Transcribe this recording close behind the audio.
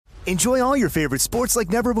Enjoy all your favorite sports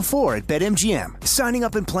like never before at BetMGM. Signing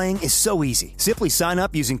up and playing is so easy. Simply sign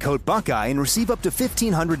up using code Buckeye and receive up to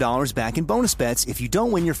 $1,500 back in bonus bets if you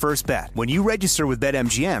don't win your first bet. When you register with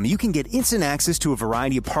BetMGM, you can get instant access to a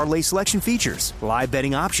variety of parlay selection features, live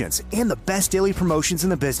betting options, and the best daily promotions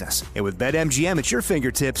in the business. And with BetMGM at your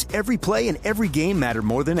fingertips, every play and every game matter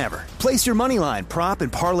more than ever. Place your moneyline, prop,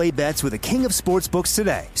 and parlay bets with the king of sportsbooks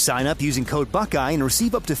today. Sign up using code Buckeye and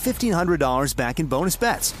receive up to $1,500 back in bonus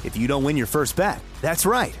bets if you don't win your first bet. That's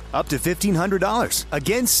right, up to $1,500.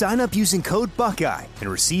 Again, sign up using code Buckeye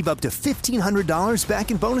and receive up to $1,500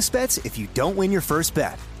 back in bonus bets if you don't win your first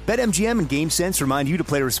bet. BetMGM and GameSense remind you to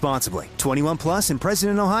play responsibly. 21 plus and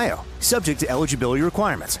present in Ohio. Subject to eligibility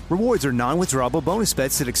requirements. Rewards are non-withdrawable bonus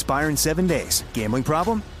bets that expire in 7 days. Gambling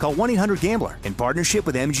problem? Call 1-800-GAMBLER in partnership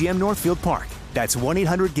with MGM Northfield Park. That's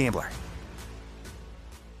 1-800-GAMBLER.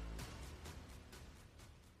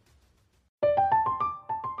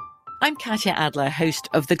 I'm Katya Adler, host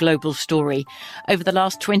of The Global Story. Over the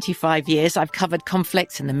last 25 years, I've covered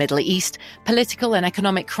conflicts in the Middle East, political and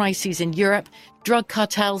economic crises in Europe, drug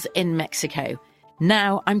cartels in Mexico.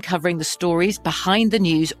 Now I'm covering the stories behind the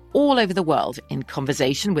news all over the world in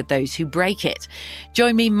conversation with those who break it.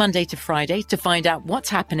 Join me Monday to Friday to find out what's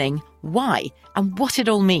happening, why, and what it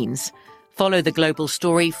all means. Follow The Global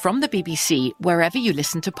Story from the BBC wherever you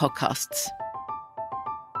listen to podcasts.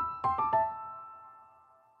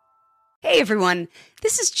 Hey everyone,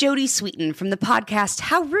 this is Jodie Sweetin from the podcast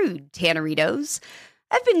How Rude, Tanneritos.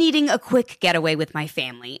 I've been needing a quick getaway with my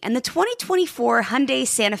family, and the 2024 Hyundai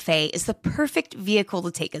Santa Fe is the perfect vehicle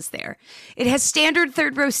to take us there. It has standard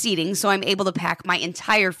third-row seating, so I'm able to pack my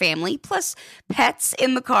entire family, plus pets,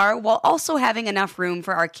 in the car, while also having enough room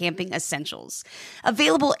for our camping essentials.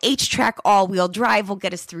 Available H-Track all-wheel drive will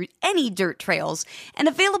get us through any dirt trails, and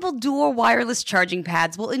available dual wireless charging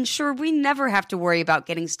pads will ensure we never have to worry about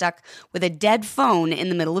getting stuck with a dead phone in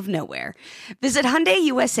the middle of nowhere. Visit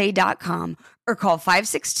HyundaiUSA.com or call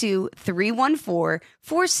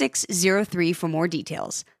 562-314-4603 for more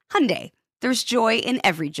details. Hyundai, there's joy in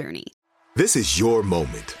every journey. This is your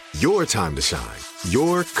moment, your time to shine,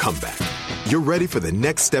 your comeback. You're ready for the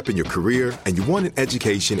next step in your career, and you want an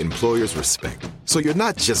education employers respect. So you're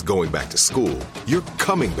not just going back to school, you're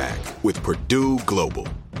coming back with Purdue Global.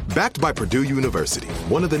 Backed by Purdue University,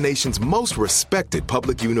 one of the nation's most respected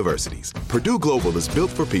public universities, Purdue Global is built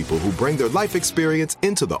for people who bring their life experience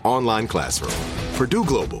into the online classroom. Purdue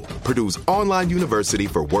Global, Purdue's online university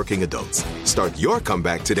for working adults. Start your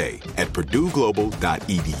comeback today at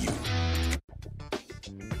purdueglobal.edu.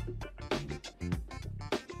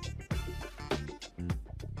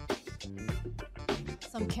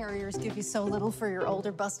 Some carriers give you so little for your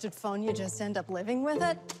older busted phone you just end up living with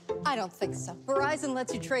it? I don't think so. Verizon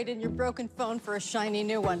lets you trade in your broken phone for a shiny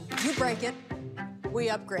new one. You break it, we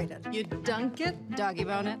upgrade it. You dunk it, doggy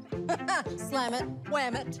bone it, slam it,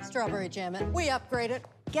 wham it, strawberry jam it. We upgrade it.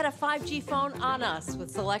 Get a 5G phone on us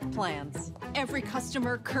with select plans. Every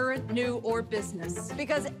customer, current, new, or business.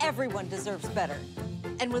 Because everyone deserves better.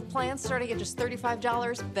 And with plans starting at just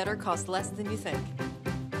 $35, better costs less than you think.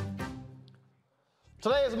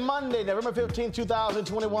 Today is Monday, November 15,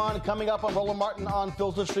 2021. Coming up on Roland Martin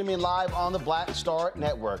Unfiltered, streaming live on the Black Star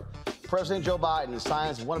Network. President Joe Biden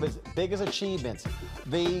signs one of his biggest achievements,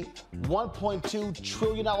 the $1.2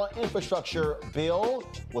 trillion infrastructure bill.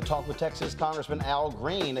 We'll talk with Texas Congressman Al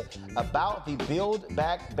Green about the Build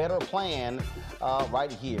Back Better plan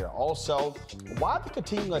right here. Also, why the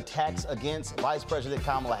continuing attacks against Vice President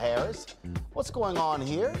Kamala Harris? What's going on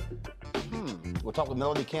here? We'll talk with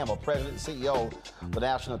Melody Campbell, President and CEO of the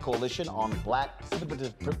National Coalition on Black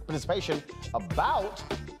Civic Participation, about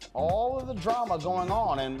all of the drama going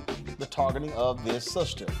on and the targeting of this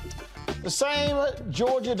sister. The same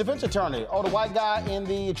Georgia defense attorney, the white guy in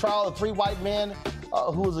the trial of 3 white men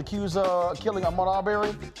who was accused of killing Ahmaud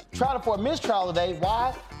Arbery, tried for a mistrial today.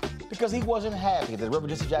 Why? Because he wasn't happy that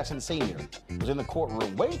Reverend Jesse Jackson Sr. was in the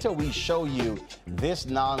courtroom. Wait until we show you this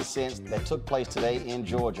nonsense that took place today in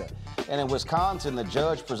Georgia. And in Wisconsin, the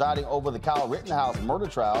judge presiding over the Kyle Rittenhouse murder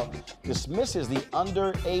trial dismisses the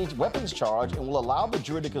underage weapons charge and will allow the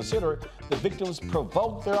jury to consider the victims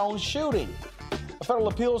provoked their own shooting. A federal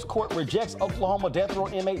appeals court rejects Oklahoma death row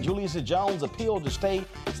inmate Julius Jones' appeal to stay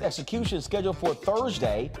his execution scheduled for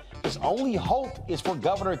Thursday. His only hope is for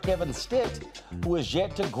Governor Kevin Stitt, who is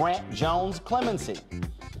yet to grant Jones clemency.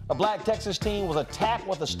 A Black Texas teen was attacked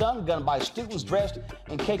with a stun gun by students dressed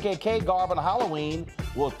in KKK garb on Halloween.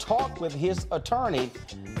 We'll talk with his attorney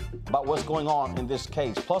about what's going on in this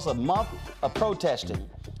case, plus a month of protesting.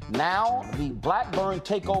 Now, the Blackburn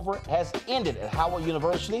takeover has ended at Howard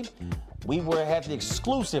University. We had the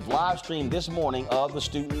exclusive live stream this morning of the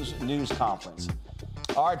Students News Conference.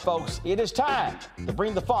 All right, folks, it is time to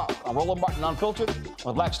bring the funk on Roland Martin Unfiltered on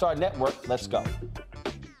the Black Star Network. Let's go.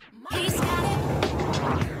 He's got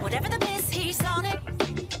it. Whatever the miss, he's on it.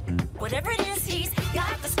 Whatever it is, he's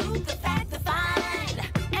got the scoop, the fact, the find.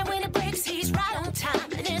 And when it breaks, he's right on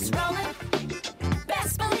time and it's rolling.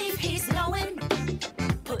 Best believe he's knowing.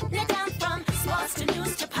 Putting it down from sports to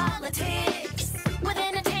news to politics. With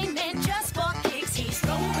entertainment just for kicks, he's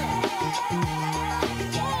rolling.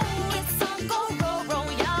 It's Uncle Roro,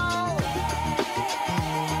 y'all.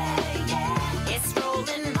 It's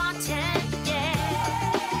Roland Martin, yeah.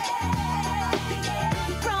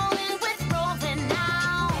 Rolling with Roland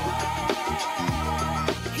now.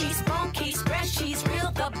 He's funky, he's fresh, he's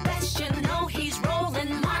real, the best, you know he's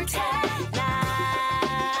Roland Martin now.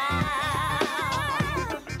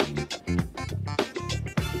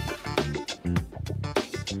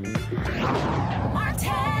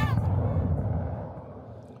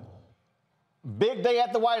 Big day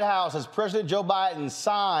at the White House as President Joe Biden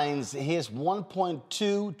signs his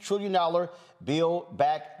 $1.2 trillion Build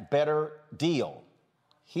Back Better deal.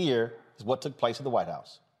 Here is what took place at the White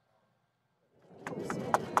House.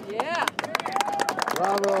 Yeah.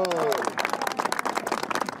 Bravo.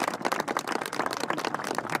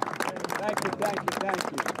 Thank you, thank you, thank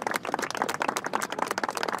you.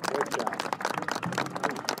 Good job.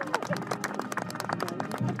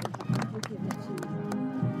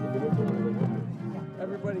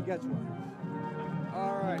 Everybody gets one.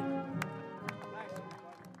 All right.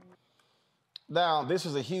 Now, this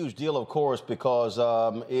is a huge deal, of course, because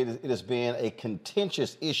it has been a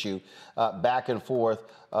contentious issue back and forth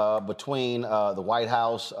between the White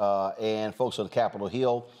House and folks on Capitol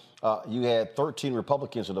Hill. You had 13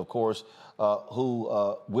 Republicans, and of course,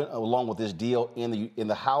 who went along with this deal in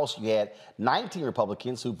the House. You had 19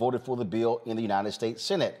 Republicans who voted for the bill in the United States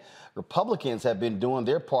Senate. Republicans have been doing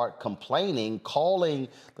their part, complaining, calling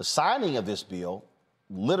the signing of this bill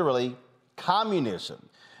literally communism.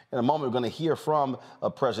 In a moment, we're going to hear from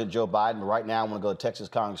President Joe Biden. Right now, I want to go to Texas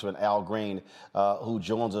Congressman Al Green, who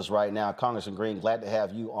joins us right now. Congressman Green, glad to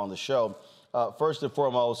have you on the show. First and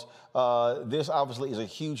foremost, this obviously is a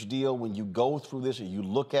huge deal. When you go through this and you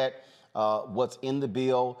look at what's in the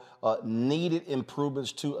bill, needed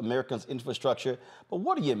improvements to Americans' infrastructure. But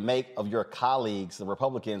what do you make of your colleagues, the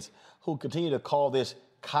Republicans, who continue to call this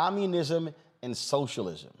communism and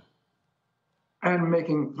socialism? And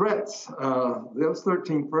making threats. Those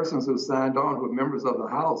 13 persons who signed on, who are members of the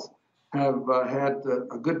House, have had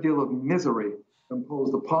a good deal of misery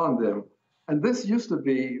imposed upon them. And this used to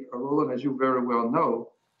be, Roland, as you very well know,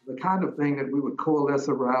 the kind of thing that we would coalesce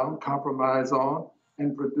around, compromise on,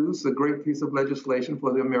 and produce a great piece of legislation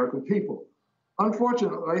for the American people.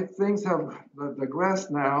 Unfortunately, things have digressed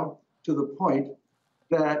now to the point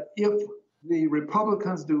that if the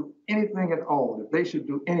Republicans do anything at all, if they should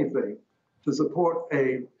do anything to support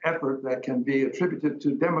an effort that can be attributed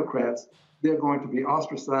to Democrats, they're going to be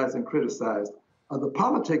ostracized and criticized. The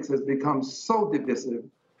politics has become so divisive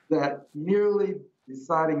that merely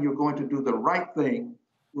deciding you're going to do the right thing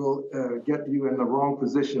will get you in the wrong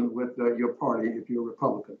position with your party if you're a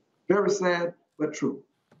Republican. Very sad, but true.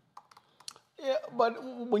 Yeah, but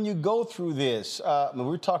when you go through this,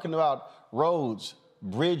 we're talking about roads,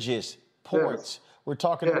 bridges, ports. Yes. We're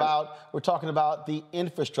talking about the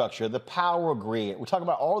infrastructure, the power grid. We're talking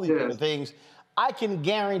about all these different things. I can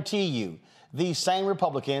guarantee you these same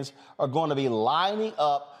Republicans are going to be lining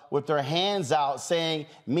up with their hands out saying,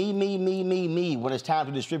 me, me, me, me, me, when it's time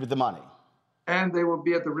to distribute the money. And they will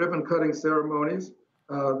be at the ribbon-cutting ceremonies.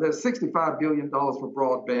 There's $65 billion for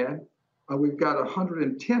broadband. We've got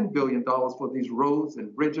 $110 billion for these roads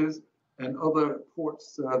and bridges and other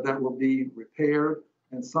ports that will be repaired.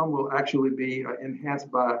 And some will actually be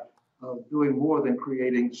enhanced by doing more than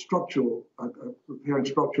creating repairing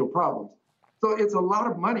structural problems. So it's a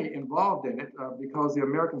lot of money involved in it because the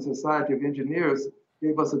American Society of Engineers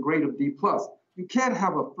gave us a grade of D+. You can't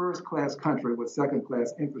have a first-class country with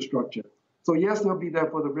second-class infrastructure. So yes, they'll be there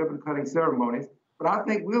for the ribbon-cutting ceremonies, but I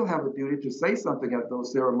think we'll have a duty to say something at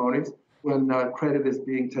those ceremonies when credit is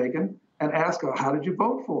being taken and ask, how did you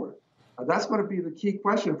vote for it? That's going to be the key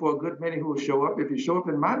question for a good many who will show up. If you show up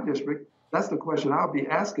in my district, that's the question I'll be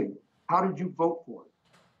asking. How did you vote for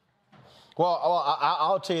it? Well,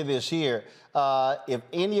 I'll tell you this here. If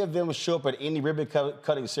any of them show up at any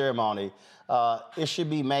ribbon-cutting ceremony, it should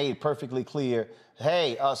be made perfectly clear,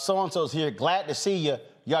 hey, so-and-so's here, glad to see you.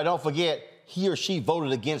 Y'all don't forget, he or she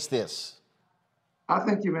voted against this. I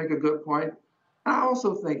think you make a good point. I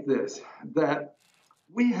also think this, that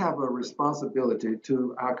we have a responsibility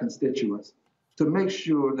to our constituents to make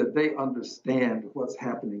sure that they understand what's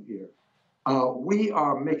happening here. We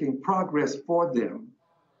are making progress for them.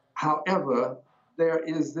 However, there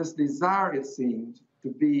is this desire, it seems,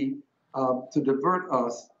 to divert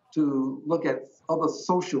us to look at other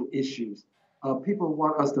social issues. People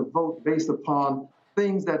want us to vote based upon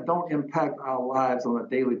things that don't impact our lives on a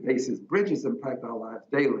daily basis. Bridges impact our lives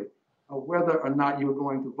daily. Whether or not you're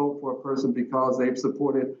going to vote for a person because they've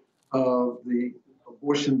supported the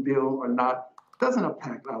abortion bill or not doesn't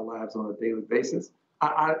impact our lives on a daily basis.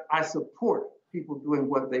 I support people doing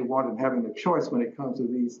what they want and having a choice when it comes to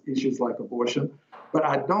these issues like abortion, but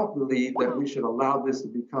I don't believe that we should allow this to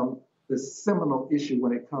become the seminal issue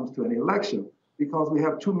when it comes to an election, because we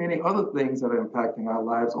have too many other things that are impacting our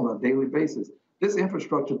lives on a daily basis. This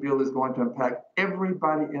infrastructure bill is going to impact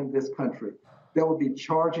everybody in this country. There will be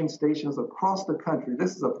charging stations across the country.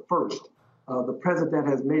 This is a first. The president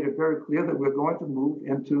has made it very clear that we're going to move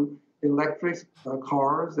into electric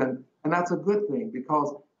cars, and that's a good thing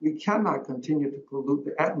because we cannot continue to pollute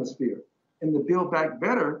the atmosphere. In the Build Back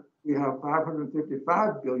Better, we have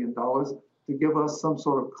 $555 billion to give us some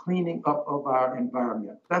sort of cleaning up of our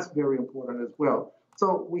environment. That's very important as well.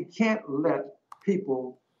 So we can't let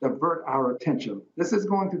people divert our attention. This is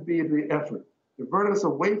going to be the effort. Divert us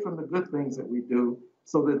away from the good things that we do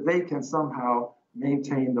so that they can somehow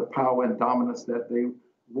maintain the power and dominance that they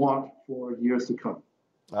want for years to come.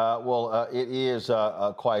 It is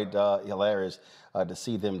quite hilarious to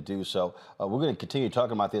see them do so. We're going to continue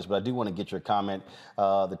talking about this, but I do want to get your comment.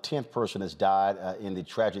 The 10th person has died in the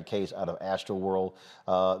tragic case out of Astroworld.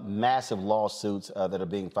 Massive lawsuits that are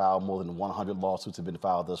being filed. More than 100 lawsuits have been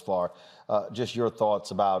filed thus far. Just your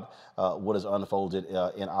thoughts about what has unfolded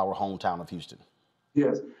in our hometown of Houston.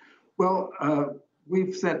 Yes. Well,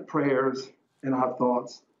 we've sent prayers and our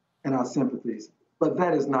thoughts and our sympathies, but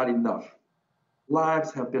that is not enough.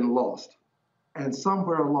 Lives have been lost. And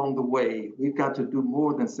somewhere along the way, we've got to do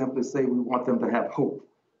more than simply say we want them to have hope.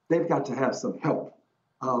 They've got to have some help.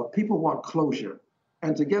 People want closure.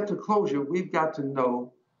 And to get to closure, we've got to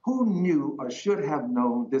know who knew or should have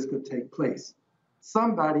known this could take place.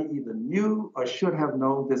 Somebody either knew or should have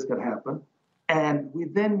known this could happen. And we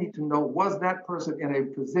then need to know, was that person in a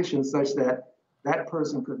position such that that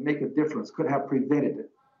person could make a difference, could have prevented it?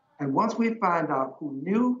 And once we find out who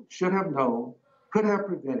knew, should have known, could have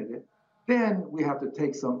prevented it, then we have to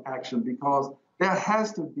take some action because there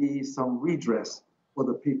has to be some redress for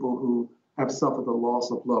the people who have suffered the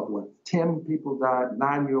loss of loved ones. 10 people died,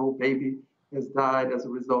 9-year-old baby has died as a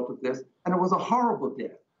result of this, and it was a horrible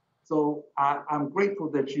death. So I'm grateful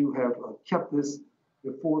that you have kept this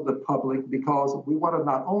before the public because we want to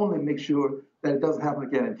not only make sure that it doesn't happen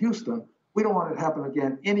again in Houston, we don't want it to happen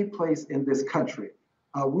again any place in this country.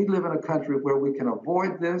 We live in a country where we can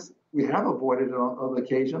avoid this. We have avoided it on other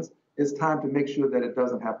occasions. It's time to make sure that it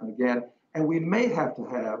doesn't happen again. And we may have to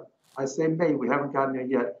have, I say may, we haven't gotten there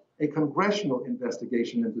yet, a congressional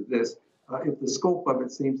investigation into this if the scope of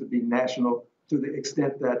it seems to be national to the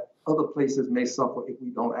extent that other places may suffer if we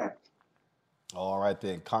don't act. All right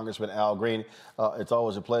then, Congressman Al Green, it's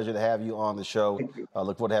always a pleasure to have you on the show. Thank you.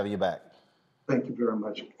 Look forward to having you back. Thank you very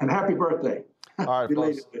much. And happy birthday. All right,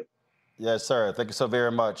 folks. Yes, sir. Thank you so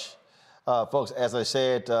very much. Folks, as I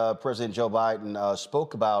said, President Joe Biden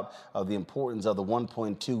spoke about the importance of the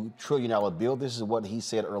 $1.2 trillion bill. This is what he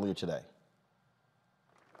said earlier today.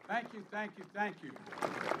 Thank you, thank you, thank you.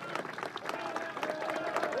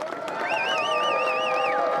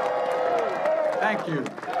 Thank you.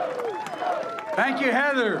 Thank you,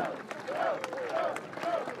 Heather.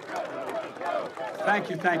 Thank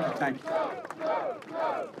you, thank you, thank you.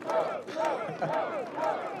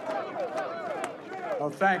 Oh,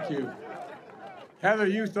 thank you. Heather,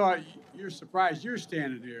 you thought you're surprised you're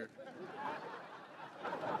standing here.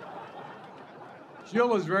 Jill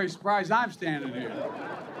was very surprised I'm standing here.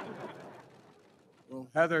 Well,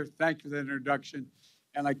 Heather, thank you for the introduction.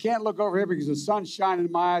 And I can't look over here because the sun's shining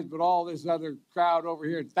in my eyes, but all this other crowd over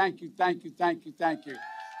here, thank you, thank you, thank you, thank you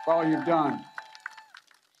for all you've done.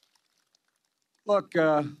 Look,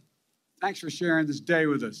 thanks for sharing this day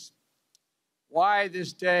with us. Why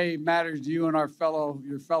this day matters to you and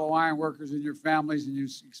your fellow iron workers and your families, and you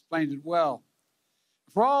explained it well.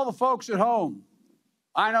 For all the folks at home,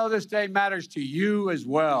 I know this day matters to you as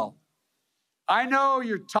well. I know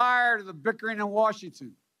you're tired of the bickering in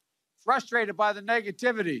Washington, frustrated by the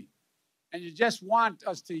negativity, and you just want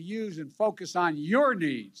us to use and focus on your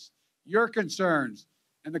needs, your concerns,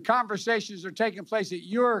 and the conversations that are taking place at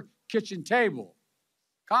your kitchen table.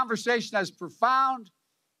 Conversation as profound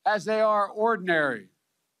as they are ordinary.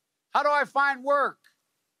 How do I find work?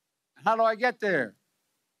 How do I get there?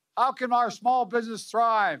 How can our small business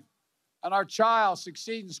thrive? and our child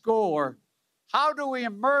succeed in school? Or how do we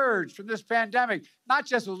emerge from this pandemic, not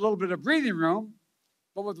just with a little bit of breathing room,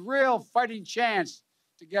 but with real fighting chance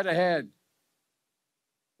to get ahead?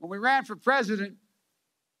 When we ran for president,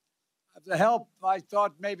 I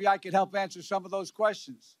thought maybe I could help answer some of those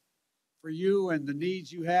questions for you and the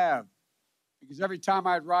needs you have. Because every time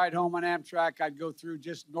I'd ride home on Amtrak, I'd go through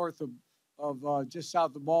just north of just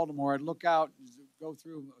south of Baltimore. I'd look out, go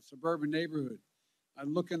through a suburban neighborhood. I'd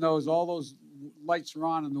look in all those lights are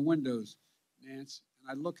on in the windows, Nance.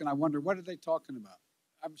 And I look and I wonder, what are they talking about?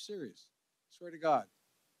 I'm serious. I swear to God.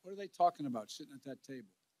 What are they talking about sitting at that table?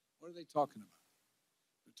 What are they talking about?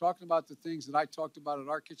 They're talking about the things that I talked about at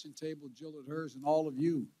our kitchen table, Jill at hers, and all of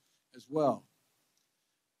you as well.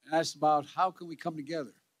 And that's about how can we come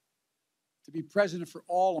together to be president for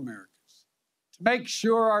all Americans, to make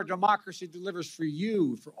sure our democracy delivers for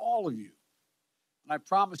you, for all of you. And I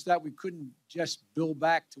promised that we couldn't just build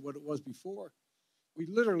back to what it was before. We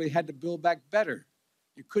literally had to build back better.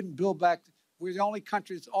 You couldn't build back. We're the only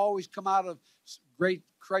country that's always come out of great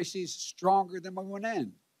crises stronger than we went in.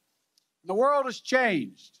 And the world has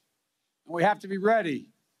changed, and we have to be ready.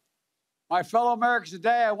 My fellow Americans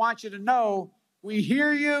today, I want you to know we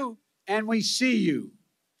hear you and we see you.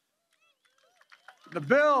 The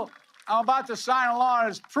bill I'm about to sign along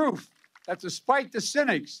is proof that despite the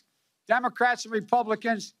cynics, Democrats and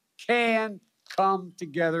Republicans can come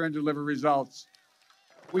together and deliver results.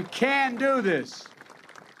 We can do this.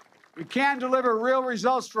 We can deliver real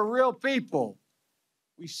results for real people.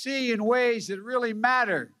 We see in ways that really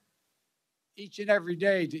matter each and every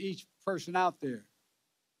day to each person out there.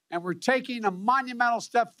 And we're taking a monumental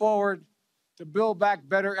step forward to build back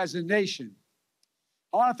better as a nation.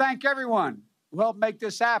 I want to thank everyone who helped make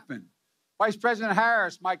this happen. Vice President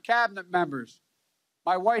Harris, my cabinet members,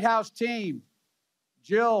 my White House team,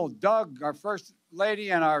 Jill, Doug, our first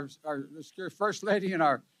lady, and our first lady and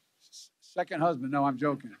our second husband. No, I'm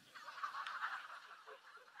joking.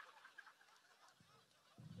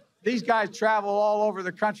 These guys travel all over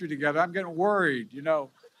the country together. I'm getting worried, you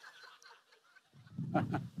know.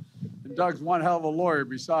 And Doug's one hell of a lawyer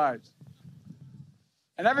besides.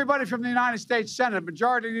 And everybody from the United States Senate,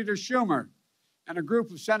 Majority Leader Schumer, and a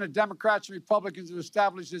group of Senate Democrats and Republicans who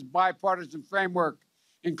established this bipartisan framework,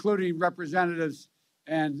 including representatives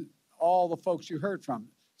and all the folks you heard from.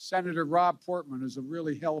 Senator Rob Portman is a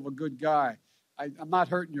really hell of a good guy. I'm not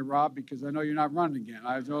hurting you, Rob, because I know you're not running again.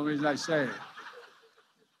 That's the only reason I say it.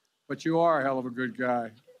 But you are a hell of a good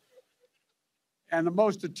guy. And the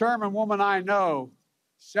most determined woman I know,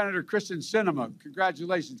 Senator Kristen Sinema.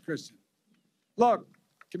 Congratulations, Kristen. Look,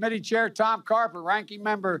 Committee Chair Tom Carper, Ranking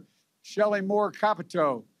Member Shelley Moore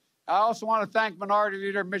Capito. I also want to thank Minority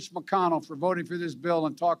Leader Mitch McConnell for voting for this bill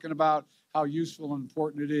and talking about how useful and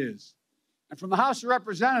important it is. And from the House of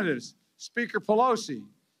Representatives, Speaker Pelosi,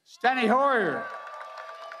 Steny Hoyer,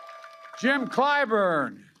 Jim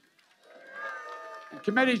Clyburn, and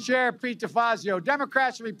Committee Chair Pete DeFazio,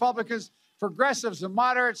 Democrats and Republicans, progressives and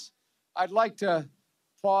moderates. I'd like to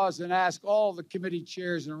pause and ask all the committee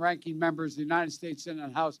chairs and ranking members of the United States Senate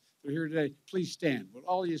and House that are here today, please stand. Will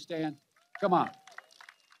all of you stand? Come on.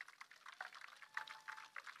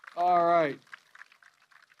 All right.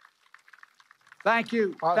 Thank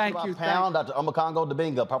you. Thank you. Dr. Omekongo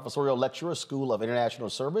Dibinga, Professorial Lecturer, School of International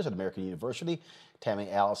Service at American University. Tammy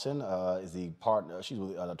Allison is the partner. She's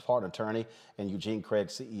a partner attorney, and Eugene Craig,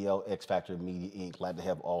 CEO, X Factor Media Inc. Glad to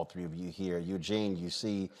have all three of you here. Eugene, you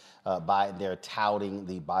see Biden there touting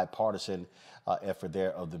the bipartisan effort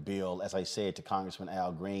there of the bill. As I said to Congressman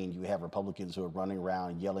Al Green, you have Republicans who are running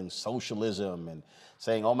around yelling socialism and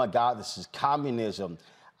saying, "Oh my God, this is communism."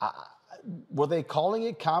 Were they calling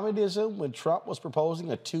it communism when Trump was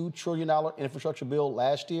proposing a $2 trillion infrastructure bill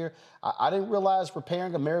last year? I didn't realize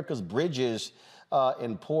repairing America's bridges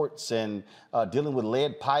and ports and dealing with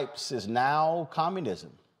lead pipes is now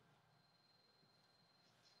communism.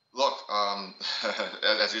 Look,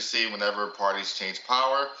 as you see, whenever parties change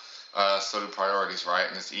power, so do priorities, right?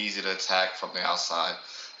 And it's easy to attack from the outside.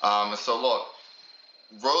 So look,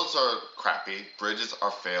 roads are crappy, bridges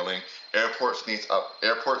are failing, airports need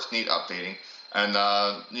updating, and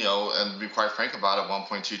and to be quite frank about it,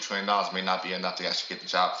 $1.2 trillion may not be enough to actually get the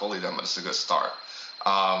job fully done, but it's a good start.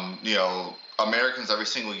 Americans every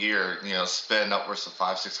single year, spend upwards of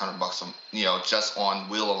 $500-600, just on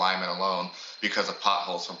wheel alignment alone because of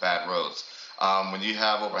potholes from bad roads. When you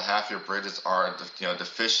have over half your bridges are,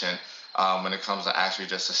 deficient, when it comes to actually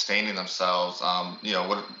just sustaining themselves,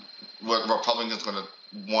 what Republicans going to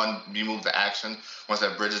you move to action once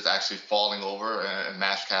that bridge is actually falling over and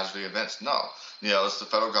mass casualty events? No. It's the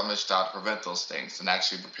federal government's job to prevent those things and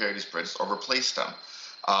actually repair these bridges or replace them.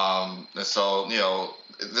 And so,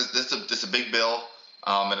 this is a big bill.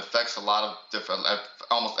 It affects a lot of different,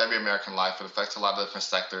 almost every American life. It affects a lot of different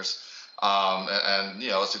sectors. And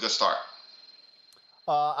it's a good start.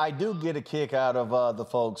 I do get a kick out of the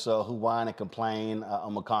folks who whine and complain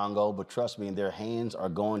on Congo, but trust me, their hands are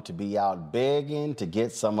going to be out begging to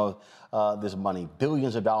get some of this money.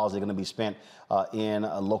 Billions of dollars are going to be spent in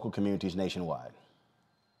local communities nationwide.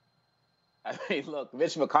 I mean, look,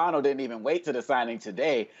 Mitch McConnell didn't even wait to the signing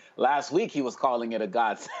today. Last week, he was calling it a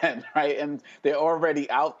godsend, right? And they're already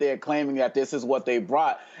out there claiming that this is what they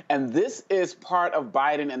brought. And this is part of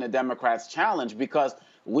Biden and the Democrats' challenge, because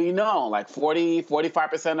we know like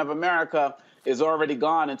 45% of America is already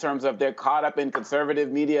gone in terms of they're caught up in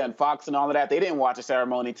conservative media and Fox and all of that. They didn't watch the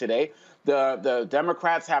ceremony today. The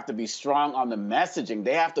Democrats have to be strong on the messaging.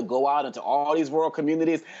 They have to go out into all these rural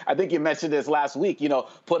communities. I think you mentioned this last week,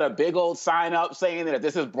 put a big old sign up saying that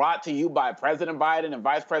this is brought to you by President Biden and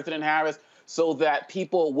Vice President Harris, so that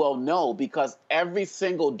people will know, because every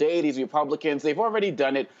single day these Republicans, they've already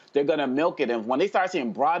done it. They're going to milk it. And when they start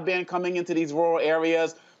seeing broadband coming into these rural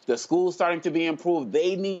areas, the schools starting to be improved,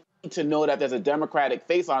 they need to know that there's a Democratic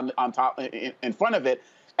face on top in front of it.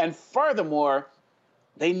 And furthermore,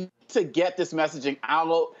 they need to get this messaging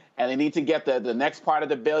out, and they need to get the next part of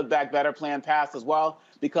the Build Back Better plan passed as well,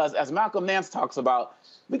 because as Malcolm Nance talks about,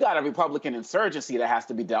 we got a Republican insurgency that has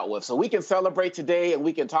to be dealt with. So we can celebrate today and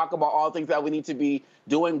we can talk about all the things that we need to be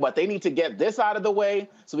doing, but they need to get this out of the way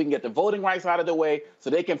so we can get the voting rights out of the way so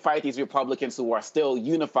they can fight these Republicans who are still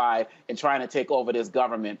unified in trying to take over this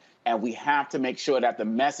government. And we have to make sure that the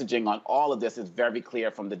messaging on all of this is very clear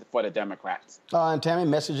for the Democrats. And Tammy,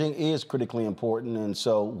 messaging is critically important. And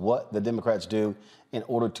so what the Democrats do in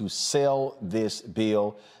order to sell this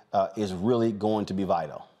bill is really going to be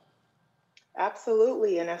vital.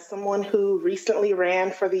 Absolutely. And as someone who recently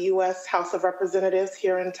ran for the U.S. House of Representatives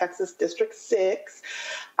here in Texas District 6,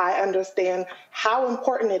 I understand how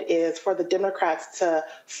important it is for the Democrats to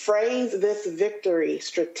phrase this victory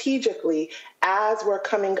strategically as we're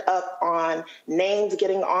coming up on names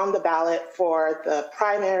getting on the ballot for the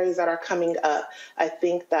primaries that are coming up. I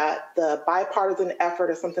think that the bipartisan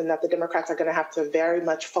effort is something that the Democrats are going to have to very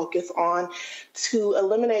much focus on to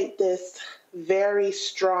eliminate this very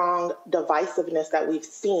strong divisiveness that we've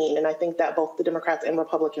seen. And I think that both the Democrats and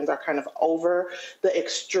Republicans are kind of over the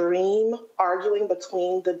extreme arguing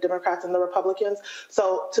between the Democrats and the Republicans.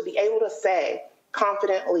 So to be able to say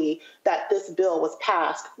confidently that this bill was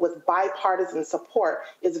passed with bipartisan support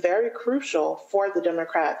is very crucial for the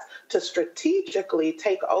Democrats to strategically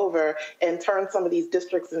take over and turn some of these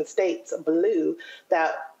districts and states blue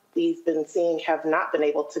that we've been seeing have not been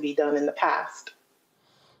able to be done in the past.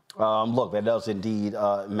 Look, that does indeed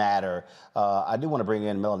matter. I do want to bring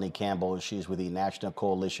in Melanie Campbell. She's with the National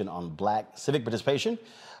Coalition on Black Civic Participation.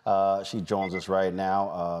 She joins us right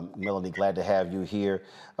now. Melanie, glad to have you here.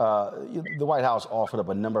 The White House offered up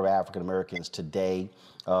a number of African Americans today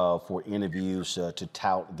for interviews to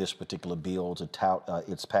tout this particular bill, to tout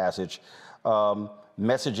its passage.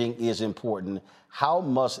 Messaging is important. How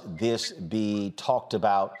must this be talked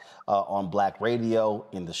about on Black radio,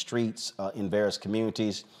 in the streets, in various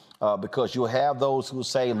communities? Because you'll have those who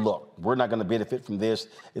say, look, we're not going to benefit from this.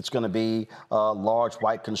 It's going to be large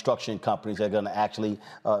white construction companies that are going to actually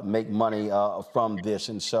make money from this.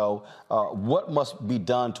 And so what must be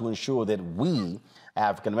done to ensure that we,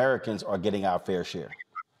 African Americans, are getting our fair share?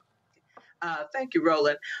 Thank you,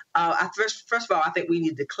 Roland. First of all, I think we need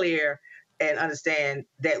to declare and understand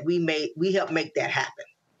that we help make that happen.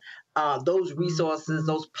 Those resources,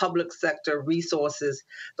 those public sector resources,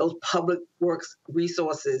 those public works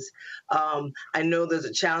resources. I know there's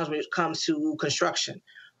a challenge when it comes to construction,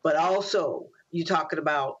 but also you're talking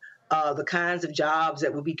about the kinds of jobs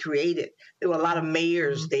that will be created. There were a lot of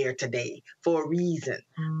mayors there today for a reason.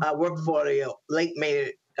 I worked for the late Mayor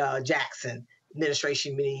Jackson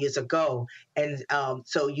administration many years ago. And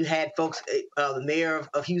so you had folks, the mayor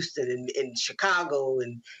of Houston and Chicago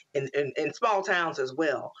and in small towns as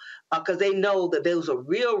well, because they know that those are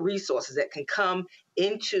real resources that can come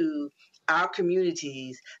into our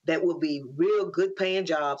communities that will be real good paying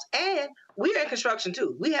jobs. And we're in construction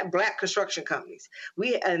too. We have Black construction companies.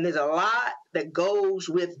 And there's a lot that goes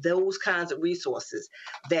with those kinds of resources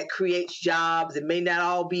that creates jobs. It may not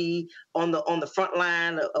all be on the front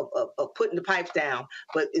line of putting the pipes down,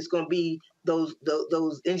 but it's going to be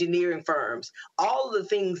those engineering firms, all of the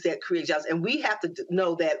things that create jobs. And we have to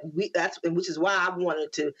know that which is why I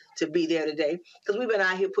wanted to be there today, because we've been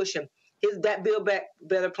out here pushing that Build Back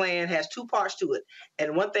Better plan has two parts to it.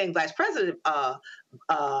 And one thing Vice President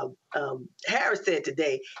Harris said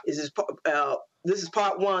today is this is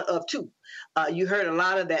part one of two. You heard a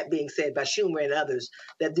lot of that being said by Schumer and others,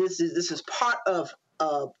 that this is part of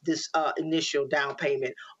this initial down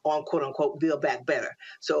payment on quote unquote Build Back Better.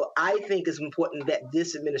 So I think it's important that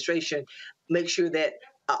this administration make sure that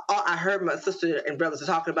I heard my sister and brothers are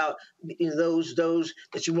talking about those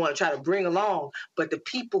that you want to try to bring along, but the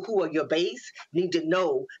people who are your base need to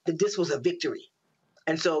know that this was a victory.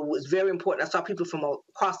 And so it was very important. I saw people from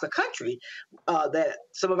across the country that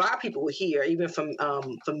some of our people were here, even from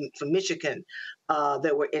Michigan,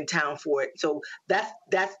 that were in town for it. So that's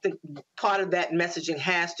the part of that messaging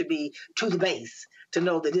has to be to the base to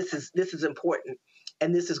know that this is important,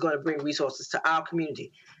 and this is going to bring resources to our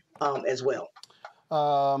community as well.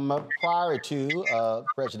 Prior to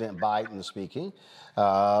President Biden speaking,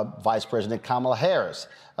 Vice President Kamala Harris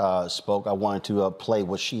spoke. I wanted to play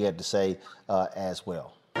what she had to say as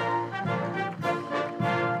well.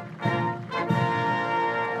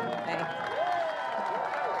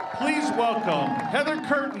 Please welcome Heather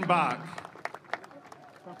Kurtenbach.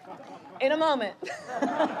 In a moment.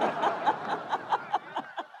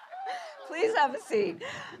 Please have a seat.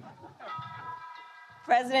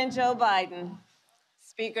 President Joe Biden,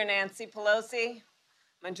 Speaker Nancy Pelosi,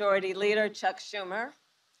 Majority Leader Chuck Schumer,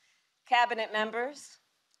 Cabinet members,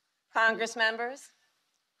 Congress members,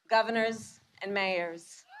 governors and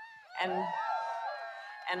mayors, and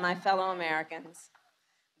my fellow Americans.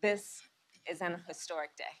 This is an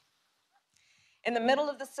historic day. In the middle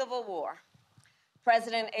of the Civil War,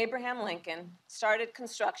 President Abraham Lincoln started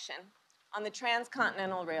construction on the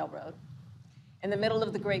Transcontinental Railroad. In the middle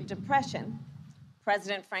of the Great Depression,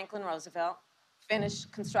 President Franklin Roosevelt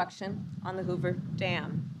finished construction on the Hoover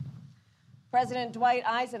Dam. President Dwight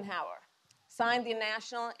Eisenhower signed the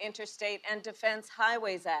National Interstate and Defense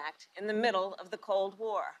Highways Act in the middle of the Cold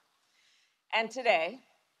War. And today,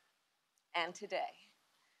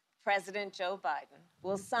 President Joe Biden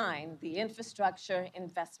will sign the Infrastructure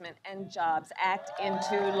Investment and Jobs Act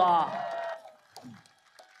into law.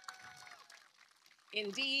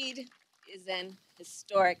 Indeed, is an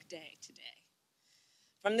historic day today.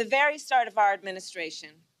 From the very start of our administration,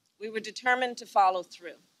 we were determined to follow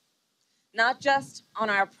through, not just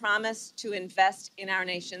on our promise to invest in our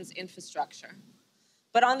nation's infrastructure,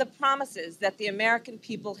 but on the promises that the American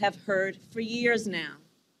people have heard for years now.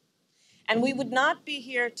 And we would not be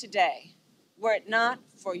here today were it not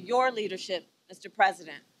for your leadership, Mr.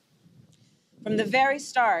 President. From the very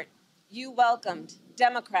start, you welcomed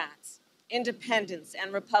Democrats, independents,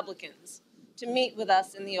 and Republicans to meet with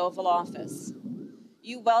us in the Oval Office.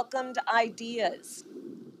 You welcomed ideas.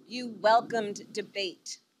 You welcomed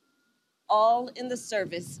debate, all in the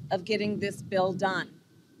service of getting this bill done.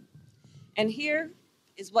 And here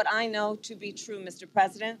is what I know to be true, Mr.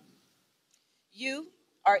 President. You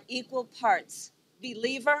are equal parts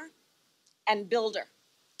believer and builder.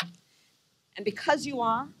 And because you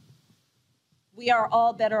are, we are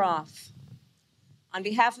all better off. On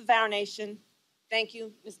behalf of our nation, thank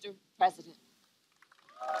you, Mr. President.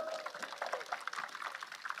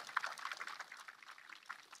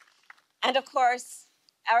 And of course,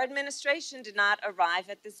 our administration did not arrive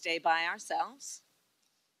at this day by ourselves.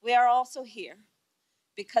 We are also here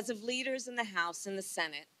because of leaders in the House and the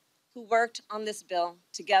Senate who worked on this bill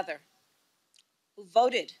together, who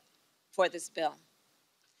voted for this bill.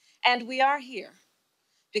 And we are here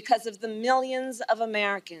because of the millions of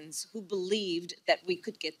Americans who believed that we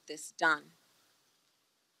could get this done.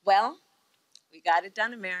 Well, we got it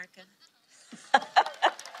done, America.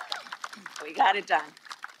 We got it done.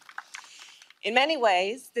 In many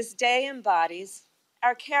ways, this day embodies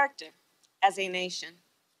our character as a nation.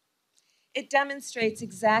 It demonstrates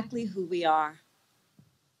exactly who we are.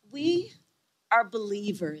 We are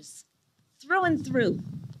believers through and through.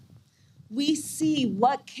 We see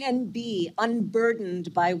what can be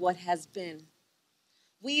unburdened by what has been.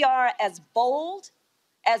 We are as bold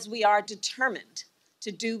as we are determined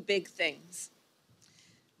to do big things.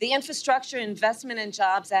 The Infrastructure Investment and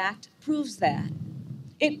Jobs Act proves that.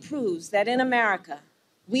 It proves that in America,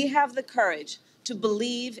 we have the courage to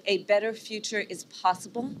believe a better future is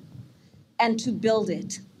possible and to build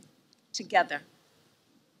it together.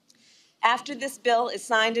 After this bill is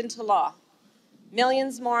signed into law,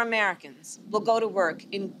 millions more Americans will go to work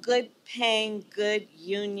in good-paying, good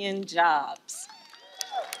union jobs.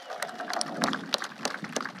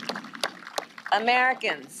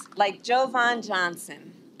 Americans like Jovan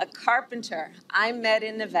Johnson, a carpenter I met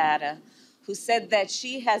in Nevada, who said that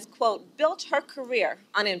she has, quote, built her career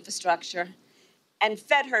on infrastructure and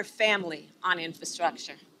fed her family on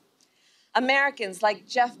infrastructure. Americans like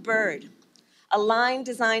Jeff Bird, a line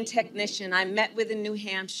design technician I met with in New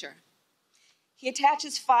Hampshire. He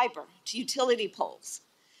attaches fiber to utility poles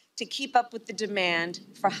to keep up with the demand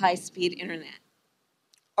for high-speed internet.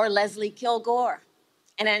 Or Leslie Kilgore,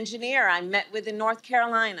 an engineer I met with in North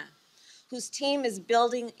Carolina, whose team is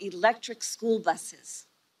building electric school buses.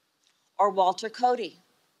 Or Walter Cody,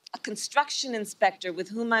 a construction inspector with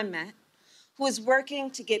whom I met, who is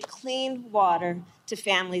working to get clean water to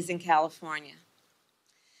families in California.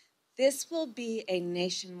 This will be a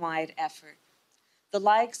nationwide effort, the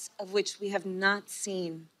likes of which we have not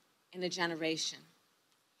seen in a generation.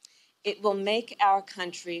 It will make our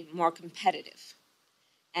country more competitive,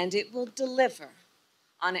 and it will deliver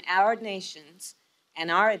on our nation's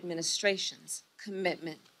and our administration's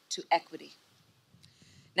commitment to equity.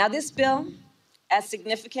 Now, this bill, as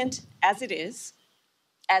significant as it is,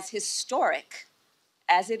 as historic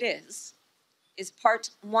as it is part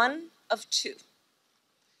one of two.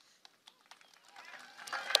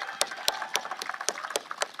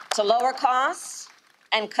 To lower costs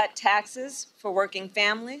and cut taxes for working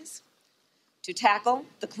families, to tackle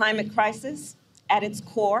the climate crisis at its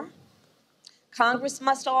core, Congress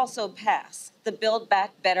must also pass the Build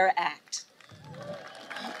Back Better Act.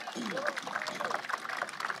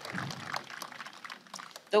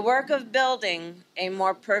 The work of building a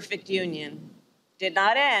more perfect union did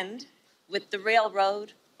not end with the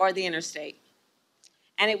railroad or the interstate,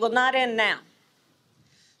 and it will not end now.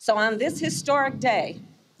 So on this historic day,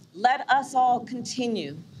 let us all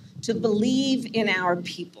continue to believe in our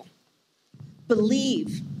people,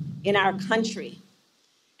 believe in our country,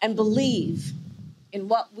 and believe in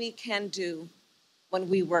what we can do when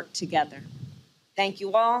we work together. Thank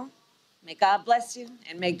you all. May God bless you,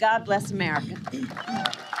 and may God bless America.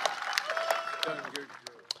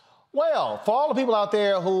 Well, for all the people out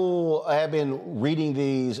there who have been reading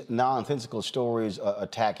these nonsensical stories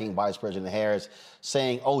attacking Vice President Harris,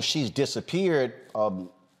 saying, oh, she's disappeared,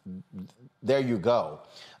 there you go.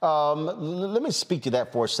 Let me speak to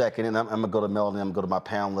that for a second, and I'm going to go to Melanie, I'm going to go to my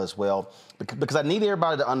panel as well, because I need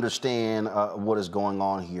everybody to understand what is going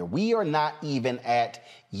on here. We are not even at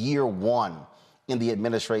year one in the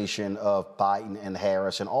administration of Biden and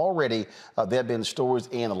Harris. And already there have been stories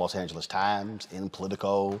in the Los Angeles Times, in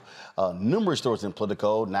Politico, numerous stories in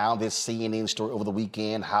Politico. Now this CNN story over the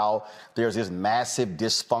weekend, how there's this massive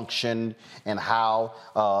dysfunction and how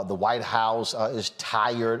the White House is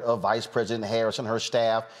tired of Vice President Harris and her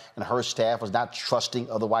staff is not trusting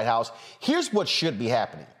of the White House. Here's what should be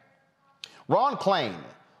happening. Ron Klain,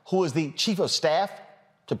 who is the chief of staff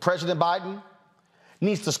to President Biden,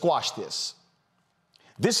 needs to squash this.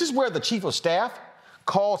 This is where the chief of staff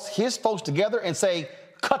calls his folks together and say,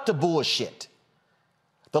 cut the bullshit.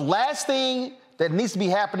 The last thing that needs to be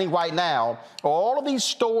happening right now are all of these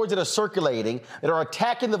stories that are circulating that are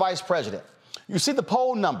attacking the vice president. You see the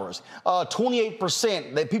poll numbers,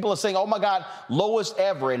 28%, that people are saying, oh my God, lowest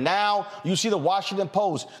ever. And now you see the Washington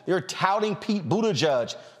Post, they're touting Pete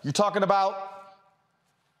Buttigieg. You're talking about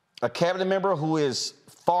a cabinet member who is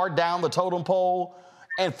far down the totem pole,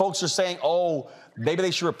 and folks are saying, oh, maybe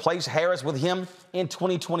they should replace Harris with him in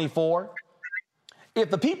 2024.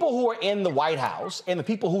 If the people who are in the White House and the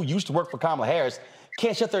people who used to work for Kamala Harris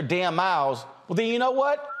can't shut their damn mouths, well, then you know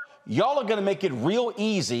what? Y'all are going to make it real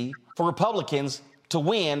easy for Republicans to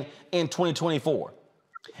win in 2024.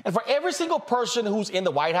 And for every single person who's in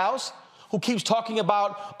the White House who keeps talking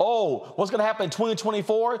about, oh, what's going to happen in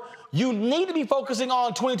 2024, you need to be focusing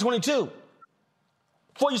on 2022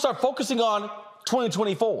 before you start focusing on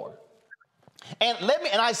 2024. And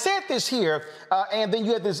I said this here, and then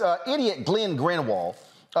you had this idiot Glenn Greenwald,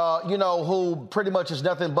 who pretty much is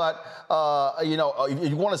nothing but, if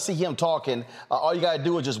you want to see him talking, all you got to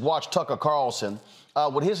do is just watch Tucker Carlson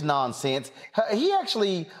with his nonsense. He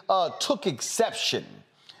actually took exception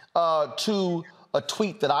to a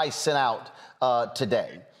tweet that I sent out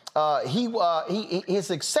today.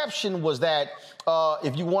 His exception was that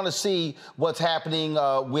if you want to see what's happening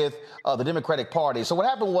with the Democratic Party. So what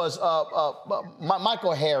happened was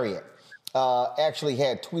Michael Harriot actually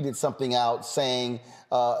had tweeted something out saying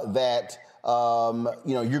that,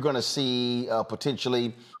 you're going to see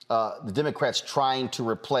potentially the Democrats trying to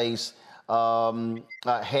replace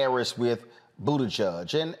Harris with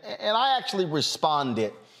Buttigieg. And I actually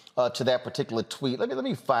responded to that particular tweet. Let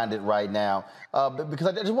me find it right now because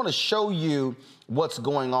I just want to show you what's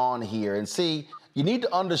going on here. And see, you need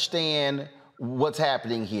to understand what's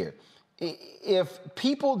happening here. If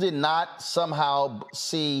people did not somehow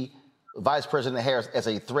see Vice President Harris as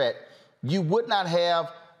a threat, you would not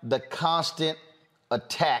have the constant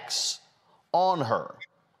attacks on her.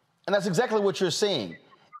 And that's exactly what you're seeing.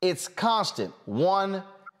 It's constant, one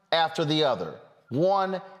after the other,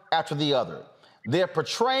 one after the other. They're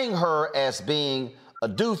portraying her as being a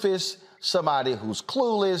doofus, somebody who's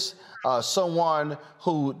clueless, someone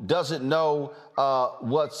who doesn't know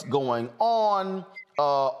what's going on,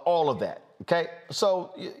 all of that, okay?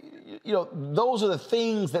 So, you know, those are the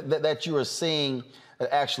things that you are seeing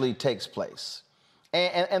that actually takes place.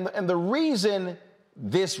 And the reason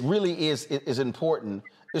this really is important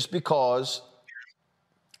is because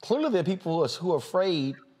clearly there are people who are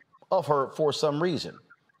afraid of her for some reason.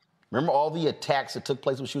 Remember all the attacks that took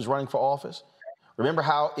place when she was running for office? Remember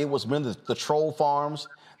how it was the troll farms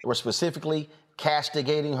that were specifically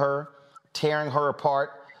castigating her, tearing her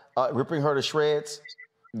apart, ripping her to shreds?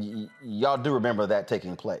 Y'all do remember that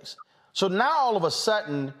taking place. So now all of a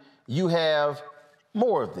sudden you have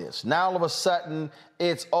more of this. Now all of a sudden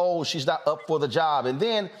it's, oh, she's not up for the job. And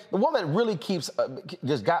then the one that really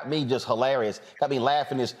just got me just hilarious, got me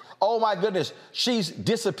laughing is, oh my goodness, she's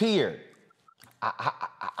disappeared.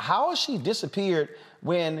 How has she disappeared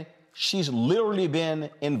when she's literally been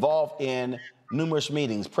involved in numerous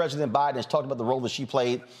meetings? President Biden has talked about the role that she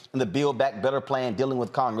played in the Build Back Better plan dealing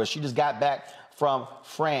with Congress. She just got back from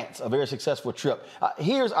France, a very successful trip.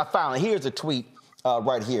 Here's a tweet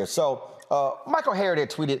right here. So Michael Harrod had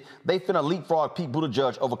tweeted, they finna leapfrog Pete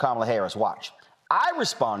Buttigieg over Kamala Harris. Watch. I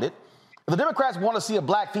responded, if the Democrats want to see a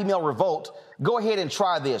black female revolt, go ahead and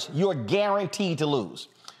try this. You're guaranteed to lose.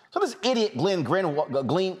 So this idiot Glenn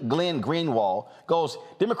Greenwald goes,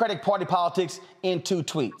 Democratic Party politics in 2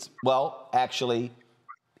 tweets. Well, actually,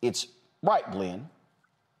 it's right, Glenn.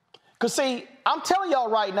 Because, see, I'm telling y'all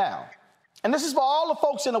right now, and this is for all the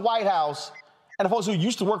folks in the White House and the folks who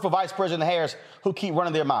used to work for Vice President Harris who keep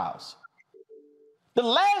running their mouths. The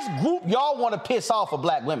last group y'all want to piss off are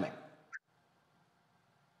black women.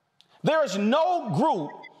 There is no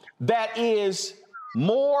group that is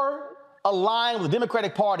more aligned with the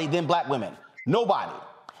Democratic Party than black women. Nobody.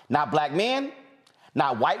 Not black men,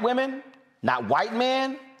 not white women, not white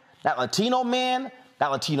men, not Latino men,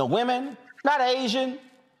 not Latino women, not Asian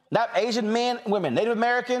men, women, Native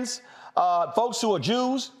Americans, folks who are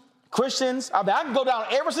Jews, Christians. I mean, I can go down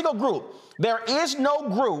every single group. There is no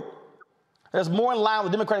group that's more in line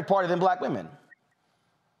with the Democratic Party than black women.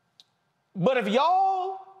 But if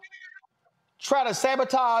y'all try to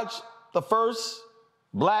sabotage the first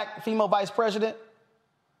black female vice president,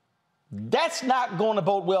 that's not going to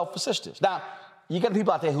bode well for sisters. Now, you got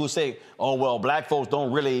people out there who say, oh, well, black folks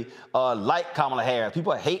don't really like Kamala Harris.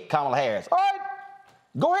 People hate Kamala Harris. All right,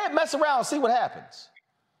 go ahead and mess around and see what happens.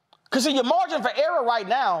 Because your margin for error right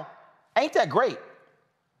now ain't that great.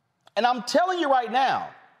 And I'm telling you right now,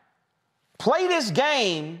 play this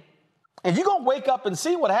game and you're going to wake up and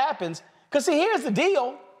see what happens. Because, see, here's the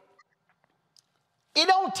deal. It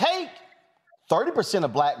don't take 30%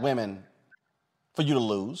 of black women for you to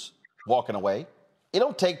lose, walking away. It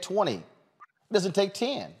don't take 20. It doesn't take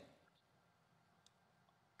 10.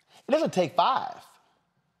 It doesn't take 5.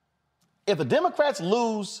 If the Democrats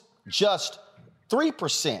lose just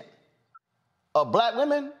 3% of black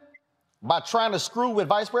women by trying to screw with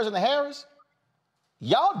Vice President Harris,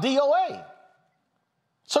 y'all DOA.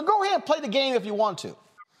 So go ahead and play the game if you want to.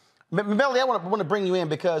 Melody, I want to bring you in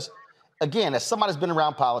because, again, as somebody that's been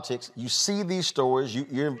around politics, you see these stories.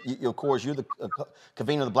 Of course, you're the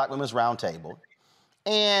convener of the Black Women's Roundtable.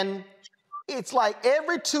 And it's like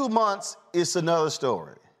every 2 months, it's another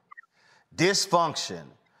story. Dysfunction.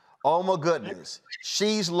 Oh, my goodness.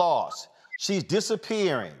 She's lost. She's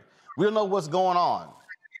disappearing. We don't know what's going on.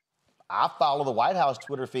 I follow the White House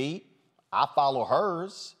Twitter feed. I follow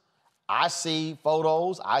hers. I see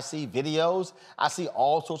photos. I see videos. I see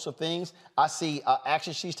all sorts of things. I see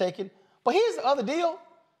action she's taken. But here's the other deal.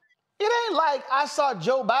 It ain't like I saw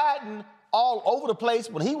Joe Biden all over the place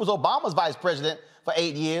when he was Obama's vice president for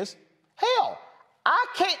 8 years. Hell, I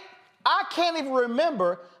can't even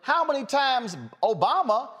remember how many times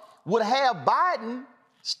Obama would have Biden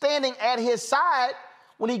standing at his side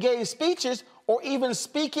when he gave speeches or even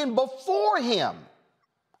speaking before him.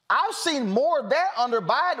 I've seen more of that under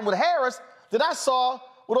Biden with Harris than I saw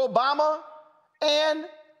with Obama and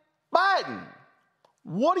Biden.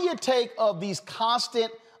 What do you take of these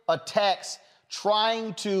constant attacks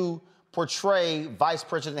trying to portray Vice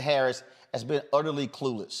President Harris as being utterly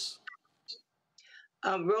clueless?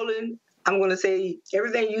 Roland, I'm going to say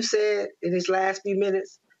everything you said in these last few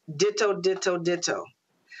minutes, ditto, ditto, ditto.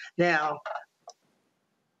 Now,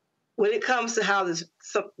 when it comes to how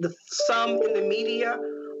some in the media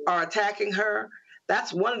are attacking her,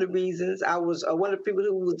 that's one of the reasons one of the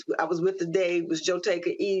people I was with today was Joe Taker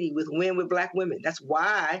Edie with Win with Black Women. That's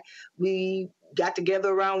why we got together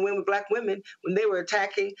around black women when they were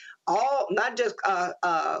attacking all, not just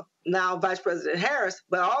now Vice President Harris,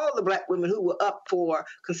 but all the black women who were up for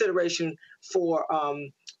consideration for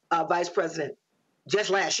vice president just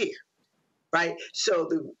last year, right? So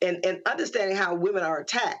and understanding how women are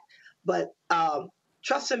attacked, but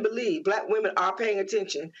trust and believe, black women are paying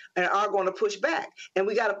attention and are going to push back. And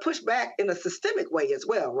we got to push back in a systemic way as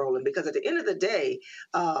well, Roland, because at the end of the day,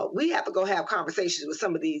 we have to go have conversations with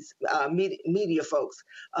some of these media folks,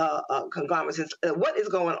 conglomerates, what is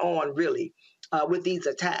going on really with these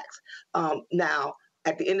attacks. Now,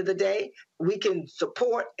 at the end of the day, we can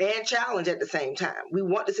support and challenge at the same time. We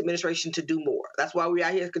want this administration to do more. That's why we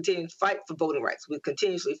are here continuing to fight for voting rights. We're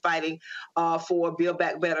continuously fighting for Build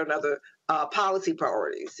Back Better and other policy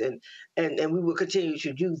priorities, and we will continue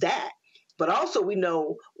to do that. But also, we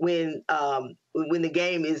know when the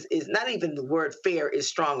game is not even the word fair is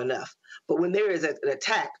strong enough. But when there is an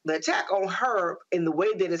attack, the attack on her in the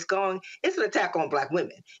way that it's going, it's an attack on black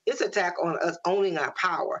women. It's an attack on us owning our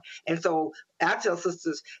power. And so I tell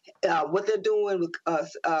sisters, what they're doing with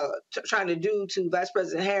us, trying to do to Vice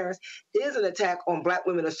President Harris is an attack on black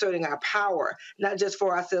women asserting our power, not just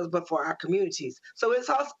for ourselves, but for our communities. So it's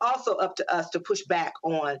also up to us to push back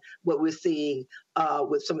on what we're seeing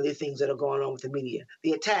with some of the things that are going on with the media.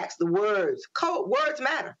 The attacks, the words, words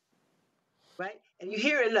matter, right? And you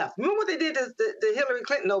hear enough. Remember what they did to Hillary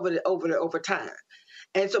Clinton over time.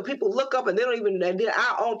 And so people look up and they don't even, and then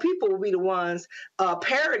our own people will be the ones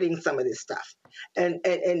parroting some of this stuff and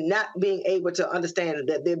not being able to understand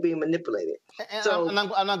that they're being manipulated. And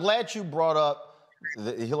I'm glad you brought up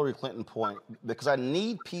the Hillary Clinton point, because I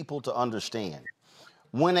need people to understand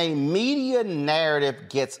when a media narrative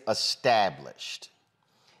gets established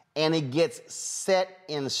and it gets set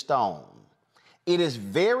in stone, it is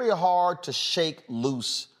very hard to shake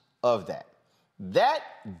loose of that. That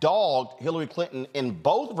dogged Hillary Clinton in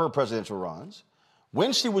both of her presidential runs,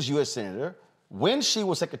 when she was U.S. Senator, when she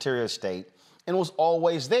was Secretary of State, and was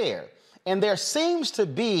always there. And there seems to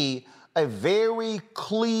be a very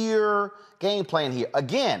clear game plan here.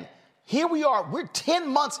 Again, here we are, we're 10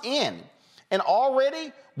 months in, and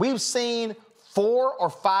already we've seen 4 or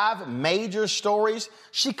 5 major stories.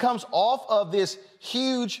 She comes off of this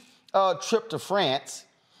huge trip to France.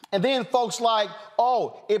 And then folks like,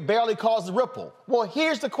 oh, it barely caused a ripple. Well,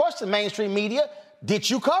 here's the question, mainstream media. Did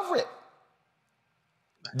you cover it?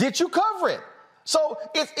 Did you cover it? So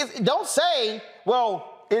don't say,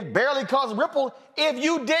 well, it barely caused a ripple if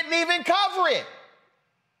you didn't even cover it.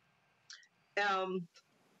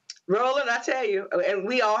 Roland, I tell you, and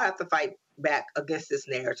we all have to fight back against this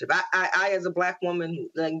narrative. I as a black woman,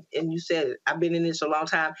 and you said it, I've been in this a long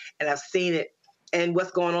time, and I've seen it. And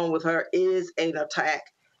what's going on with her is an attack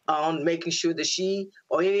on making sure that she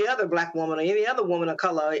or any other black woman or any other woman of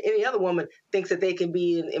color or any other woman thinks that they can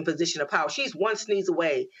be in position of power. She's one sneeze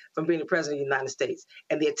away from being the president of the United States.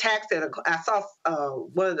 And the attacks that I saw,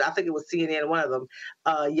 I think it was CNN, one of them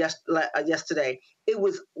yesterday, it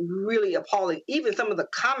was really appalling. Even some of the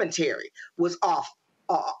commentary was off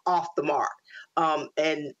the mark.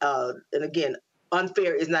 And again,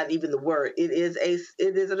 unfair is not even the word. It is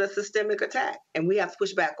a systemic attack, and we have to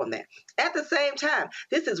push back on that. At the same time,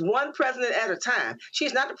 this is one president at a time.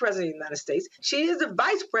 She's not the president of the United States. She is the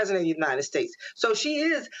vice president of the United States. So she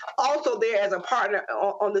is also there as a partner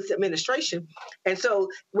on this administration. And so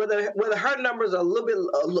whether her numbers are a little bit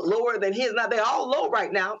lower than his, now they're all low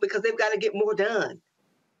right now because they've got to get more done.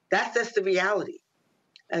 That's just the reality.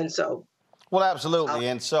 And so. Well, absolutely.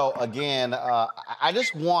 And so, again, I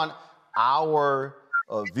just want our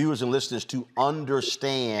viewers and listeners to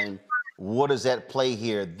understand what is at play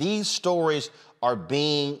here. These stories are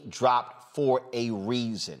being dropped for a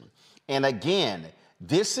reason. And again,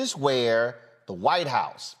 this is where the White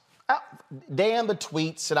House, damn the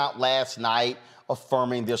tweets sent out last night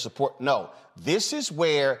affirming their support. No, this is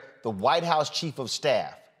where the White House Chief of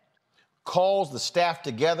Staff calls the staff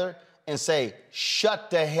together and say, shut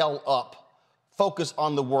the hell up. Focus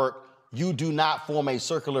on the work. You do not form a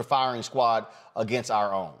circular firing squad against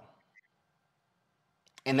our own.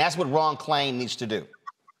 And that's what Ron Klain needs to do.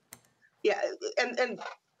 Yeah, and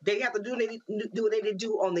they have to do what they need to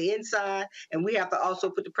do on the inside, and we have to also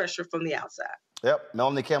put the pressure from the outside. Yep,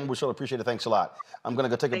 Melanie Campbell, we sure appreciate it. Thanks a lot. I'm going to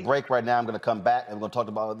go take a break right now. I'm going to come back, and we're going to talk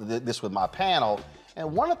about this with my panel.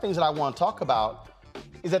 And one of the things that I want to talk about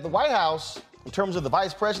is that the White House, in terms of the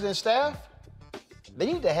vice president's staff,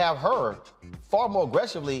 they need to have her far more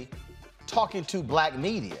aggressively talking to black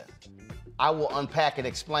media. I will unpack and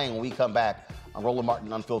explain when we come back on Roland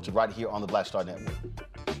Martin Unfiltered right here on the Black Star Network.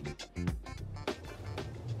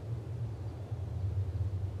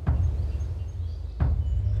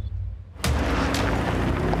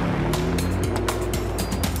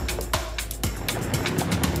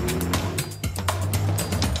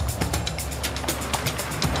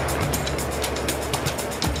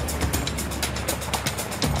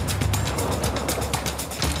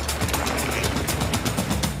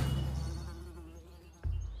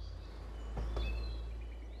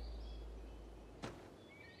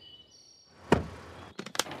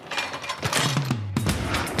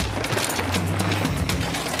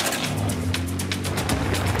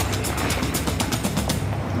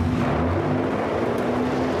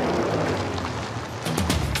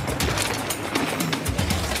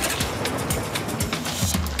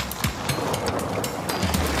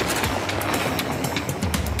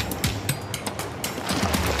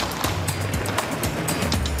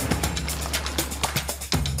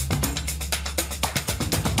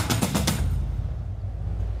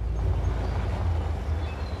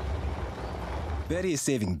 Betty is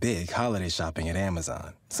saving big holiday shopping at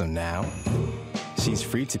Amazon. So now, she's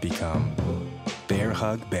free to become Bear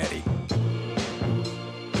Hug Betty.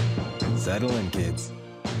 Settle in, kids.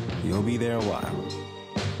 You'll be there a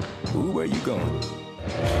while. Ooh, where you going?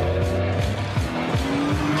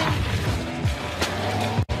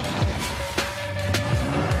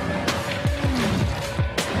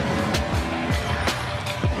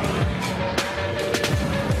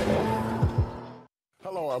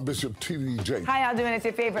 Hello, I'm Bishop T.D. Jakes. Hi, y'all doing? It's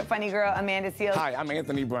your favorite funny girl, Amanda Seales. Hi, I'm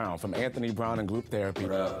Anthony Brown from Anthony Brown and Group Therapy.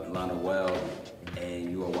 What up, Lana Well,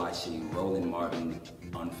 and you are watching Roland Martin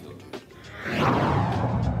Unfiltered.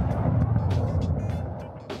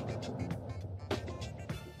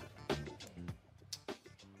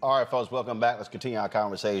 All right, folks, welcome back. Let's continue our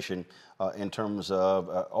conversation in terms of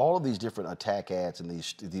all of these different attack ads and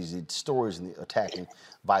these stories and attacking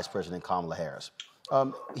Vice President Kamala Harris.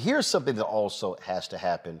 Here's something that also has to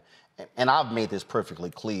happen, and I've made this perfectly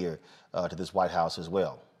clear to this White House as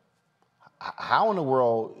well. How in the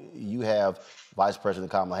world you have Vice President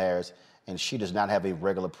Kamala Harris and she does not have a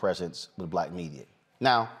regular presence with black media?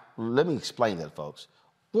 Now, let me explain that, folks.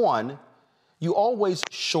 One, you always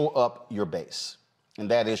shore up your base, and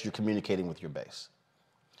that is you're communicating with your base.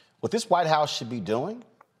 What this White House should be doing,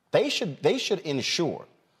 they should ensure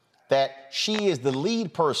that she is the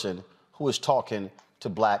lead person who is talking to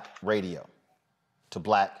black radio, to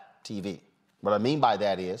black TV. What I mean by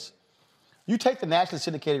that is, you take the nationally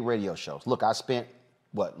syndicated radio shows. Look, I spent,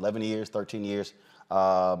 11 years, 13 years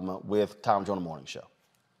with Tom Joyner Morning Show.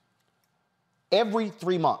 Every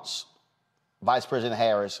 3 months, Vice President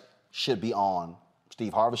Harris should be on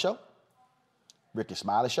Steve Harvey Show, Ricky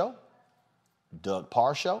Smiley Show, Doug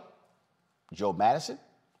Parr Show, Joe Madison,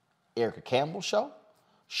 Erica Campbell Show,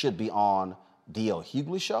 should be on D.L.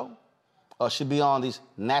 Hughley Show, should be on these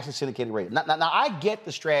nationally syndicated radio. Now, I get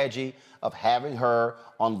the strategy of having her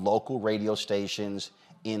on local radio stations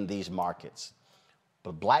in these markets,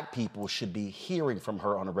 but black people should be hearing from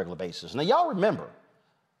her on a regular basis. Now, y'all remember,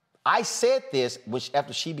 I said this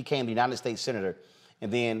after she became the United States Senator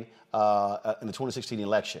and then in the 2016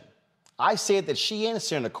 election. I said that she and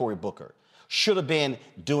Senator Cory Booker should have been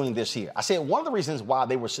doing this here. I said one of the reasons why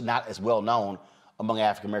they were not as well known among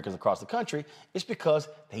African Americans across the country is because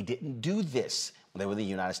they didn't do this when they were in the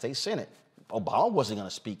United States Senate. Obama wasn't going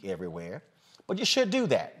to speak everywhere, but you should do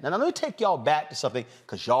that. Now, let me take y'all back to something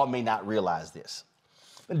because y'all may not realize this.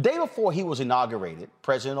 The day before he was inaugurated,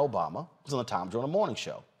 President Obama was on the Tom Joyner Morning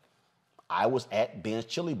Show. I was at Ben's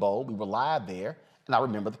Chili Bowl. We were live there, and I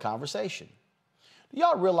remember the conversation. Do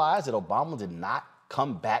y'all realize that Obama did not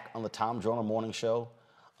come back on the Tom Joyner Morning Show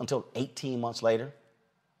until 18 months later?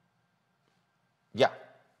 Yeah.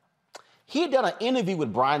 He had done an interview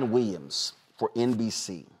with Brian Williams for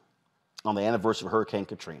NBC on the anniversary of Hurricane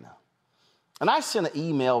Katrina. And I sent an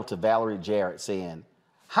email to Valerie Jarrett saying,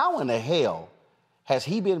 how in the hell has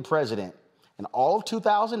he been president in all of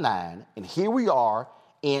 2009, and here we are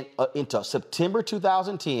into September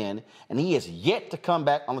 2010, and he has yet to come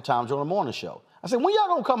back on the Tom Joyner Morning Show? I said, when y'all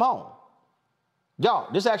gonna come home?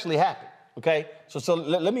 Y'all, this actually happened, okay? So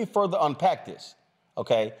let me further unpack this,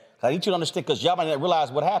 okay? I need you to understand, because y'all might not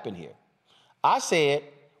realize what happened here. I said,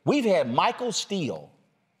 we've had Michael Steele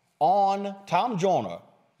on Tom Joyner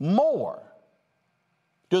more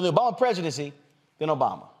during the Obama presidency than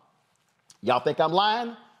Obama. Y'all think I'm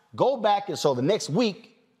lying? Go back, and so the next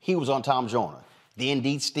week, he was on Tom Joyner. The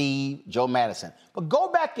Indeed Steve, Joe Madison. But go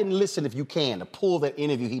back and listen, if you can, to pull that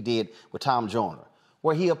interview he did with Tom Joyner,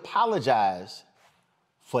 where he apologized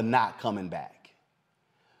for not coming back.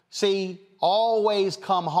 See, always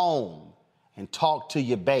come home and talk to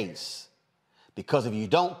your base, because if you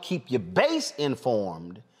don't keep your base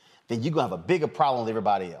informed, then you're going to have a bigger problem with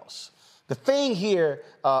everybody else. The thing here,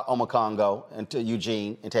 Omokongo and to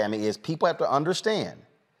Eugene and Tammy, is people have to understand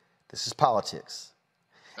this is politics.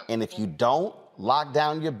 And if you don't lock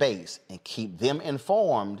down your base and keep them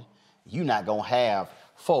informed, you're not going to have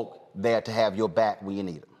folk there to have your back when you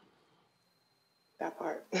need them. That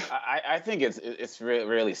part. I think it's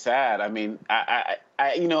really sad. I mean,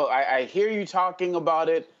 I hear you talking about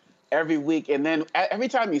it every week, and then every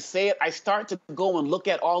time you say it, I start to go and look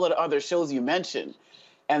at all of the other shows you mentioned,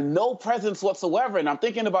 and no presence whatsoever. And I'm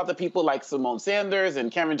thinking about the people like Simone Sanders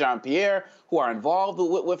and Cameron Jean-Pierre who are involved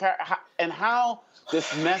with her, and how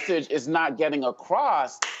this message is not getting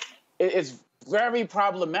across. It's very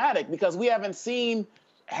problematic because we haven't seen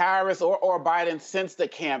Harris or Biden since the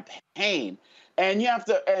campaign. And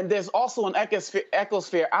there's also an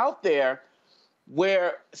ecosphere out there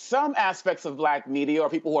where some aspects of black media or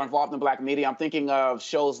people who are involved in black media, I'm thinking of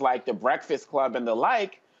shows like The Breakfast Club and the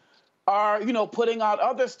like, are, putting out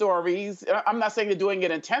other stories. I'm not saying they're doing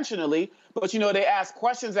it intentionally, but, they ask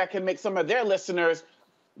questions that can make some of their listeners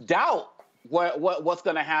doubt what's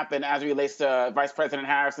going to happen as it relates to Vice President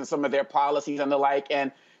Harris and some of their policies and the like.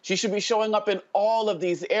 And she should be showing up in all of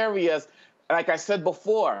these areas. Like I said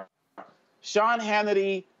before, Sean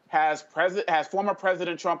Hannity has former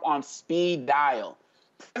President Trump on speed dial.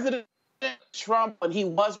 President Trump, when he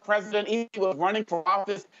was president, he was running for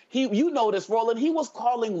office. You know this, Roland, he was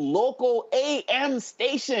calling local AM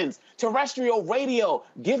stations, terrestrial radio,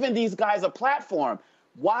 giving these guys a platform.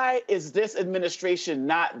 Why is this administration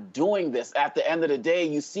not doing this? At the end of the day,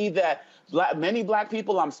 you see that many black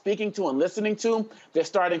people I'm speaking to and listening to, they're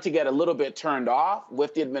starting to get a little bit turned off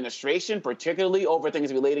with the administration, particularly over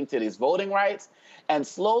things relating to these voting rights. And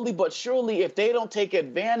slowly but surely, if they don't take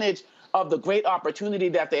advantage of the great opportunity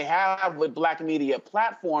that they have with black media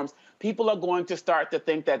platforms, people are going to start to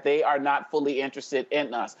think that they are not fully interested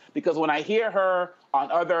in us. Because when I hear her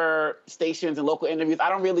on other stations and local interviews, I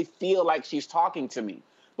don't really feel like she's talking to me.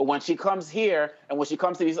 But when she comes here and when she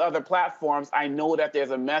comes to these other platforms, I know that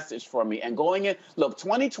there's a message for me. And going in, look,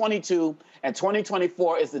 2022 and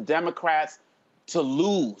 2024 is the Democrats to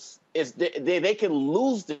lose. They can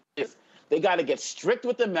lose this. They got to get strict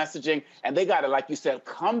with the messaging, and they got to, like you said,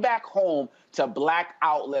 come back home to black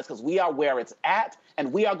outlets, because we are where it's at,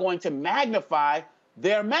 and we are going to magnify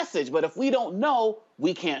their message. But if we don't know,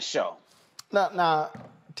 we can't show. Now,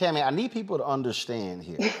 Tammy, I need people to understand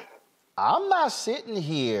here. I'm not sitting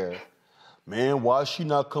here, man, why is she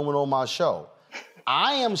not coming on my show?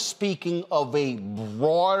 I am speaking of a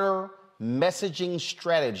broader messaging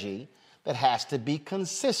strategy that has to be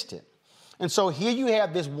consistent. And so here you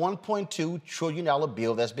have this $1.2 trillion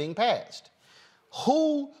bill that's being passed.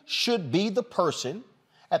 Who should be the person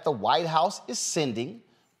that the White House is sending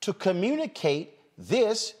to communicate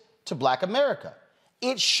this to Black America?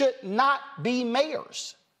 It should not be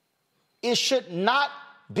mayors. It should not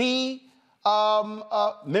be the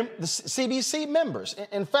CBC members.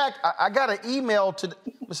 In fact, I got an email let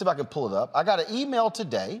me see if I can pull it up. I got an email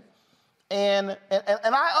today, and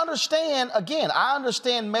I understand, again, I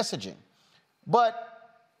understand messaging.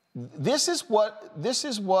 But this is what,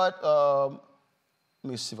 let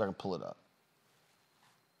me see if I can pull it up.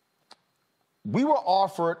 We were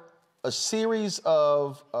offered a series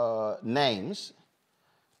of names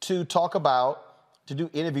to talk about, to do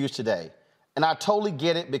interviews today. And I totally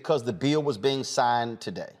get it because the bill was being signed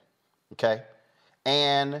today, okay?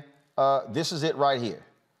 And this is it right here.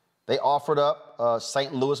 They offered up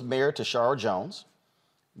St. Louis Mayor Tashara Jones,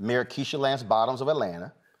 Mayor Keisha Lance Bottoms of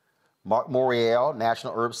Atlanta, Mark Morial,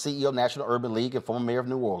 CEO of National Urban League and former mayor of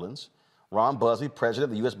New Orleans, Ron Busby, president of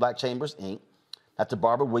the U.S. Black Chambers, Inc., Dr.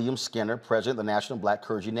 Barbara Williams Skinner, president of the National Black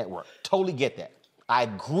Clergy Network. Totally get that. I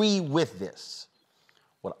agree with this.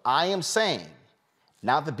 What I am saying,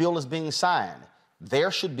 now the bill is being signed, there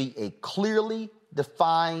should be a clearly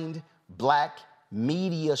defined black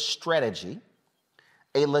media strategy,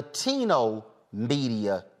 a Latino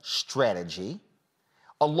media strategy,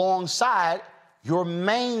 alongside your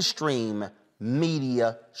mainstream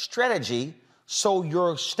media strategy, so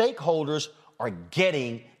your stakeholders are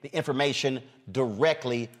getting the information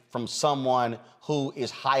directly from someone who is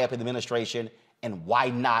high up in the administration, and why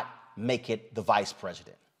not make it the vice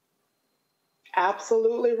president?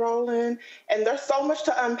 Absolutely, Roland. And there's so much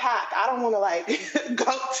to unpack. I don't want to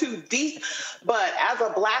go too deep, but as a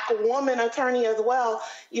Black woman attorney as well,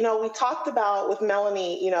 we talked about with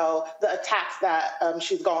Melanie, the attacks that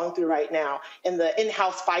she's going through right now and the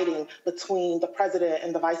in-house fighting between the president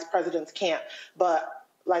and the vice president's camp. But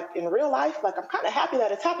in real life, I'm kind of happy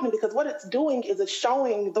that it's happening, because what it's doing is it's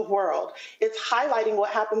showing the world. It's highlighting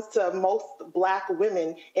what happens to most Black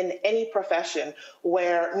women in any profession,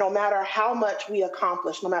 where no matter how much we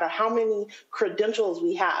accomplish, no matter how many credentials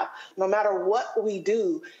we have, no matter what we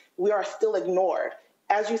do, we are still ignored.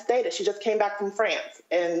 As you stated, she just came back from France,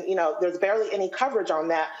 and there's barely any coverage on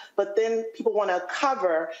that. But then people want to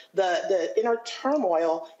cover the inner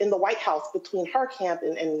turmoil in the White House between her camp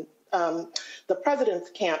and the president's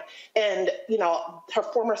camp, and her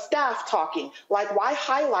former staff talking. Why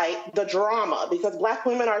highlight the drama? Because Black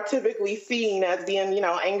women are typically seen as being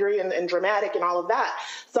angry and dramatic and all of that.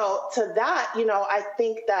 So to that, I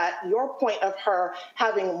think that your point of her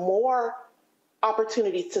having more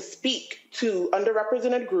opportunity to speak to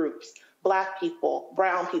underrepresented groups, Black people,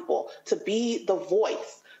 brown people, to be the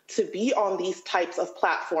voice, to be on these types of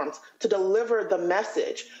platforms, to deliver the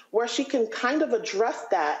message, where she can kind of address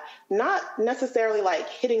that, not necessarily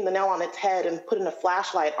hitting the nail on its head and putting a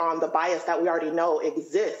flashlight on the bias that we already know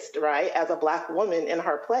exists, right, as a Black woman in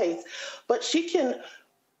her place, but she can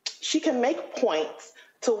make points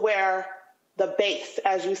to where the base,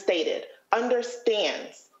 as you stated,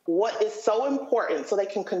 understands what is so important so they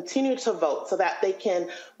can continue to vote, so that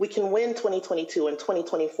we can win 2022 and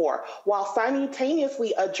 2024, while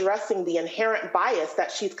simultaneously addressing the inherent bias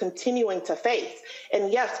that she's continuing to face.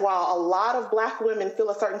 And yes, while a lot of Black women feel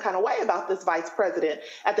a certain kind of way about this vice president,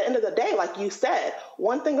 at the end of the day, like you said,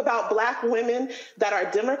 one thing about Black women that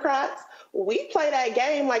are Democrats, we play that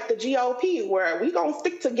game like the GOP, where we gonna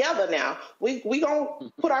stick together now. We gonna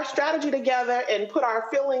put our strategy together and put our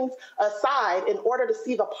feelings aside in order to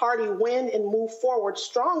see the party win and move forward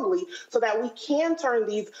strongly, so that we can turn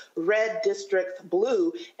these red districts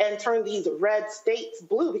blue and turn these red states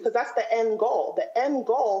blue, because that's the end goal. The end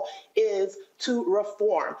goal is to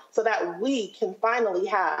reform so that we can finally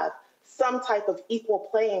have some type of equal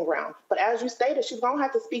playing ground. But as you stated, she's going to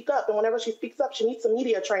have to speak up. And whenever she speaks up, she needs some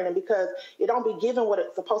media training, because it don't be given what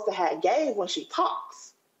it's supposed to have gave when she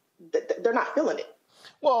talks. They're not feeling it.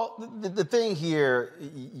 Well, the thing here,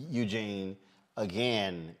 Eugene,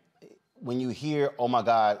 again, when you hear, oh my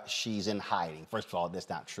God, she's in hiding, first of all, that's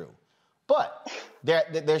not true. But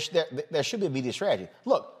there should be a media strategy.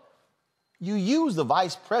 Look, you use the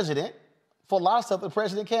vice president for a lot of stuff the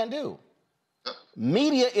president can't do.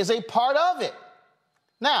 Media is a part of it.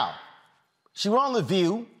 Now, she went on The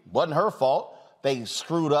View, wasn't her fault. They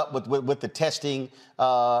screwed up with the testing,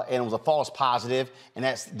 and it was a false positive, and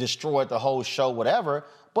that's destroyed the whole show, whatever.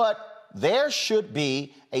 But there should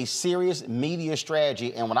be a serious media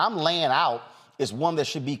strategy, and what I'm laying out is one that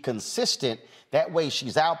should be consistent. That way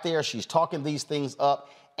she's out there, she's talking these things up,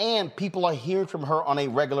 and people are hearing from her on a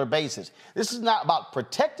regular basis. This is not about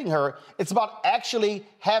protecting her. It's about actually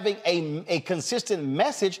having a consistent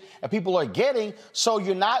message that people are getting, so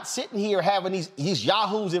you're not sitting here having these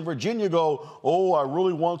yahoos in Virginia go, oh, I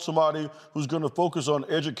really want somebody who's going to focus on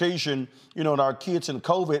education, and our kids in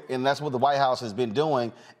COVID, and that's what the White House has been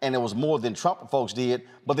doing, and it was more than Trump folks did,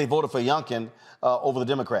 but they voted for Youngkin over the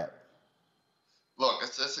Democrat. Look,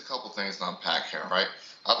 it's a couple things to unpack here, right?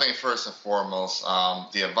 I think first and foremost,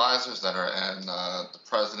 the advisors that are in the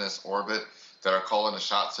president's orbit that are calling the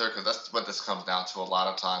shots here, because that's what this comes down to a lot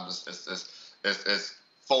of times, is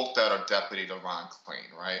folk that are deputy to Ron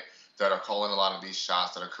Klain, right? That are calling a lot of these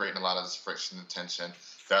shots, that are creating a lot of this friction and tension,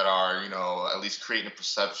 that are, at least creating a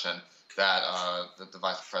perception that the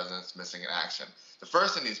vice president's missing in action. The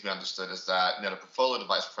first thing needs to be understood is that the portfolio the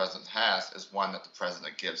vice president has is one that the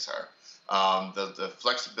president gives her. The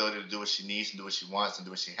flexibility to do what she needs and do what she wants and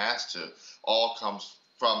do what she has to all comes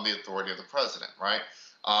from the authority of the president, right?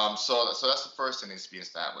 So that's the first thing that needs to be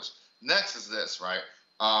established. Next is this, right?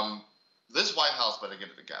 This White House better get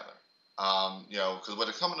it together. Because what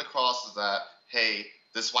they're coming across is that, hey,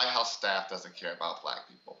 this White House staff doesn't care about Black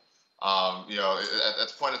people. At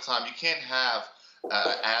the point in time, you can't have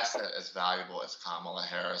an asset as valuable as Kamala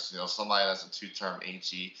Harris, somebody that's a 2-term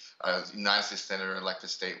AG, United States Senator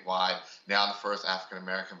elected statewide, now the first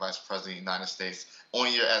African-American vice president of the United States, on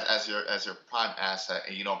as your prime asset,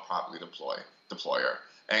 and you don't properly deploy her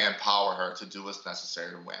and empower her to do what's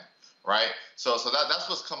necessary to win, right? So that's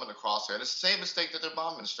what's coming across here. And it's the same mistake that the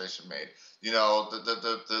Obama administration made.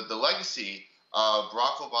 The legacy of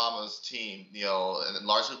Barack Obama's team, and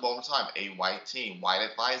largely over time, a white team, white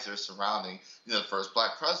advisors surrounding, the first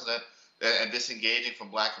Black president, and disengaging from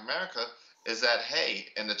Black America, is that, hey,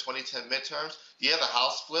 in the 2010 midterms, the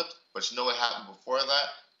House flipped, but you know what happened before that?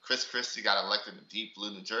 Chris Christie got elected in deep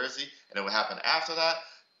blue New Jersey, and then what happened after that?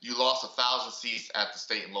 You lost 1,000 seats at the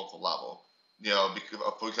state and local level,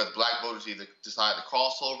 because Black voters either decided to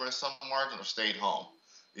cross over in some margin or stayed home.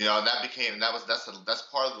 That's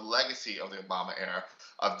part of the legacy of the Obama era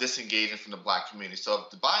of disengaging from the Black community. So if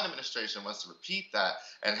the Biden administration wants to repeat that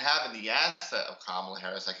and having the asset of Kamala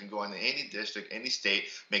Harris that can go into any district, any state,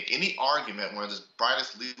 make any argument, one of the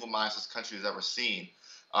brightest legal minds this country has ever seen,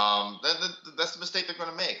 then that's the mistake they're going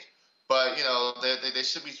to make. But, they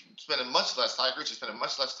should be spending much less time, spending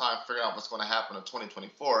much less time figuring out what's going to happen in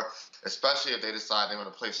 2024, especially if they decide they want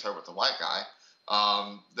to place her with the white guy.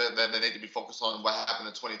 They need to be focused on what happened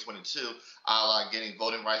in 2022, a la getting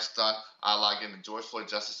voting rights done, a la getting the George Floyd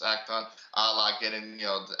Justice Act done, a la getting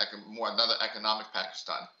another economic package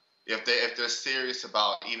done. If they're serious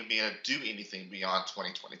about even being able to do anything beyond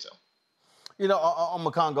 2022. On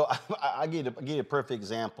McCongo, I give you a perfect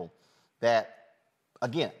example that,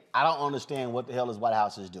 again, I don't understand what the hell this White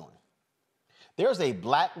House is doing. There's a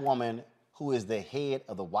Black woman who is the head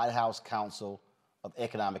of the White House Council of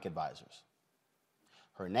Economic Advisors.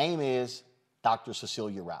 Her name is Dr.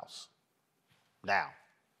 Cecilia Rouse. Now,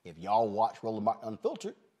 if y'all watch Roland Martin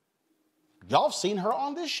Unfiltered, y'all have seen her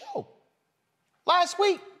on this show last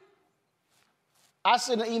week. I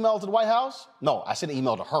sent an email to the White House. No, I sent an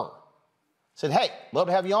email to her. Said, hey, love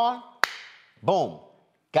to have you on. Boom.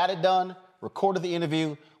 Got it done. Recorded the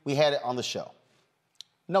interview. We had it on the show.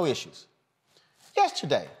 No issues.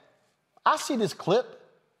 Yesterday, I see this clip,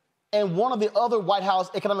 and one of the other White House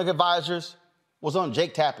economic advisors was on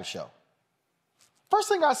Jake Tapper's show. First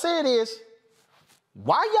thing I said is,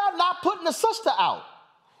 why y'all not putting the sister out,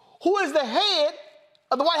 who is the head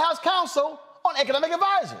of the White House Council on Economic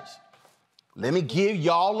Advisors? Let me give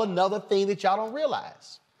y'all another thing that y'all don't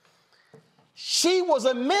realize. She was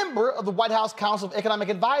a member of the White House Council of Economic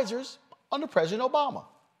Advisors under President Obama.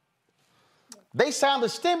 They signed the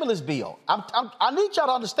stimulus bill. I need y'all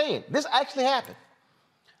to understand, this actually happened.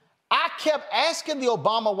 I kept asking the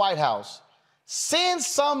Obama White House, send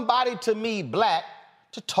somebody to me, black,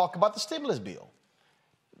 to talk about the stimulus bill.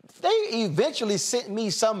 They eventually sent me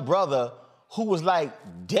some brother who was like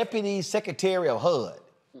Deputy Secretary of HUD.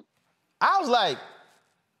 I was like,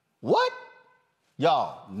 what?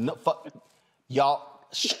 Y'all,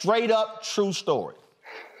 straight up true story.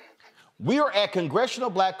 We are at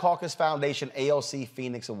Congressional Black Caucus Foundation ALC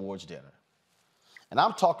Phoenix Awards dinner. And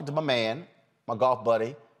I'm talking to my man, my golf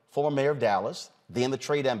buddy, former mayor of Dallas, then the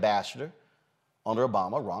trade ambassador under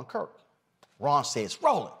Obama, Ron Kirk. Ron says,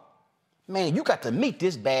 Roland, man, you got to meet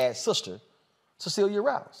this bad sister, Cecilia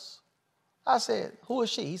Rouse. I said, who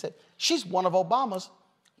is she? He said, she's one of Obama's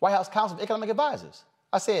White House Council of Economic Advisors.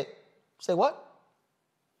 I said, say what?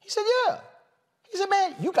 He said, yeah. He said,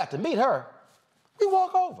 man, you got to meet her. We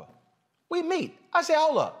walk over. We meet. I said,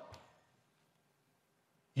 hold up.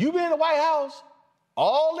 You been in the White House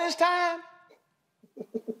all this time?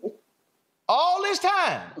 All this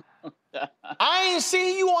time? I ain't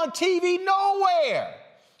seen you on TV nowhere.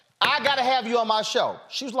 I got to have you on my show.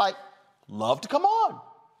 She was like, love to come on.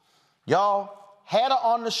 Y'all had her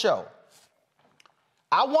on the show.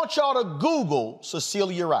 I want y'all to Google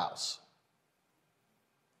Cecilia Rouse.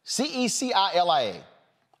 Cecilia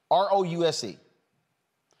Rouse.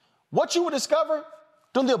 What you would discover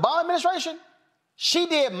during the Obama administration, she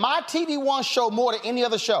did my TV One show more than any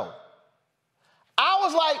other show. I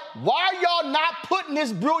was like, why are y'all not putting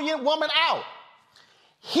this brilliant woman out?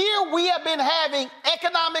 Here we have been having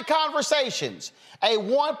economic conversations, a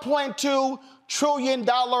 $1.2 trillion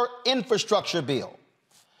infrastructure bill.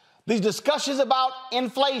 These discussions about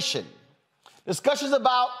inflation, discussions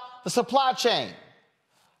about the supply chain.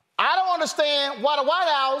 I don't understand why the White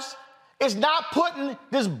House is not putting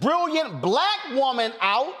this brilliant black woman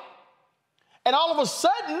out. And all of a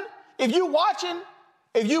sudden, if you watching,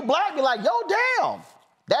 if you black, you're like, yo, damn,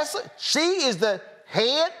 she is the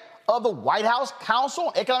head of the White House Council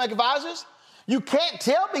on Economic Advisors. You can't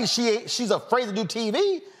tell me she's afraid to do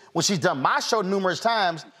TV when she's done my show numerous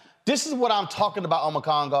times. This is what I'm talking about, Omar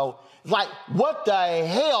Congo. It's like, what the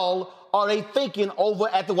hell are they thinking over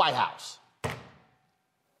at the White House?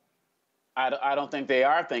 I don't think they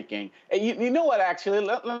are thinking. You know what, actually,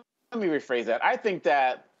 let me rephrase that. I think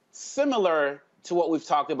that similar to what we've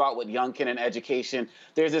talked about with Youngkin and education,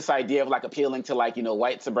 there's this idea of like appealing to like,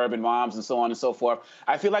 white suburban moms and so on and so forth.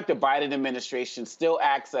 I feel like the Biden administration still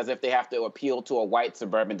acts as if they have to appeal to a white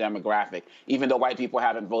suburban demographic, even though white people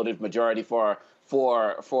haven't voted majority for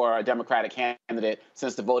a Democratic candidate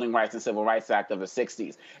since the Voting Rights and Civil Rights Act of the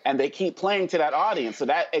 60s. And they keep playing to that audience. So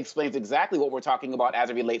that explains exactly what we're talking about as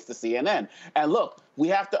it relates to CNN. And look, we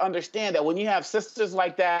have to understand that when you have sisters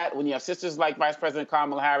like that, when you have sisters like Vice President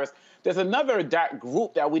Kamala Harris, there's another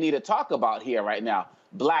group that we need to talk about here right now,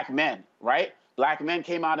 black men, right? Black men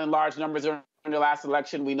came out in large numbers during the last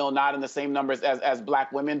election. We know not in the same numbers as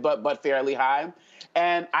black women, but fairly high.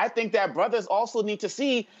 And I think that brothers also need to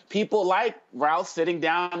see people like Rouse sitting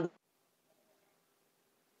down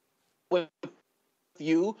with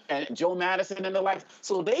you and Joe Madison and the like,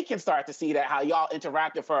 so they can start to see that how y'all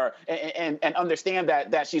interact with her and understand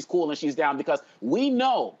that she's cool and she's down, because we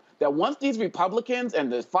know that once these Republicans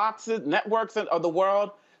and the Foxes networks of the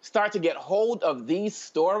world start to get hold of these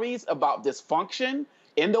stories about dysfunction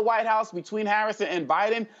in the White House between Harris and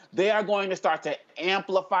Biden, they are going to start to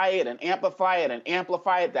amplify it and amplify it and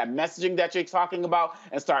amplify it, that messaging that you're talking about,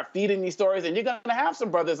 and start feeding these stories. And you're going to have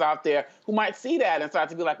some brothers out there who might see that and start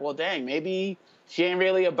to be like, well, dang, maybe she ain't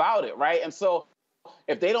really about it, right? And so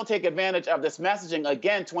if they don't take advantage of this messaging,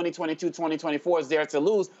 again, 2022, 2024 is there to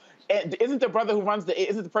lose. And isn't the person who runs the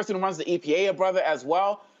EPA a brother as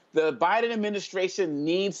well? The Biden administration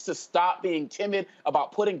needs to stop being timid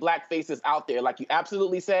about putting black faces out there. Like you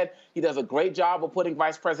absolutely said, he does a great job of putting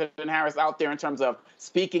Vice President Harris out there in terms of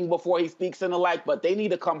speaking before he speaks and the like, but they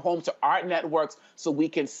need to come home to our networks so we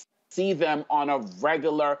can see them on a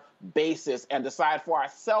regular basis and decide for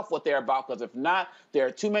ourselves what they're about. Because if not, there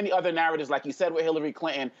are too many other narratives, like you said with Hillary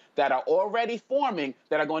Clinton, that are already forming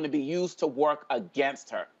that are going to be used to work against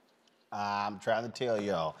her. I'm trying to tell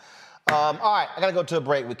y'all. All right, I gotta go to a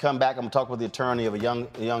break. We come back. I'm gonna talk with the attorney of a young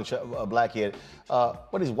black kid.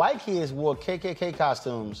 But these white kids wore KKK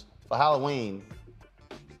costumes for Halloween,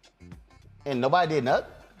 and nobody did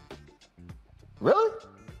nothing. Really?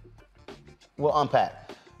 We'll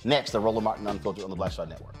unpack next. The Roland Martin Unfiltered on the Black Star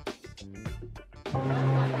Network.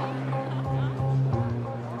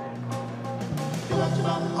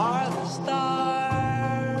 Are the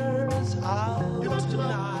stars out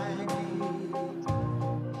tonight?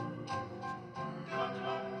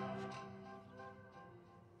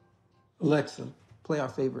 Alexa, play our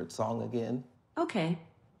favorite song again. Okay.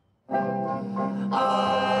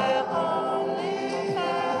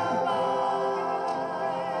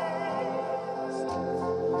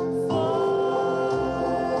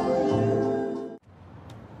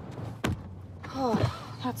 Oh,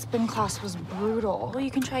 that spin class was brutal. Well,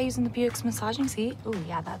 you can try using the Buick's massaging seat. Ooh,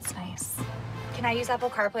 yeah, that's nice. Can I use Apple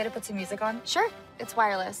CarPlay to put some music on? Sure. It's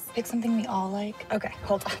wireless. Pick something we all like. Okay,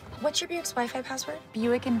 hold on. What's your Buick's Wi-Fi password?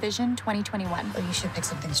 Buick Envision 2021. Oh, you should pick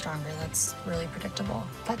something stronger. That's really predictable.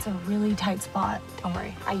 That's a really tight spot. Don't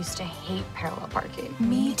worry. I used to hate parallel parking.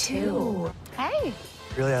 Me too. Hey.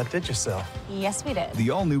 Really outdid yourself. Yes, we did.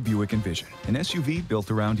 The all-new Buick Envision, an SUV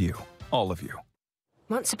built around you. All of you.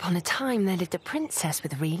 Once upon a time, there lived a princess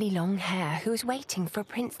with really long hair who was waiting for a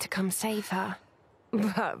prince to come save her.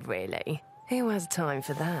 But really, who has time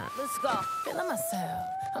for that? Let's go. Feeling myself.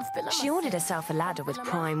 I'm feeling She ordered herself a ladder with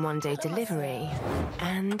Prime one-day delivery,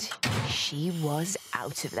 and she was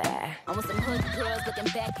out of there. I want some hood girls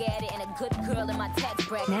looking back at it and a good girl in my tax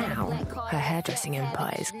bracket. Now, her hairdressing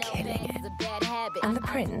empire is killing it. And the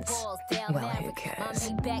prince, well, who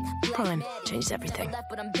cares? Prime changes everything.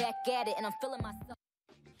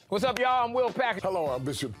 What's up, y'all? I'm Will Packer. Hello, I'm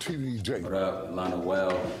Bishop T.D. Jakes. What up, Lana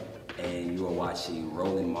Well, and you are watching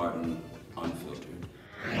Roland Martin Unfiltered.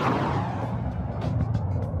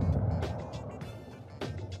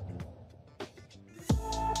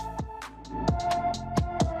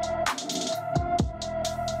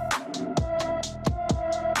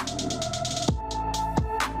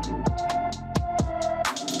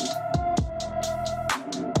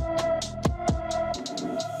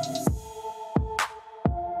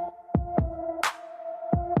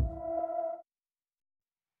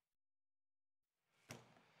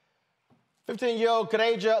 Fifteen-year-old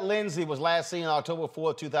Kadaja Lindsay was last seen on October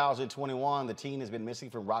 4, 2021. The teen has been missing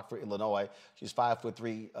from Rockford, Illinois. She's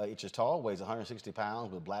 5'3" inches tall, weighs 160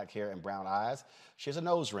 pounds, with black hair and brown eyes. She has a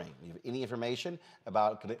nose ring. If you have any information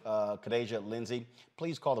about Kadaja Lindsay,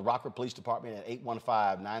 please call the Rockford Police Department at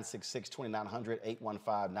 815-966-2900,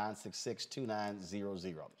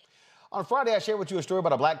 815-966-2900. On Friday, I shared with you a story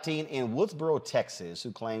about a black teen in Woodsboro, Texas,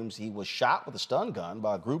 who claims he was shot with a stun gun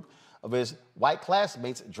by a group of his white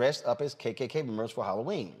classmates dressed up as KKK members for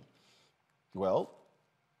Halloween. Well,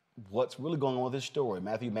 what's really going on with this story?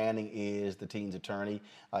 Matthew Manning is the teen's attorney.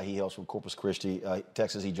 He hails from Corpus Christi,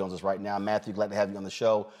 Texas. He joins us right now. Matthew, glad to have you on the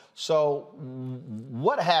show. So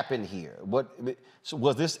what happened here? So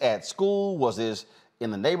was this at school? Was this in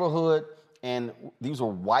the neighborhood? And these were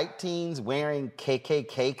white teens wearing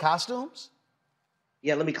KKK costumes?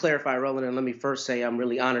 Yeah, let me clarify, Roland, and let me first say I'm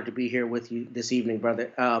really honored to be here with you this evening,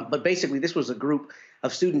 brother. But basically, this was a group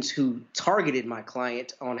of students who targeted my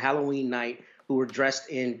client on Halloween night who were dressed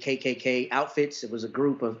in KKK outfits. It was a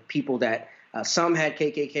group of people that some had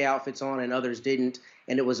KKK outfits on and others didn't,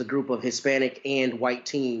 and it was a group of Hispanic and white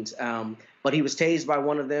teens. But he was tased by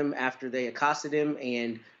one of them after they accosted him,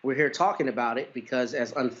 and we're here talking about it because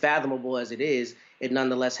as unfathomable as it is, it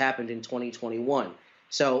nonetheless happened in 2021.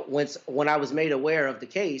 So when I was made aware of the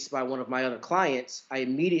case by one of my other clients, I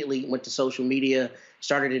immediately went to social media,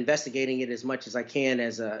 started investigating it as much as I can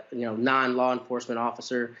as a non-law enforcement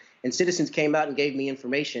officer. And citizens came out and gave me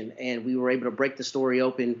information, and we were able to break the story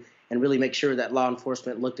open and really make sure that law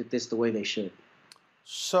enforcement looked at this the way they should.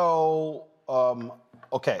 So,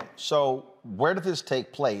 okay, so where did this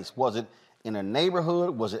take place? Was it in a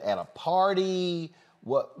neighborhood? Was it at a party?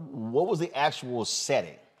 What was the actual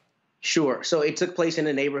setting? Sure. So it took place in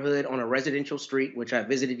a neighborhood on a residential street, which I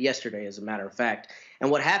visited yesterday, as a matter of fact. And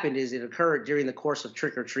what happened is it occurred during the course of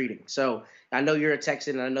trick-or-treating. So I know you're a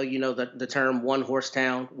Texan, and I know you know the term one-horse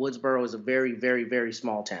town. Woodsboro is a very, very, very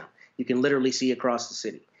small town. You can literally see across the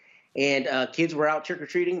city. And kids were out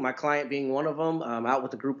trick-or-treating, my client being one of them, out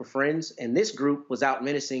with a group of friends. And this group was out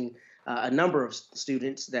menacing a number of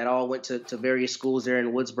students that all went to various schools there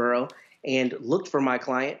in Woodsboro. and looked for my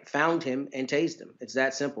client, found him, and tased him. It's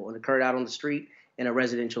that simple. It occurred out on the street in a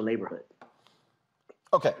residential neighborhood.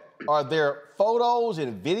 Okay. Are there photos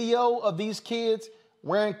and video of these kids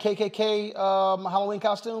wearing KKK Halloween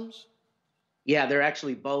costumes? Yeah, they're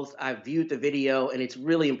actually both. I viewed the video, and it's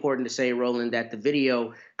really important to say, Roland, that the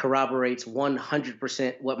video corroborates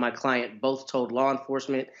 100% what my client both told law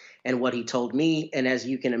enforcement and what he told me. And as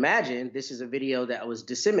you can imagine, this is a video that was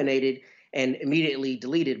disseminated and immediately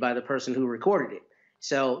deleted by the person who recorded it.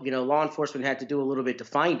 So, law enforcement had to do a little bit to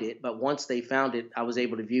find it, but once they found it, I was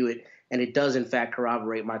able to view it, and it does, in fact,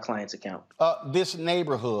 corroborate my client's account. This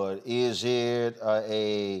neighborhood, is it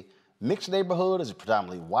a mixed neighborhood? Is it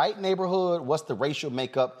predominantly white neighborhood? What's the racial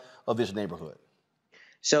makeup of this neighborhood?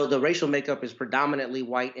 So the racial makeup is predominantly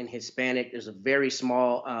white and Hispanic. There's a very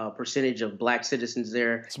small percentage of black citizens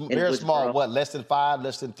there. Very small, what, less than 5,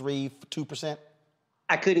 less than 3, 2%?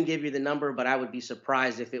 I couldn't give you the number, but I would be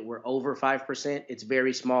surprised if it were over 5%. It's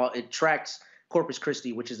very small. It tracks Corpus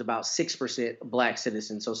Christi, which is about 6% black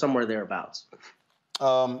citizens, so somewhere thereabouts.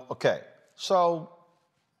 Okay, so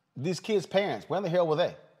these kids' parents, where in the hell were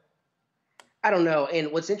they? I don't know.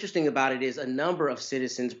 And what's interesting about it is a number of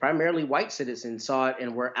citizens, primarily white citizens, saw it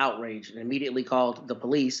and were outraged and immediately called the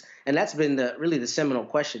police. And that's been really the seminal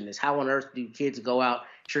question, is how on earth do kids go out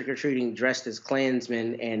trick-or-treating dressed as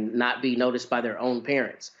Klansmen and not be noticed by their own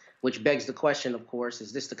parents? Which begs the question, of course,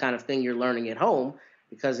 is this the kind of thing you're learning at home?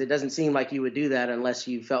 Because it doesn't seem like you would do that unless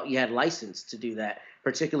you felt you had license to do that,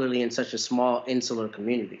 particularly in such a small insular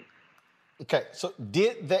community. Okay, so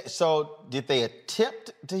did they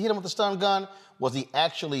attempt to hit him with a stun gun? Was he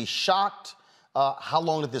actually shocked? How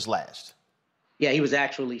long did this last? Yeah, he was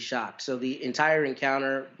actually shocked. So the entire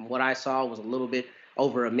encounter, what I saw, was a little bit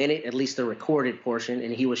over a minute, at least the recorded portion,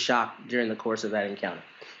 and he was shocked during the course of that encounter.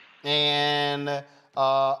 And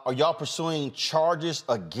are y'all pursuing charges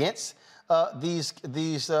against these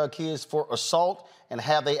kids for assault, and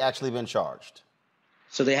have they actually been charged?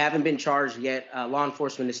 So they haven't been charged yet. Law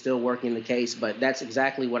enforcement is still working the case, but that's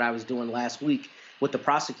exactly what I was doing last week with the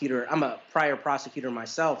prosecutor. I'm a prior prosecutor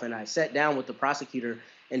myself, and I sat down with the prosecutor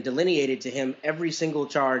and delineated to him every single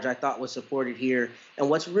charge I thought was supported here. And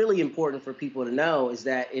what's really important for people to know is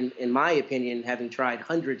that, in my opinion, having tried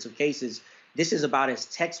hundreds of cases, this is about as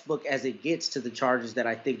textbook as it gets to the charges that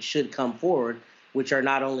I think should come forward, which are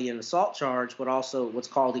not only an assault charge, but also what's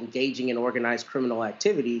called engaging in organized criminal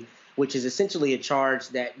activity, which is essentially a charge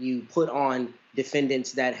that you put on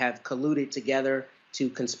defendants that have colluded together to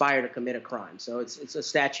conspire to commit a crime. So it's a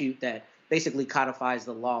statute that basically codifies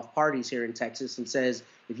the law of parties here in Texas and says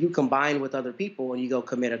if you combine with other people and you go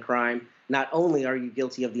commit a crime, not only are you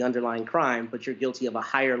guilty of the underlying crime, but you're guilty of a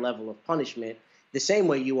higher level of punishment, the same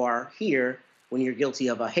way you are here when you're guilty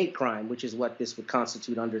of a hate crime, which is what this would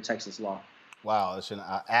constitute under Texas law. Wow, it's an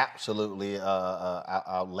absolutely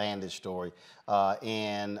outlandish story.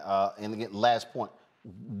 And again, last point,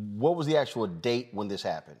 what was the actual date when this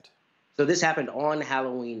happened? So this happened on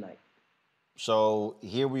Halloween night. So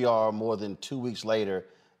here we are more than 2 weeks later,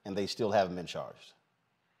 and they still haven't been charged.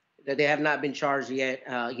 They have not been charged yet,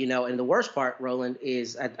 and the worst part, Roland,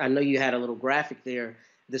 is I know you had a little graphic there.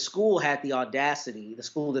 The school had the audacity, the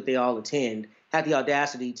school that they all attend, had the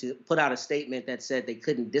audacity to put out a statement that said they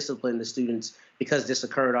couldn't discipline the students because this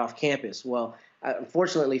occurred off campus. Well,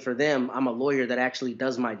 unfortunately for them, I'm a lawyer that actually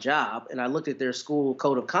does my job, and I looked at their school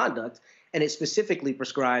code of conduct, and it specifically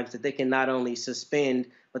prescribes that they can not only suspend,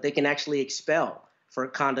 but they can actually expel for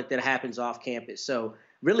conduct that happens off campus. So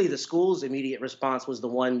really the school's immediate response was the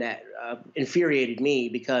one that infuriated me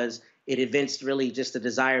because it evinced really just a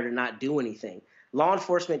desire to not do anything. Law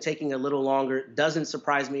enforcement taking a little longer doesn't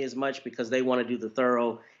surprise me as much because they want to do the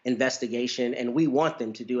thorough investigation, and we want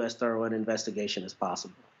them to do as thorough an investigation as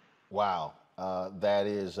possible. Wow, that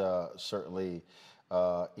is certainly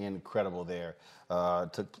incredible there,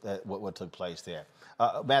 what took place there.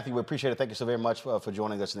 Matthew, we appreciate it. Thank you so very much for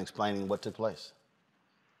joining us and explaining what took place.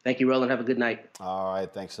 Thank you, Roland. Have a good night. All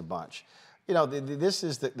right, thanks a bunch. This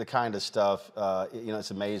is the kind of stuff,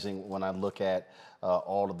 it's amazing when I look at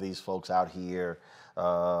all of these folks out here,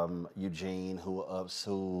 Eugene, who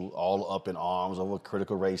all up in arms over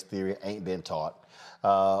critical race theory, ain't been taught.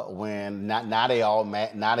 When now they all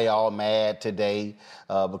mad today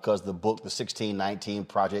because the book, the 1619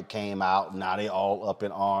 Project, came out. Now they all up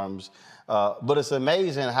in arms. But it's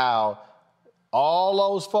amazing how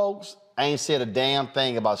all those folks ain't said a damn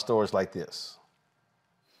thing about stories like this.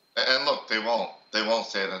 And look, they won't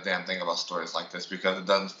say a damn thing about stories like this because it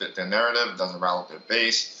doesn't fit their narrative, it doesn't rally their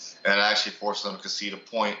base, and it actually forces them to concede a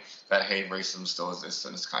point that, hey, racism still exists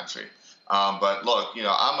in this country. But look,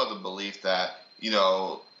 I'm of the belief that,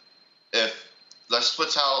 if let's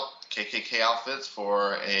switch out KKK outfits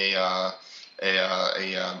for a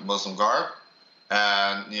Muslim garb,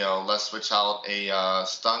 and let's switch out a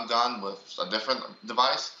stun gun with a different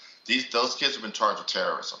device. Those kids have been charged with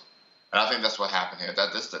terrorism, and I think that's what happened here.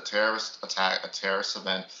 That this is a terrorist attack, a terrorist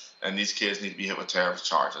event, and these kids need to be hit with terrorist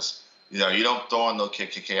charges. You don't throw on no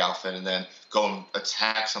KKK outfit and then go and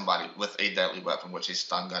attack somebody with a deadly weapon, which a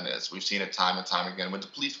stun gun is. We've seen it time and time again when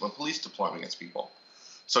police deploy against people.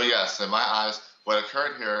 So yes, in my eyes, what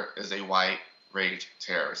occurred here is a white rage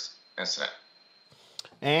terrorist incident.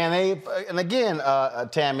 And again,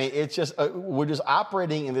 Tammy, it's just we're just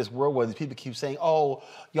operating in this world where these people keep saying, "Oh,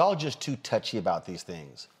 y'all just too touchy about these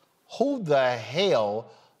things." Who the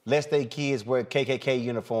hell lets their kids wear KKK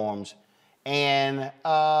uniforms? And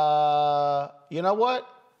you know what?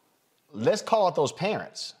 Let's call out those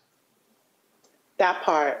parents. That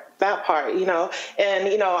part,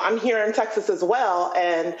 and I'm here in Texas as well,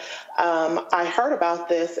 and I heard about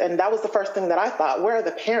this, and that was the first thing that I thought, where are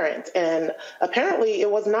the parents? And apparently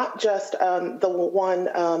it was not just the one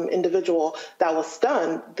individual that was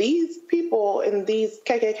stunned. These people in these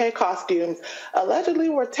KKK costumes allegedly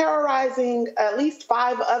were terrorizing at least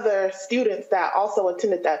 5 other students that also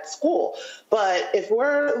attended that school. But if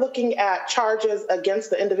we're looking at charges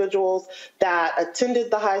against the individuals that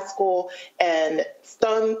attended the high school and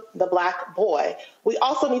stunned the black boy, we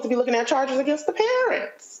also need to be looking at charges against the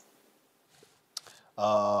parents.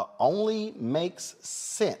 Only makes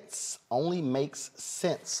sense.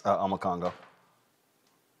 Omokongo.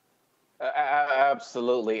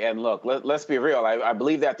 Absolutely. And look, let's be real. I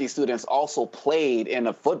believe that these students also played in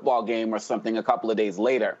a football game or something a couple of days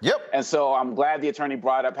later. Yep. And so I'm glad the attorney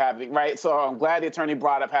brought up having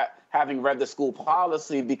read the school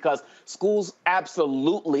policy, because schools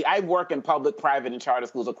absolutely, I work in public, private, and charter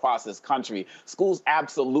schools across this country. Schools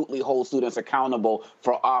absolutely hold students accountable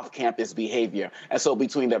for off-campus behavior. And so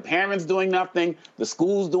between the parents doing nothing, the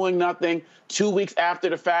schools doing nothing, 2 weeks after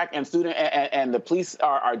the fact, and the police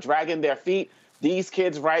are dragging their feet, these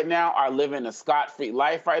kids right now are living a scot-free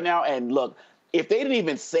life right now. And look, if they didn't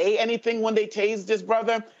even say anything when they tased this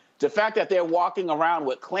brother, the fact that they're walking around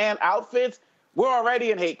with Klan outfits, we're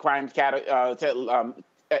already in hate crime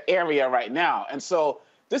area right now. And so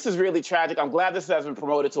this is really tragic. I'm glad this has been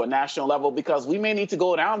promoted to a national level, because we may need to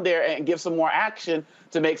go down there and give some more action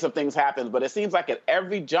to make some things happen. But it seems like at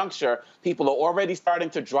every juncture, people are already starting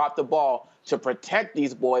to drop the ball to protect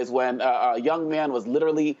these boys when a young man was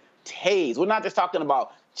literally tased. We're not just talking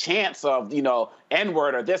about chance of,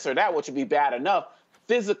 N-word or this or that, which would be bad enough.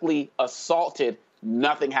 Physically assaulted,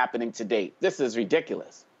 nothing happening to date. This is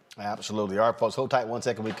ridiculous. Absolutely. All right, folks, hold tight 1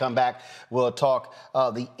 second. When we come back, we'll talk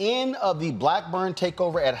the end of the Blackburn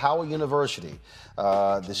takeover at Howard University.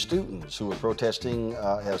 The students who are protesting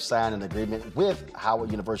have signed an agreement with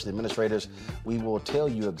Howard University administrators. We will tell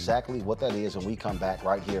you exactly what that is when we come back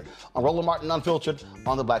right here on Roland Martin Unfiltered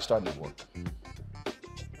on the Black Star Network.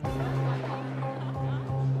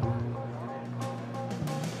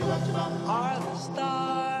 Are the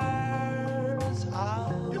stars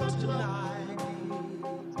out tonight?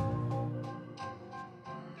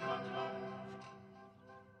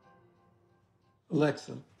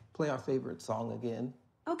 Alexa, play our favorite song again.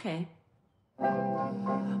 Okay.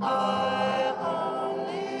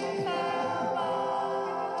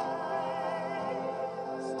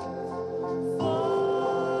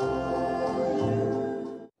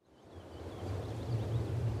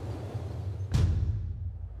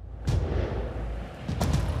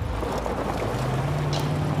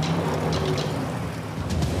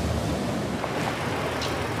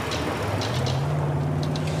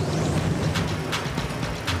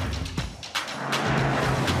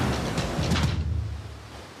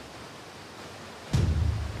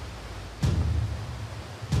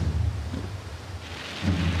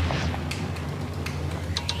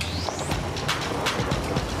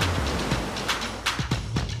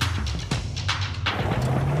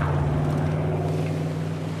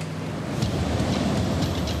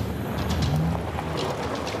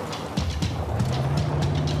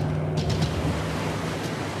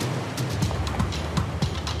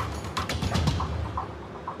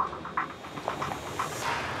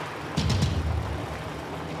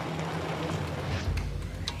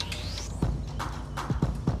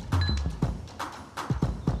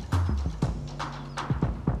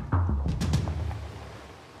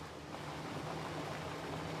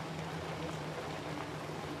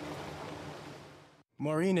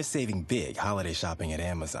 Maureen is saving big holiday shopping at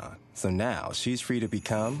Amazon, so now she's free to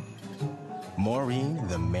become Maureen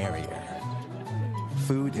the Merrier.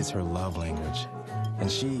 Food is her love language,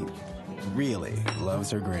 and she really loves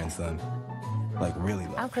her grandson. Like really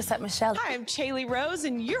low. I'm Chrisette Michelle. Hi, I'm Chaley Rose,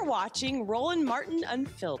 and you're watching Roland Martin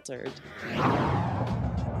Unfiltered.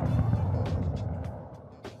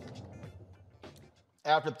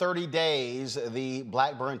 After 30 days, the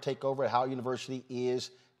Blackburn takeover at Howard University is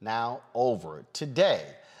now over. Today,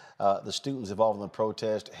 the students involved in the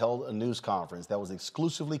protest held a news conference that was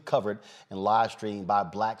exclusively covered and live streamed by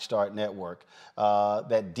Black Start Network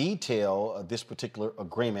that detail this particular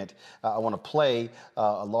agreement. I want to play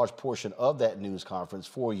a large portion of that news conference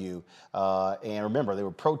for you. And remember, they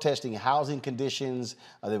were protesting housing conditions.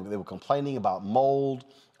 They were complaining about mold,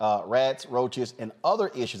 rats, roaches, and other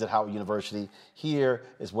issues at Howard University. Here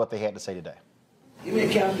is what they had to say today. Give me a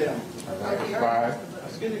countdown. 5.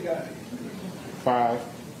 Let's get it, guys. 5,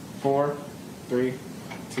 4, 3,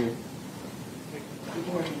 2. Good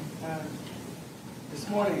morning. This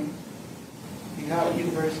morning, the Howard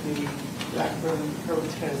University Blackburn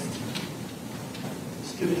protest,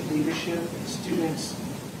 student leadership and students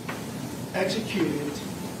executed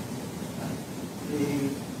the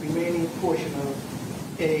remaining portion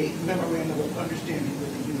of a memorandum of understanding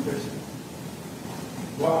with the university.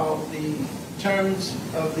 While the terms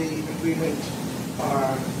of the agreement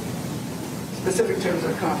are, specific terms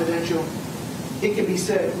are confidential, it can be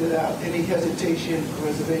said without any hesitation or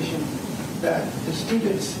reservation that the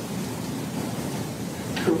students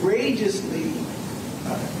courageously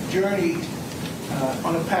journeyed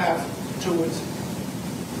on a path towards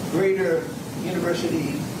greater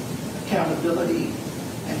university accountability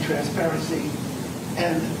and transparency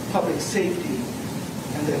and public safety,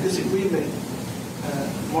 and that this agreement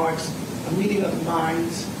marks a meeting of the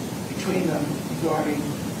minds between them regarding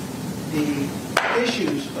the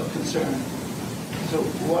issues of concern. So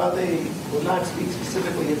while they will not speak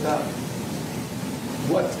specifically about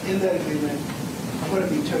what's in that agreement, I'm going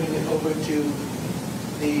to be turning it over to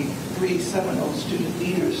the 3 seminal student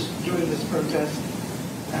leaders during this protest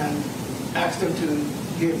and ask them to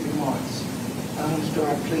give remarks. I'm going to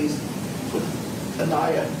start, please, with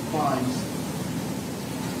Anaya Vines.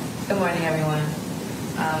 Good morning, everyone.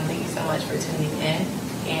 Thank you so much for tuning in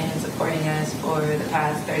and supporting us for the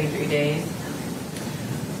past 33 days.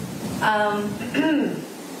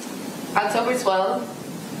 October 12th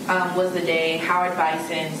was the day Howard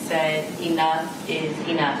Bison said enough is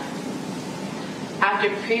enough. After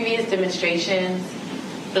previous demonstrations,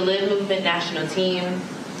 the Live Movement National Team,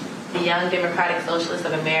 the Young Democratic Socialists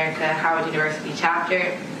of America Howard University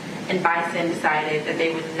chapter, and Bison decided that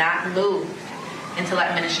they would not move until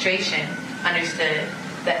administration understood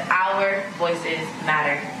that our voices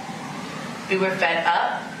matter. We were fed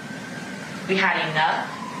up, we had enough,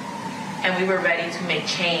 and we were ready to make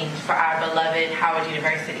change for our beloved Howard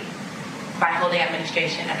University by holding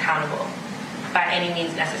administration accountable by any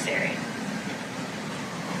means necessary.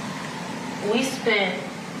 We spent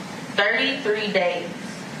 33 days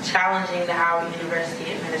challenging the Howard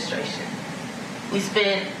University administration. We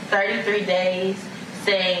spent 33 days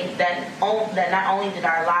saying that not only did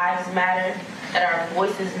our lives matter, that our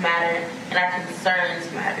voices matter, and our concerns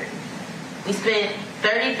matter. We spent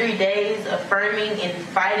 33 days affirming and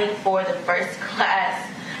fighting for the first-class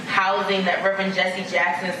housing that Reverend Jesse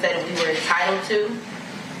Jackson said we were entitled to.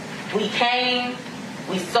 We came,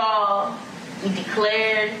 we saw, we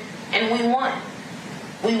declared, and we won.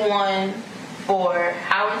 We won for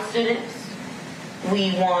Howard students.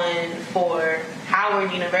 We won for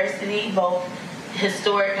Howard University, both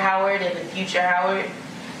historic Howard and the future Howard.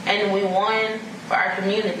 And we won for our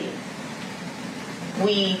community.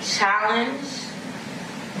 We challenged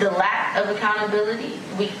the lack of accountability.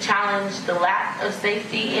 We challenged the lack of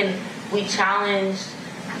safety, and we challenged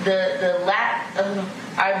the lack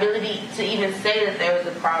of our ability to even say that there was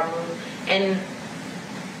a problem. And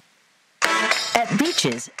at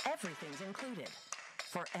Beaches, everything's included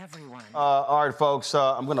for everyone. All right, folks,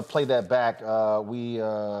 I'm going to play that back. We had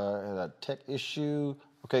a tech issue.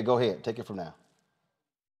 Okay, go ahead. Take it from now.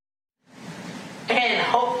 And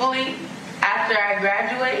hopefully, after I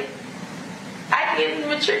graduate, I can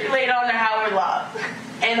matriculate on the Howard Law.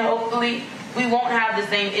 And hopefully, we won't have the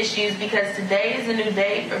same issues, because today is a new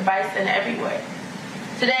day for Bison everywhere.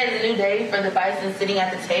 Today is a new day for the Bison sitting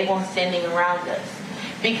at the table and standing around us.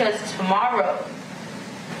 Because tomorrow,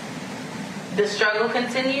 the struggle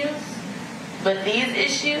continues, but these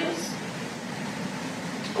issues,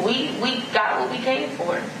 we got what we came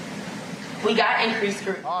for. We got increased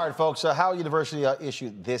scrutiny. All right, folks, Howard University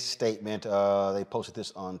issued this statement. They posted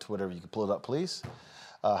this on Twitter. You can pull it up, please.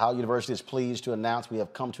 Howard University is pleased to announce we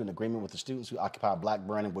have come to an agreement with the students who occupy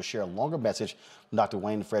Blackburn, and will share a longer message from Dr.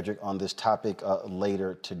 Wayne Frederick on this topic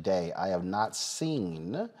later today. I have not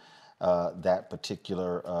seen that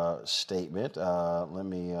particular statement. Let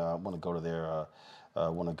me. I want to go to their.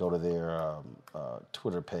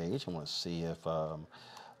 Twitter page. I want to see if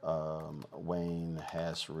Wayne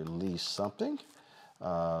has released something.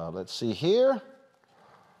 Let's see here.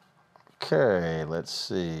 Okay, let's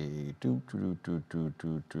see.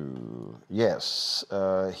 Yes,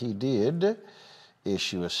 he did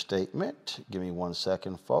issue a statement. Give me 1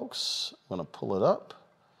 second, folks. I'm going to pull it up.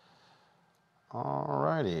 All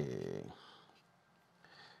righty.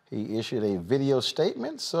 He issued a video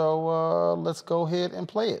statement, so let's go ahead and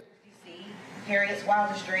play it. Harriet's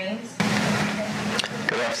wildest dreams.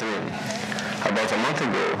 Good afternoon. About a month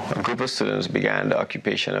ago, a group of students began the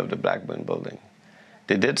occupation of the Blackburn building.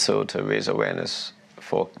 They did so to raise awareness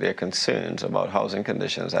for their concerns about housing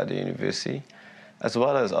conditions at the university, as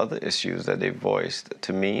well as other issues that they voiced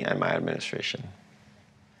to me and my administration.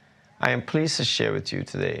 I am pleased to share with you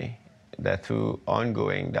today that through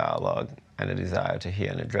ongoing dialogue and a desire to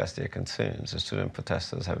hear and address their concerns, the student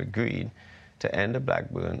protesters have agreed to end the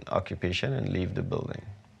Blackburn occupation and leave the building.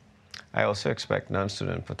 I also expect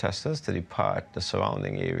non-student protesters to depart the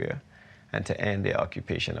surrounding area and to end their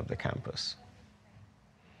occupation of the campus.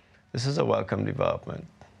 This is a welcome development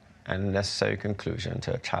and a necessary conclusion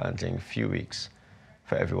to a challenging few weeks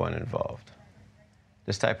for everyone involved.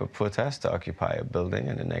 This type of protest to occupy a building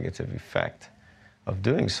and the negative effect of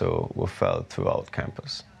doing so were felt throughout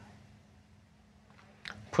campus.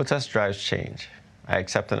 Protest drives change. I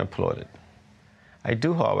accept and applaud it. I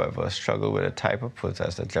do, however, struggle with a type of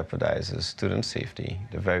protest that jeopardizes student safety,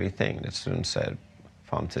 the very thing that students said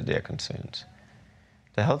prompted their concerns.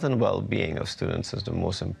 The health and well-being of students is the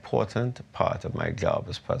most important part of my job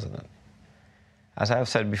as president. As I have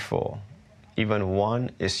said before, even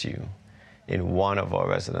one issue in one of our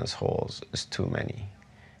residence halls is too many,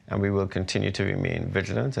 and we will continue to remain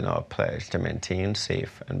vigilant in our pledge to maintain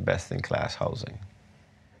safe and best-in-class housing.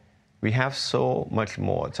 We have so much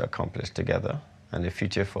more to accomplish together, and the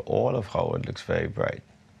future for all of Howard looks very bright.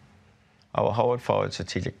 Our Howard Forward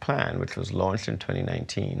strategic plan, which was launched in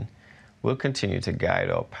 2019, will continue to guide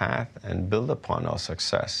our path and build upon our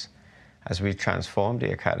success as we transform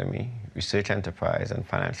the academy, research enterprise, and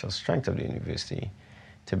financial strength of the university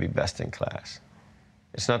to be best in class.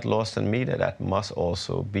 It's not lost on me that that must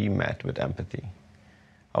also be met with empathy.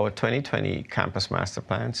 Our 2020 Campus Master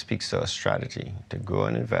Plan speaks to a strategy to grow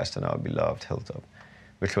and invest in our beloved Hilltop,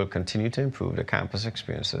 which will continue to improve the campus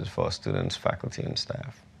experiences for our students, faculty, and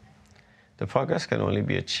staff. The progress can only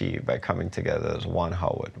be achieved by coming together as one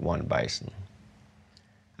Howard, one Bison.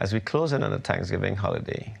 As we close in on the Thanksgiving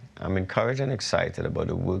holiday, I'm encouraged and excited about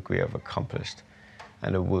the work we have accomplished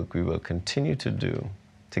and the work we will continue to do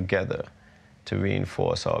together to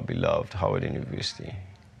reinforce our beloved Howard University.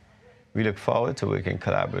 We look forward to working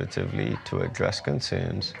collaboratively to address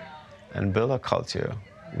concerns and build a culture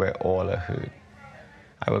where all are heard.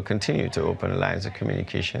 I will continue to open lines of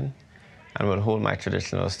communication and will hold my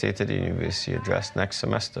traditional State of the University address next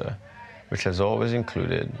semester, which has always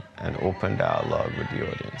included an open dialogue with the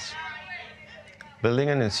audience. Building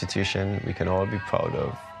an institution we can all be proud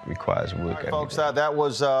of requires work every day. Folks, that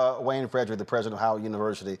was Wayne Frederick, the president of Howard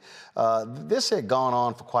University. This had gone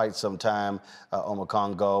on for quite some time,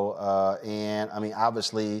 Omokongo, and I mean,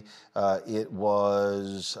 obviously, it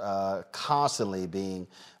was constantly being,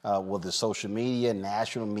 with the social media,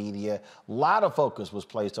 national media, a lot of focus was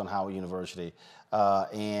placed on Howard University,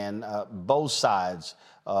 and both sides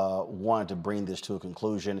wanted to bring this to a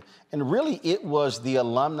conclusion. And really, it was the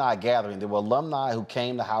alumni gathering. There were alumni who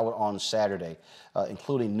came to Howard on Saturday,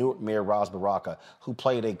 including Newark Mayor Ras Baraka, who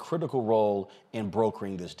played a critical role in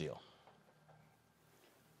brokering this deal.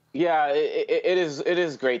 Yeah, it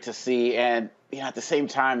is great to see, and at the same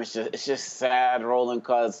time, it's just sad, Roland,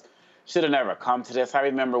 because should have never come to this. I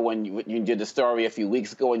remember when you did the story a few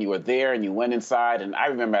weeks ago, and you were there, and you went inside, and I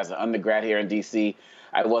remember as an undergrad here in D.C.,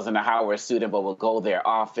 I wasn't a Howard student, but would go there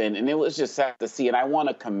often, and it was just sad to see. And I want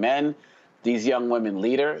to commend these young women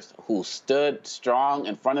leaders who stood strong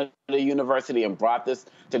in front of the university and brought this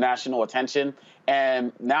to national attention.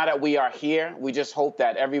 And now that we are here, we just hope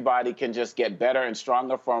that everybody can just get better and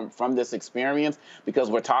stronger from this experience, because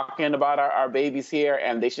we're talking about our babies here,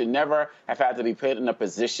 and they should never have had to be put in a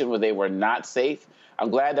position where they were not safe. I'm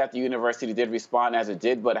glad that the university did respond as it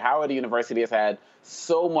did, but Howard University has had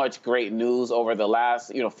so much great news over the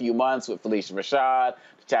last few months with Felicia Rashad,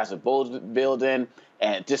 the Chatsworth building,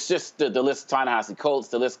 and just the list, Ta-Nehisi Coates,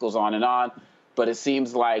 the list goes on and on. But it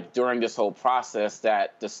seems like during this whole process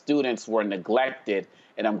that the students were neglected,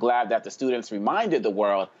 and I'm glad that the students reminded the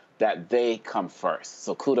world that they come first.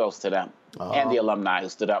 So kudos to them and the alumni who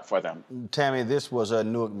stood up for them. Tammy, this was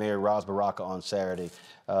Newark Mayor Ras Baraka on Saturday.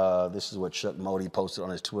 This is what Chuck Modi posted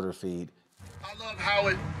on his Twitter feed. I love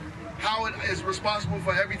Howard is responsible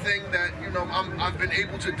for everything that, you know, I've been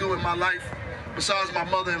able to do in my life. Besides my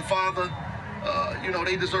mother and father, you know,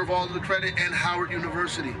 they deserve all of the credit, and Howard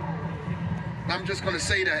University. I'm just going to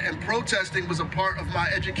say that. And protesting was a part of my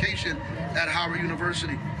education at Howard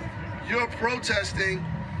University. Your protesting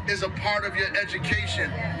is a part of your education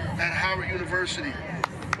at Howard University.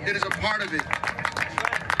 It is a part of it.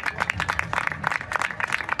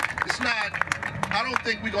 It's not, I don't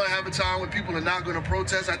think we're going to have a time when people are not going to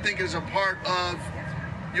protest. I think it's a part of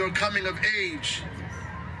your coming of age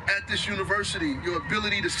at this university, your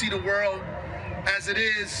ability to see the world as it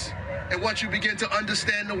is. And once you begin to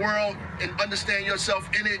understand the world and understand yourself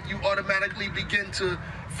in it, you automatically begin to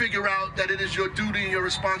figure out that it is your duty and your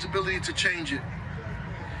responsibility to change it.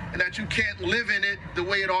 And that you can't live in it the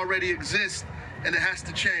way it already exists, and it has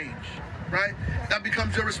to change, right? That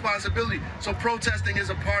becomes your responsibility. So protesting is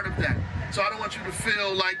a part of that. So I don't want you to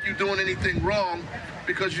feel like you're doing anything wrong,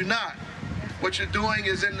 because you're not. What you're doing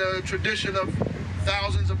is in the tradition of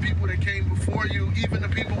thousands of people that came before you, even the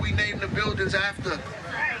people we named the buildings after,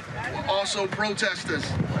 were also protesters,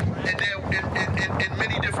 and they're in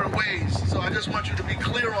many different ways. So I just want you to be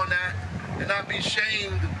clear on that and not be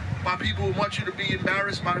shamed by people who want you to be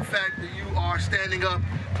embarrassed by the fact that you are standing up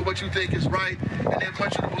for what you think is right, and they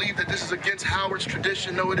want you to believe that this is against Howard's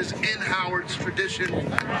tradition. No, it is in Howard's tradition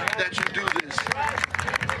that you do this.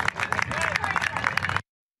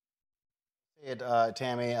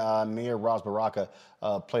 Tammy, Mayor Ras Baraka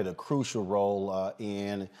played a crucial role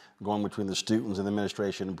in going between the students and the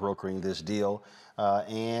administration and brokering this deal.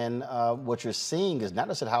 And what you're seeing is not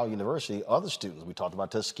just at Howard University, other students. We talked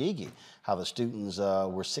about Tuskegee, how the students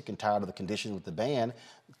were sick and tired of the conditions with the band.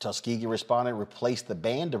 Tuskegee responded, replaced the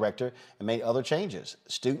band director, and made other changes.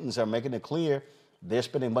 Students are making it clear they're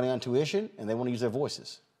spending money on tuition and they want to use their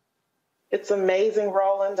voices. It's amazing,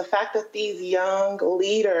 Roland, the fact that these young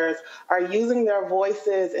leaders are using their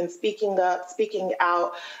voices and speaking up, speaking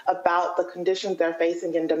out about the conditions they're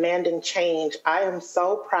facing and demanding change. I am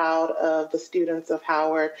so proud of the students of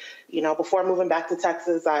Howard. You know, before moving back to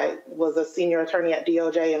Texas, I was a senior attorney at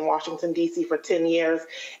DOJ in Washington, D.C. for 10 years,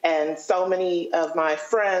 and so many of my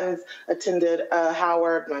friends attended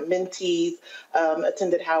Howard, my mentees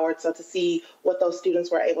attended Howard, so to see what those students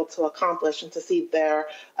were able to accomplish and to see their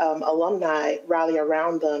alumni rally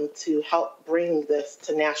around them to help bring this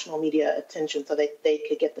to national media attention so that they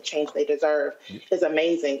could get the change they deserve is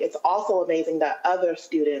amazing. It's also amazing that other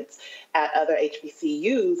students at other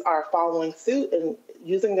HBCUs are following suit and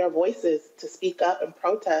using their voices to speak up and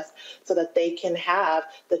protest so that they can have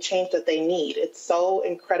the change that they need. It's so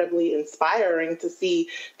incredibly inspiring to see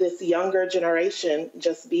this younger generation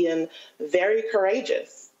just being very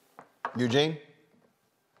courageous. Eugene?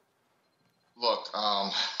 Look,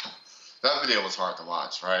 that video was hard to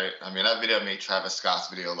watch, right? I mean, that video made Travis Scott's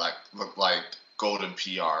video look like golden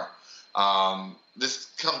PR. This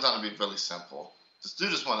comes down to be really simple. The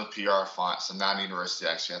students want a PR font, so now the university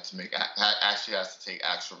actually has to take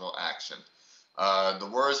actual action. The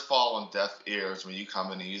words fall on deaf ears when you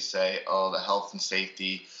come in and you say, "Oh, the health and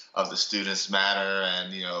safety of the students matter,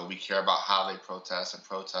 and we care about how they protest and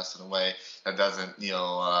protest in a way that doesn't,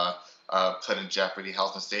 put in jeopardy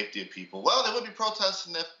health and safety of people." Well, they would be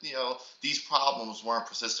protesting if these problems weren't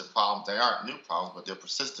persistent problems. They aren't new problems, but they're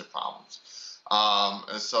persistent problems.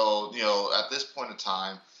 And so at this point in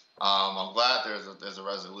time, I'm glad there's a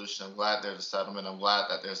resolution. I'm glad there's a settlement. I'm glad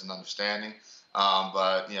that there's an understanding.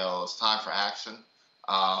 But it's time for action.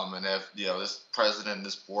 And if this president and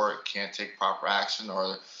this board can't take proper action,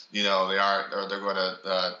 or they aren't, or they're going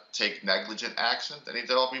to take negligent action, then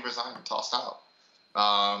they'll all be resigned and tossed out.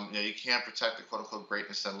 You can't protect the quote-unquote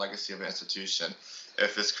greatness and legacy of an institution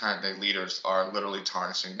if its current day leaders are literally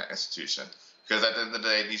tarnishing that institution. Because at the end of the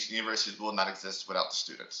day, these universities will not exist without the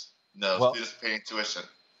students. Students paying tuition.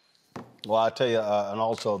 Well, I tell you, and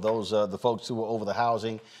also those the folks who were over the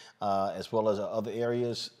housing, as well as other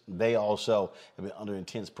areas, they also have been under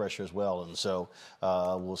intense pressure as well. And so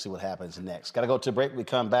we'll see what happens next. Got to go to a break. We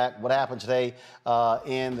come back. What happened today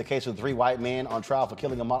in the case of 3 white men on trial for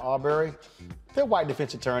killing Ahmaud Arbery? Their white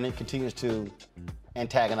defense attorney continues to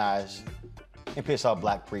antagonize and piss off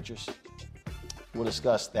black preachers. We'll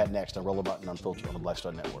discuss that next on Roland Martin Unfiltered on the Black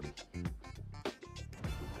Star Network.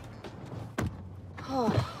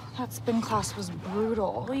 Oh, that spin class was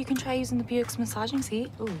brutal. Well, you can try using the Buick's massaging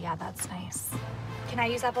seat. Ooh, yeah, that's nice. Can I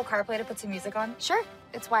use Apple CarPlay to put some music on? Sure.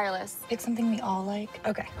 It's wireless. It's something we all like.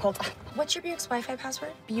 Okay, hold on. What's your Buick's Wi-Fi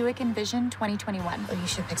password? Buick Envision 2021. Oh, you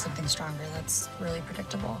should pick something stronger. That's really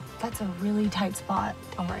predictable. That's a really tight spot.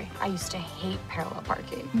 Don't worry. I used to hate parallel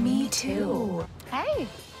parking. Me too. Hey.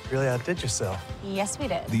 Really outdid yourself. Yes, we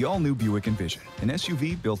did. The all-new Buick Envision, an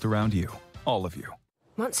SUV built around you, all of you.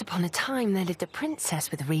 Once upon a time, there lived a princess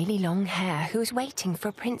with really long hair who was waiting for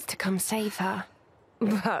a prince to come save her.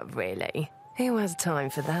 But really, who has time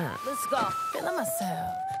for that? Let's go. Feeling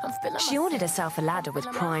myself. I'm feeling She ordered herself a ladder with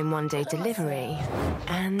Prime one-day delivery,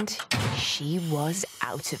 and she was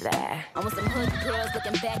out of there. I want some hood girls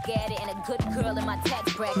looking back at it and a good girl in my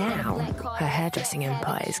tax bracket. Now, her hairdressing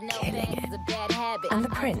empire is killing it. And the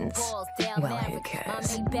prince, well, who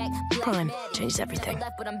cares? Prime changes everything.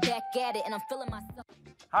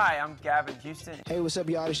 Hi, I'm Gavin Houston. Hey, what's up,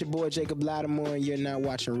 y'all? It's your boy Jacob Lattimore, and you're now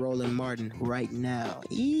watching Roland Martin right now.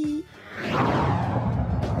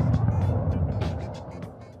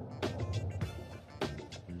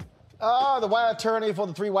 The white attorney for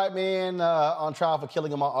the three white men on trial for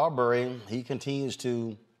killing Ahmaud Arbery, he continues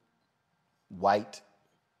to white.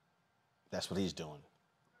 That's what he's doing.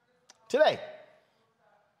 Today,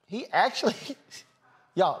 he actually,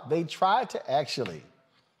 y'all, they tried to actually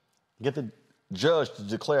get the judge to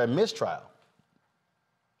declare a mistrial.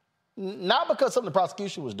 Not because something the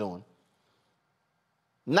prosecution was doing,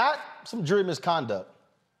 not some jury misconduct,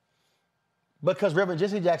 because Reverend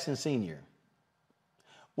Jesse Jackson Sr.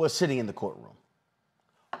 was sitting in the courtroom.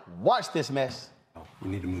 Watch this mess. We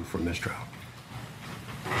need to move for mistrial.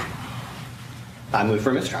 I move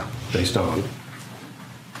for mistrial. Based on?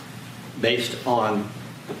 Based on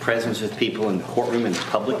the presence of people in the courtroom and the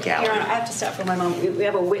public gallery. Your Honor, I have to stop for one moment. We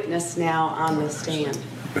have a witness now on the stand.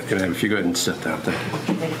 If you go ahead and sit down,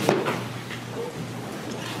 thank you.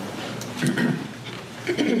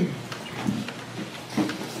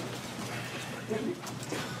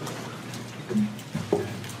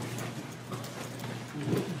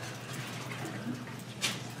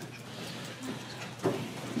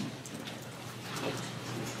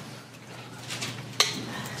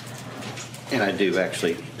 And I do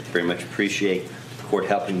actually very much appreciate the court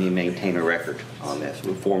helping me maintain a record on this.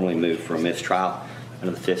 We formally moved for a mistrial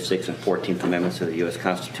under the 5th, 6th, and 14th Amendments of the U.S.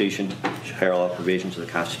 Constitution, parallel provisions of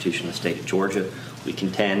the Constitution of the state of Georgia. We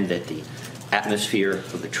contend that the atmosphere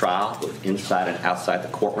of the trial, both inside and outside the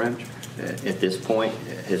courtroom, at this point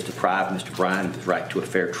has deprived Mr. Bryan of his right to a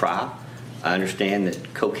fair trial. I understand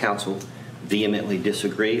that co-counsel vehemently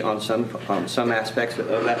disagree on some aspects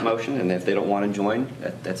of that motion, and if they don't want to join,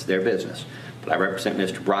 that's their business. But I represent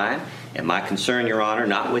Mr. Bryan, and my concern, Your Honor,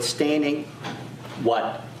 notwithstanding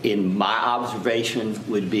what in my observation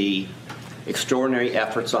would be extraordinary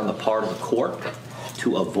efforts on the part of the court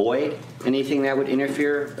to avoid anything that would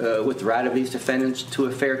interfere with the right of these defendants to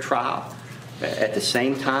a fair trial. At the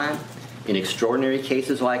same time, in extraordinary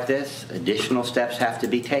cases like this, additional steps have to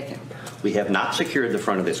be taken. We have not secured the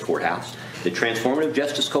front of this courthouse. The Transformative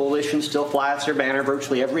Justice Coalition still flies their banner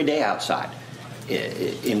virtually every day outside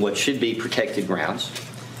in what should be protected grounds.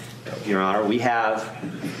 Your Honor, we have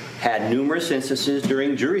had numerous instances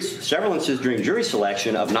during several instances during jury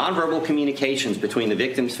selection of nonverbal communications between the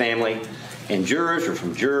victim's family and jurors, or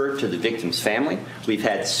from juror to the victim's family. We've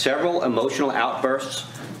had several emotional outbursts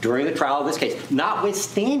during the trial of this case,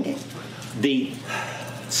 notwithstanding the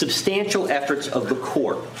substantial efforts of the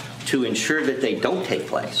court to ensure that they don't take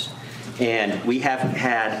place. And we have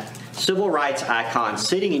had civil rights icons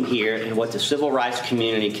sitting in here in what the civil rights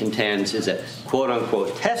community contends is a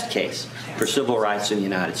quote-unquote test case for civil rights in the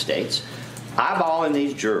United States, eyeballing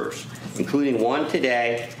these jurors, including one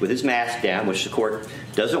today with his mask down, which the court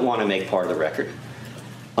doesn't want to make part of the record.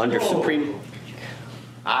 Under Supreme...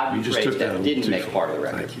 I rephrased that. Didn't make part of the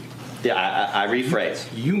record. Thank you. Yeah, I rephrased.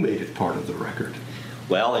 You made it part of the record.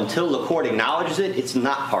 Well, until the court acknowledges it, it's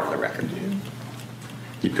not part of the record.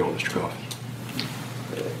 Keep going, Mr. Coffey.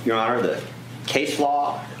 Your Honor, the case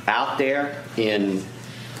law out there in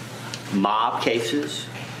mob cases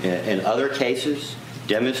and other cases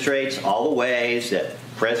demonstrates all the ways that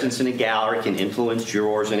presence in a gallery can influence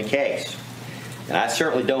jurors in a case. And I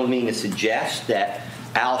certainly don't mean to suggest that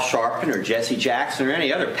Al Sharpton or Jesse Jackson or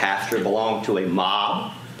any other pastor belong to a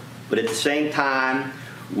mob, but at the same time,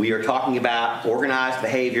 we are talking about organized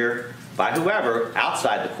behavior by whoever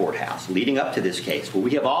outside the courthouse leading up to this case, where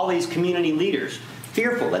we have all these community leaders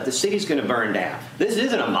fearful that the city's going to burn down. This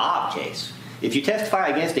isn't a mob case. If you testify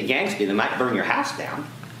against a gangster, they might burn your house down.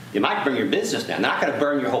 They might burn your business down. They're not going to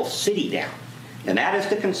burn your whole city down. And that is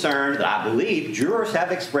the concern that I believe jurors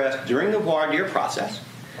have expressed during the voir dire process,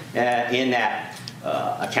 in that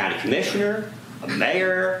a county commissioner, a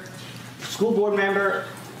mayor, school board member,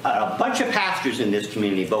 a bunch of pastors in this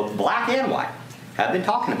community, both black and white, have been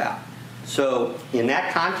talking about. So in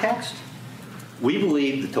that context, we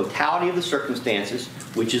believe the totality of the circumstances,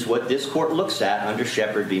 which is what this court looks at under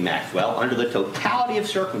Shepard v. Maxwell, under the totality of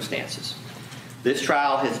circumstances, this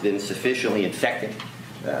trial has been sufficiently infected,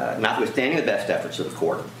 notwithstanding the best efforts of the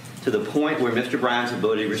court, to the point where Mr. Brown's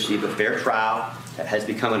ability to receive a fair trial has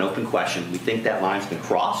become an open question. We think that line's been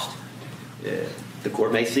crossed. The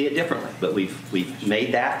court may see it differently, but we've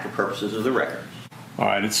made that for purposes of the record. All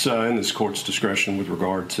right, it's in this court's discretion with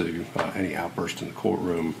regard to any outburst in the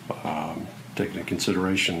courtroom, taken into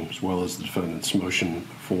consideration, as well as the defendant's motion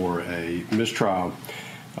for a mistrial.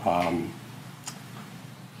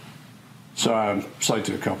 So I cite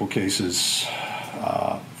to a couple cases.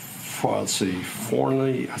 Let's see,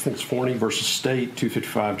 Forney, I think it's Forney versus State,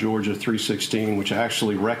 255 Georgia 316, which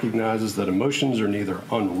actually recognizes that emotions are neither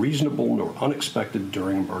unreasonable nor unexpected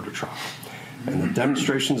during a murder trial. And the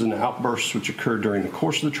demonstrations and outbursts which occurred during the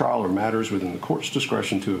course of the trial are matters within the court's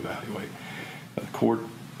discretion to evaluate. The court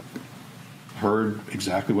heard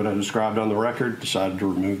exactly what I described on the record, decided to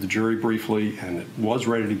remove the jury briefly, and it was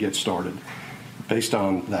ready to get started. Based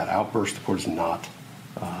on that outburst, the court is not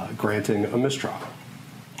granting a mistrial.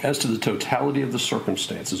 As to the totality of the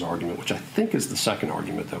circumstances argument, which I think is the second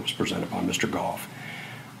argument that was presented by Mr. Goff,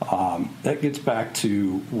 that gets back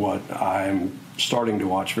to what I'm starting to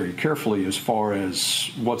watch very carefully as far as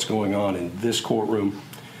what's going on in this courtroom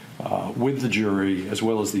with the jury, as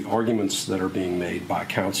well as the arguments that are being made by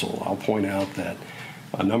counsel. I'll point out that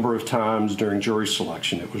a number of times during jury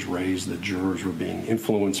selection, it was raised that jurors were being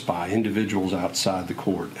influenced by individuals outside the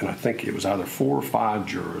court. And I think it was either 4 or 5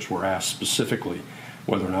 jurors were asked specifically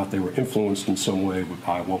whether or not they were influenced in some way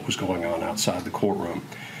by what was going on outside the courtroom.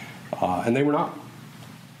 And they were not.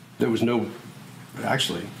 There was no,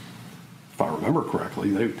 actually, if I remember correctly,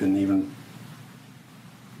 they didn't even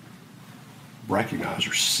recognize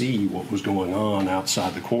or see what was going on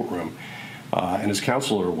outside the courtroom. And as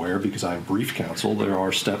counsel are aware, because I have briefed counsel, there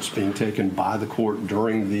are steps being taken by the court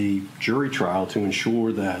during the jury trial to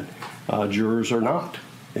ensure that jurors are not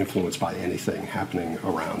influenced by anything happening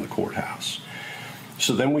around the courthouse.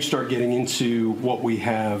 So then we start getting into what we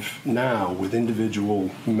have now with individual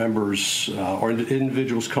members or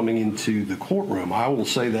individuals coming into the courtroom. I will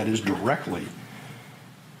say that is directly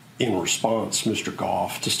in response, Mr.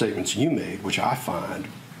 Goff, to statements you made, which I find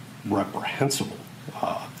reprehensible.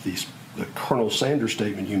 The Colonel Sanders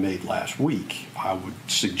statement you made last week, I would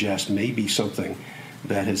suggest maybe something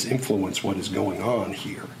that has influenced what is going on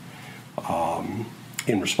here.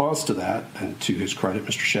 In response to that, and to his credit,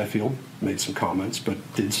 Mr. Sheffield made some comments, but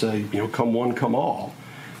did say, come one, come all.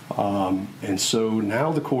 And so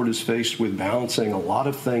now the court is faced with balancing a lot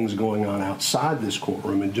of things going on outside this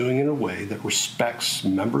courtroom and doing it in a way that respects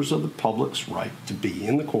members of the public's right to be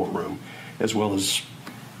in the courtroom, as well as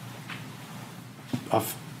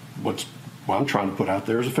what I'm trying to put out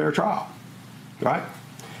there is a fair trial, right?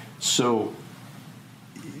 So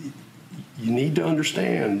you need to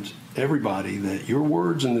understand, everybody, that your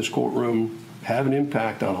words in this courtroom have an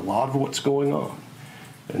impact on a lot of what's going on.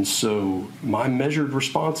 And so my measured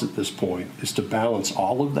response at this point is to balance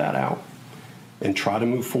all of that out and try to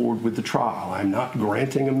move forward with the trial. I'm not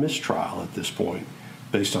granting a mistrial at this point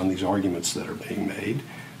based on these arguments that are being made,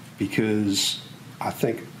 because I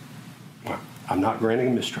think, well, I'm not granting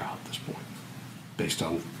a mistrial at this point based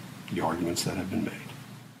on the arguments that have been made.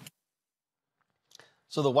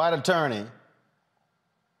 So the white attorney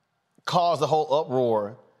caused the whole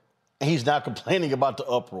uproar, and he's now complaining about the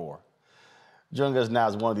uproar. Joining us now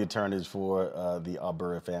is one of the attorneys for the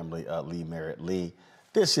Arbery family, Lee Merritt. Lee,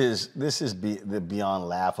 this is beyond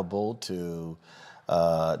laughable to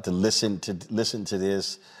listen to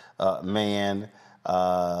this man,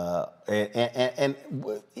 and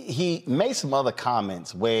he made some other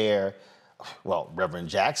comments where, well, Reverend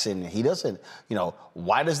Jackson, he doesn't,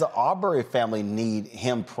 why does the Arbery family need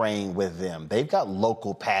him praying with them? They've got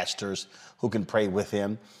local pastors who can pray with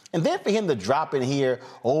him. And then for him to drop in here,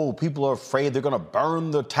 oh, people are afraid they're going to burn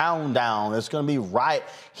the town down. It's going to be riot.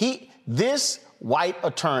 This white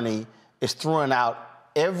attorney is throwing out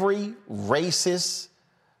every racist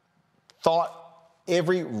thought,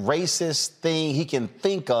 every racist thing he can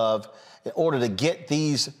think of in order to get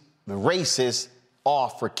these racists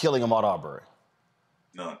off for killing Ahmaud Arbery.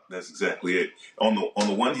 No, that's exactly it. On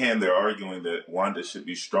the one hand, they're arguing that Wanda should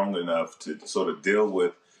be strong enough to sort of deal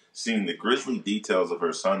with seeing the grisly details of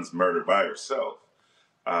her son's murder by herself,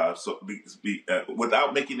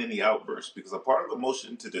 without making any outbursts. Because a part of the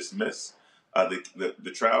motion to dismiss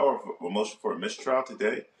the trial, or a motion for a mistrial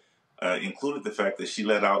today, included the fact that she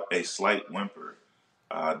let out a slight whimper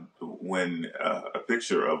when a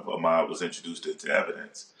picture of Ahmaud was introduced into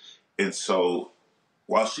evidence. And so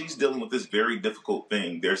while she's dealing with this very difficult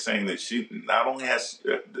thing, they're saying that she not only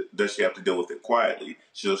does she have to deal with it quietly,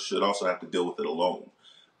 she should also have to deal with it alone,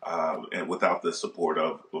 and without the support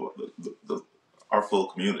of our full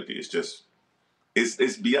community.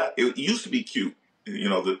 It's beyond. It used to be cute,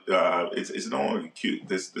 it's no longer cute.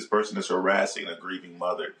 This person is harassing a grieving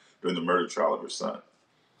mother during the murder trial of her son.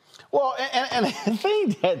 Well, and the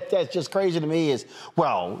thing that's just crazy to me is,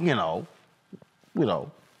 well,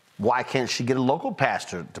 why can't she get a local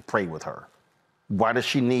pastor to pray with her? Why does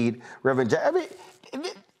she need Reverend Jack? I mean,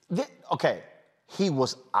 okay, he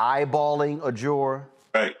was eyeballing a juror.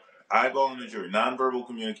 Right, eyeballing a jury. Nonverbal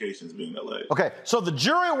communications being alleged. Okay, so the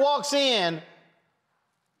jury walks in.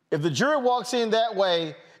 If the jury walks in that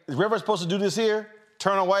way, is Reverend supposed to do this here?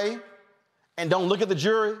 Turn away and don't look at the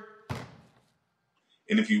jury?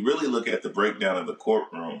 And if you really look at the breakdown of the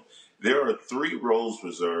courtroom, there are 3 rows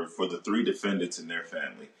reserved for the 3 defendants and their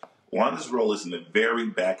family. Wanda's role is in the very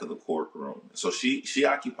back of the courtroom. So she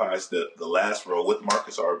occupies the last row with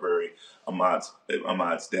Marcus Arbery, Ahmaud's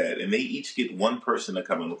dad. And they each get 1 person to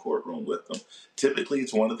come in the courtroom with them. Typically,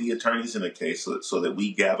 it's one of the attorneys in the case so that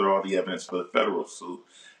we gather all the evidence for the federal suit.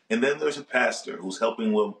 And then there's a pastor who's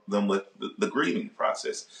helping them with the grieving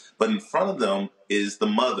process. But in front of them is the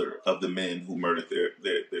mother of the men who murdered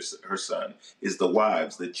her son, is the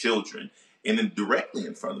wives, the children. And then directly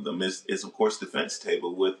in front of them is of course, defense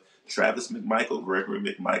table with Travis McMichael, Gregory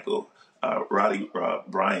McMichael, Roddy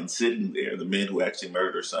Bryan sitting there, the men who actually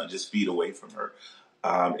murdered her son, just feet away from her.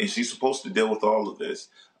 And she's supposed to deal with all of this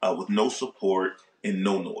with no support and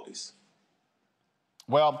no noise.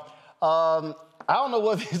 Well, I don't know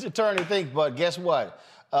what his attorney thinks, but guess what?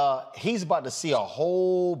 He's about to see a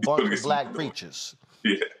whole bunch of black preachers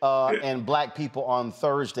and black people on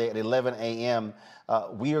Thursday at 11 a.m.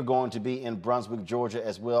 We are going to be in Brunswick, Georgia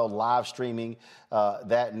as well, live streaming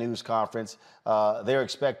that news conference. They're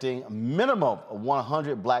expecting a minimum of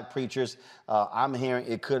 100 black preachers. I'm hearing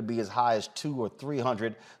it could be as high as 200 or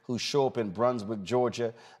 300 who show up in Brunswick,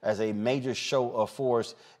 Georgia as a major show of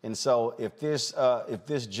force. And so if this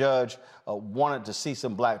judge wanted to see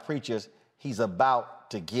some black preachers, he's about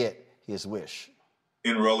to get his wish.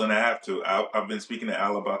 And Roland, I've been speaking to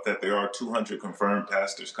Al about that. There are 200 confirmed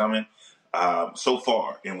pastors coming so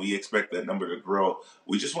far, and we expect that number to grow.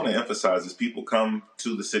 We just want to emphasize, as people come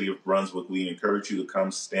to the city of Brunswick, we encourage you to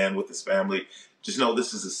come stand with this family. Just know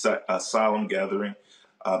this is a solemn gathering.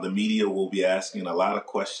 The media will be asking a lot of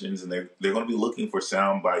questions, and they're going to be looking for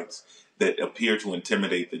sound bites that appear to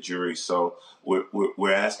intimidate the jury. So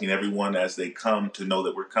we're asking everyone as they come to know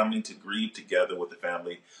that we're coming to grieve together with the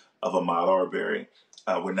family of Ahmaud Arbery.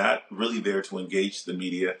 We're not really there to engage the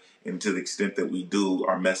media, and to the extent that we do,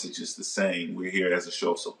 our message is the same. We're here as a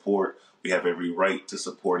show of support. We have every right to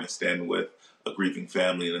support and stand with a grieving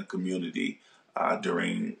family and a community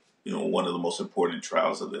during one of the most important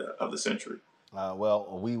trials of the century.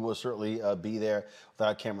 Well, we will certainly be there with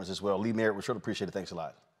our cameras as well. Lee Merritt, we sure appreciate it. Thanks a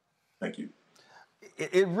lot. Thank you.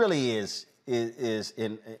 It really is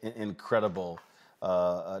incredible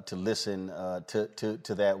to listen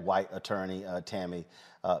to that white attorney, Tammy,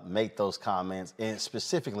 make those comments, and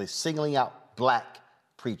specifically singling out black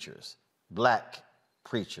preachers. There are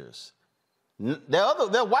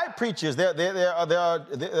white preachers. There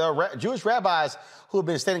are Jewish rabbis who have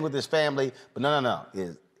been standing with this family, but no.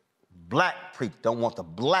 Is black preachers. Don't want the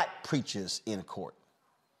black preachers in court.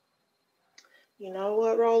 You know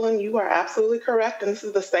what, Roland? You are absolutely correct. And this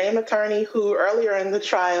is the same attorney who earlier in the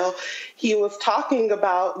trial, he was talking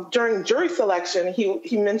about during jury selection,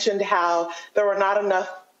 he mentioned how there were not enough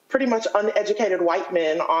pretty much uneducated white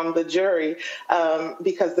men on the jury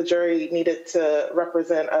because the jury needed to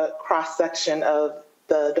represent a cross-section of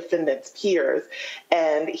the defendant's peers.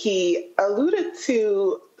 And he alluded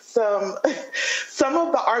to some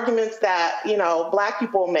of the arguments that, black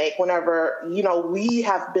people make whenever, we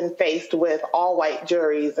have been faced with all white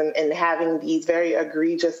juries and having these very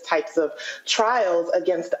egregious types of trials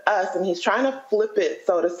against us. And he's trying to flip it,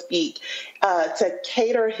 so to speak, to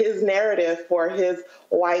cater his narrative for his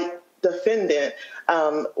white defendant.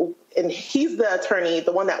 And he's the attorney,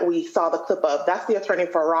 the one that we saw the clip of. That's the attorney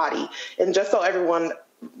for Roddy. And just so everyone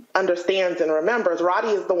understands and remembers, Roddy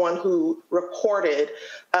is the one who reported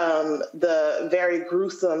the very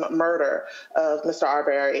gruesome murder of Mr.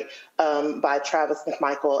 Arbery by Travis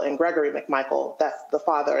McMichael and Gregory McMichael. That's the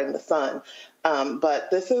father and the son. But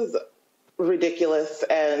this is ridiculous,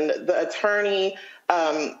 and the attorney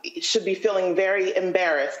should be feeling very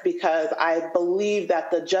embarrassed, because I believe that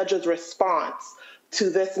the judge's response to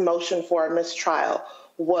this motion for a mistrial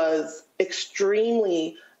was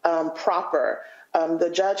extremely proper. The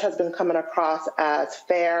judge has been coming across as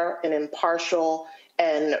fair and impartial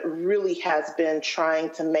and really has been trying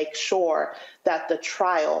to make sure that the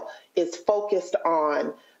trial is focused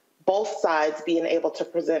on both sides being able to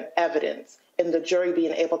present evidence and the jury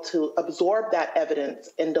being able to absorb that evidence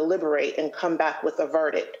and deliberate and come back with a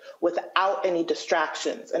verdict without any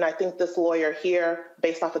distractions. And I think this lawyer here,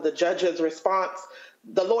 based off of the judge's response,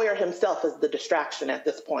 the lawyer himself is the distraction at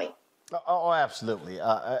this point. Oh, absolutely.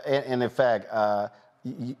 And in fact,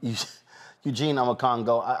 Eugene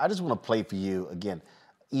Omokongo, I just want to play for you, again,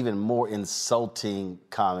 even more insulting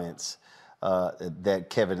comments that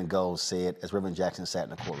Kevin Ngo said as Reverend Jackson sat in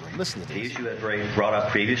the courtroom. Listen to this. The issue that Ray brought up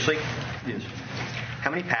previously is how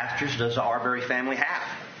many pastors does the Arbery family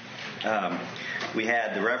have? We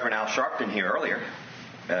had the Reverend Al Sharpton here earlier,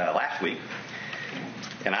 last week,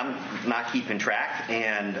 and I'm not keeping track,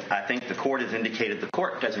 and I think the court has indicated the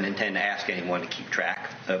court doesn't intend to ask anyone to keep track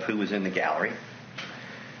of who was in the gallery.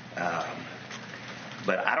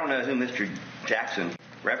 But I don't know who Mr. Jackson,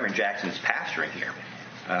 Reverend Jackson, is pastoring here.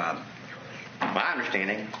 My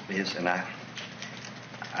understanding is, and I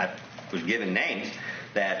was given names,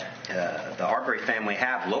 that the Arbery family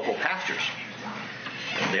have local pastors.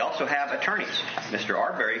 They also have attorneys. Mr.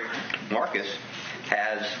 Arbery, Marcus,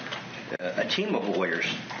 has a team of lawyers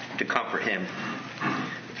to comfort him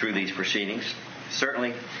through these proceedings.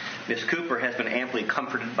 Certainly, Ms. Cooper has been amply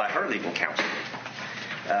comforted by her legal counsel.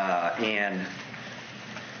 And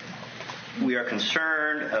we are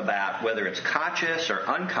concerned about whether it's conscious or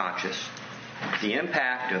unconscious, the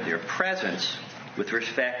impact of their presence with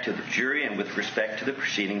respect to the jury and with respect to the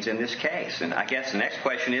proceedings in this case. And I guess the next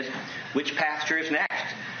question is, which pastor is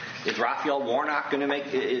next? Is Raphael Warnock going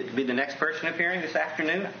to be the next person appearing this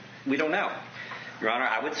afternoon? We don't know. Your Honor,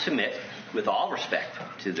 I would submit, with all respect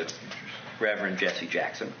to the Reverend Jesse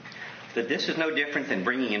Jackson, that this is no different than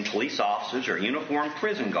bringing in police officers or uniformed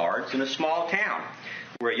prison guards in a small town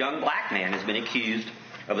where a young black man has been accused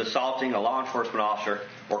of assaulting a law enforcement officer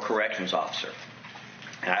or corrections officer.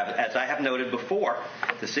 As I have noted before,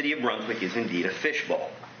 the city of Brunswick is indeed a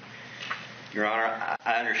fishbowl. Your Honor,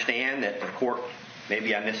 I understand that the court,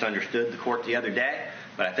 maybe I misunderstood the court the other day,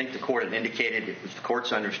 but I think the court had indicated it was the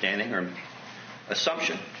court's understanding or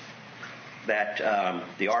assumption that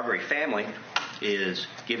the Arbery family is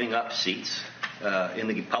giving up seats in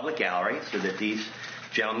the public gallery so that these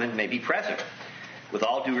gentlemen may be present. With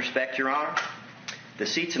all due respect, Your Honor, the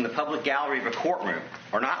seats in the public gallery of a courtroom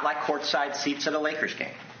are not like courtside seats at a Lakers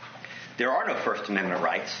game. There are no First Amendment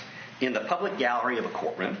rights in the public gallery of a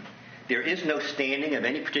courtroom. There is no standing of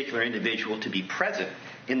any particular individual to be present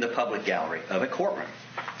in the public gallery of a courtroom.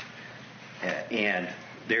 And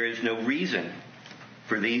there is no reason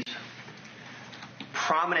for these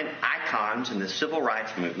prominent icons in the civil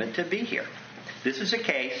rights movement to be here. This is a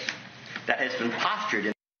case that has been postured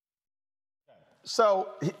in. So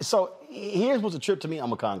here's what's a trip to me,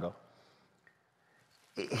 Omokongo.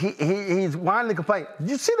 He's whining and complaining. Did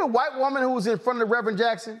you see the white woman who was in front of the Reverend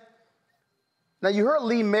Jackson? Now, you heard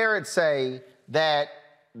Lee Merritt say that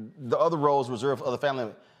the other rows reserved for other family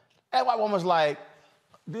members. That white woman's like,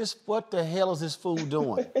 what the hell is this fool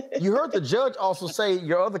doing? You heard the judge also say,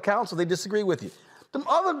 your other counsel, they disagree with you. The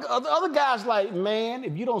other guys like, man,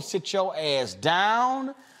 if you don't sit your ass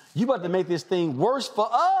down, you about to make this thing worse for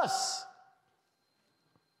us.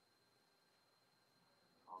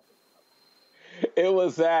 It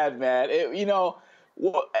was sad, man.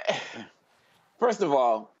 First of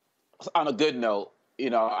all, on a good note,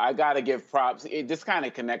 I got to give props. This kind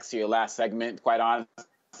of connects to your last segment, quite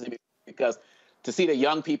honestly, because to see the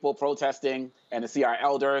young people protesting and to see our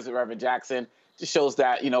elders, Reverend Jackson, just shows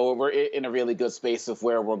that, we're in a really good space of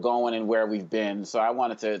where we're going and where we've been. So I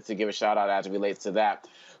wanted to give a shout out as it relates to that.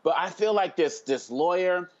 But I feel like this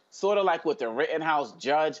lawyer, sort of like with the Rittenhouse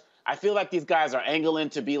judge, I feel like these guys are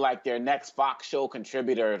angling to be like their next Fox show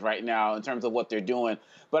contributors right now in terms of what they're doing.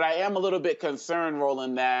 But I am a little bit concerned,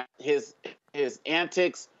 Roland, that his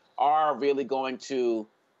antics are really going to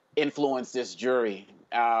influence this jury.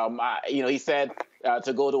 He said,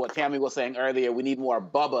 to go to what Tammy was saying earlier, we need more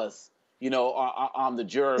Bubbas, on the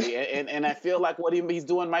jury. And I feel like what he's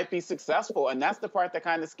doing might be successful. And that's the part that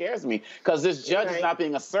kind of scares me, because this judge is not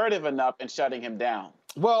being assertive enough in shutting him down.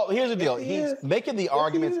 Well, here's the deal. He's making the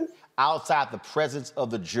arguments outside the presence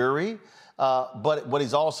of the jury, but what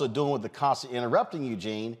he's also doing with the constant interrupting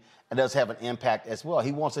Eugene, it does have an impact as well.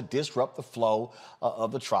 He wants to disrupt the flow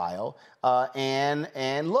of the trial. And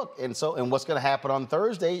what's going to happen on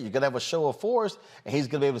Thursday, you're going to have a show of force, and he's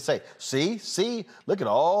going to be able to say, see, look at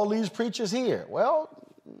all these preachers here. Well,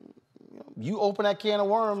 you open that can of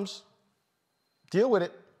worms, Deal with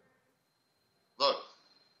it. Look,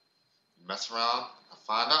 you mess around,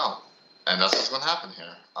 find out. And that's what's going to happen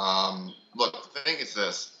here. Look, the thing is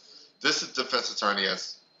this. This defense attorney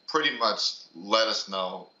has pretty much let us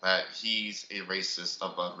know that he's a racist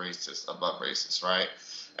above racist, right?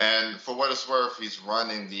 And for what it's worth, he's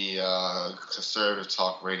running the conservative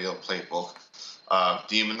talk radio playbook.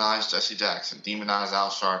 Demonized Jesse Jackson, demonized Al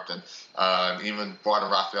Sharpton, even brought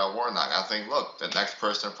in Raphael Warnock. I think, look, the next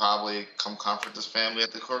person to probably come comfort this family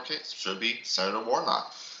at the court case should be Senator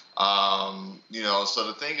Warnock. So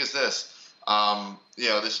the thing is this. I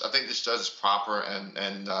think this judge is proper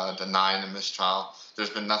in denying a mistrial. There's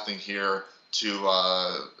been nothing here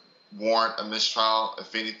to warrant a mistrial.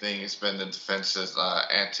 If anything, it's been the defense's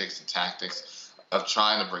antics and tactics of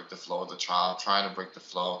trying to break the flow of the trial, trying to break the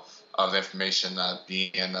flow of the information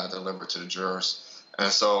being delivered to the jurors.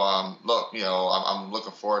 And so, I'm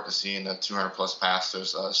looking forward to seeing the 200-plus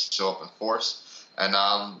pastors show up in force. And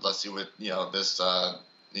let's see what, this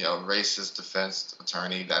racist defense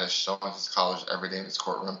attorney that is showing his colors every day in his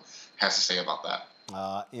courtroom has to say about that.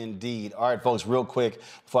 Indeed. All right, folks, real quick,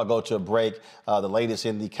 before I go to a break, the latest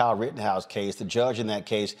in the Kyle Rittenhouse case. The judge in that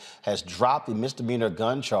case has dropped the misdemeanor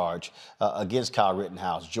gun charge against Kyle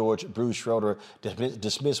Rittenhouse. George Bruce Schroeder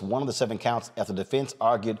dismissed one of the 7 counts after the defense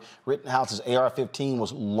argued Rittenhouse's AR-15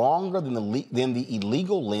 was longer than the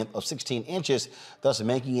illegal length of 16 inches, thus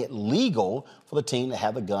making it legal for the teen to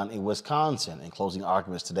have the gun in Wisconsin. In closing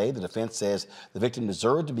arguments today, the defense says the victim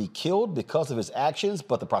deserved to be killed because of his actions,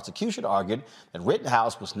 but the prosecution argued that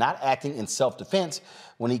Rittenhouse was not acting in self-defense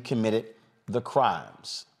when he committed the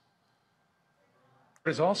crimes. It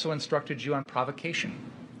has also instructed you on provocation.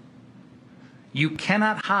 You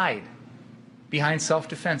cannot hide behind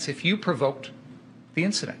self-defense if you provoked the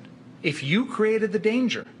incident. If you created the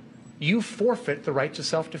danger, you forfeit the right to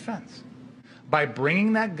self-defense. By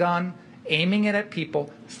bringing that gun, aiming it at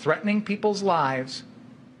people, threatening people's lives,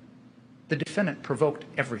 the defendant provoked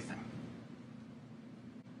everything.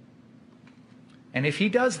 And if he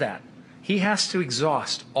does that, he has to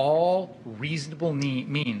exhaust all reasonable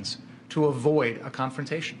means to avoid a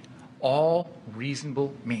confrontation. All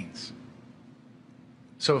reasonable means.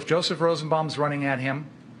 So if Joseph Rosenbaum's running at him,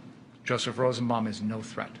 Joseph Rosenbaum is no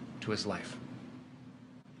threat to his life.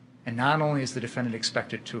 And not only is the defendant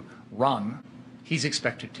expected to run, he's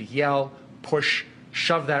expected to yell, push,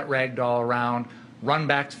 shove that rag doll around, run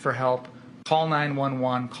back for help, call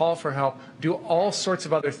 911, call for help, do all sorts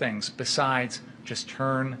of other things besides just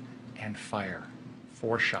turn and fire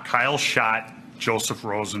 4 shots. Kyle shot Joseph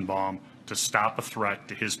Rosenbaum to stop a threat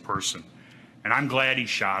to his person. And I'm glad he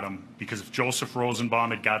shot him, because if Joseph Rosenbaum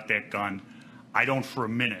had got that gun, I don't for a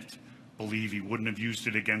minute believe he wouldn't have used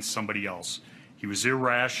it against somebody else. He was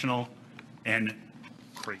irrational and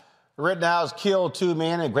crazy. Rittenhouse killed 2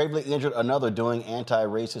 men and gravely injured another during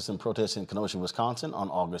anti-racism protests in Kenosha, Wisconsin on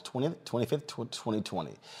August 25th,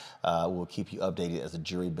 2020. We'll keep you updated as the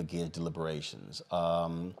jury begins deliberations.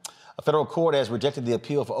 A federal court has rejected the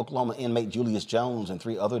appeal for Oklahoma inmate Julius Jones and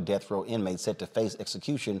 3 other death row inmates set to face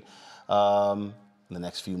execution in the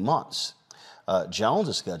next few months. Jones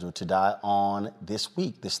is scheduled to die on this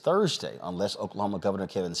Thursday, unless Oklahoma Governor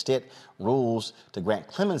Kevin Stitt rules to grant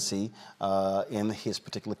clemency in his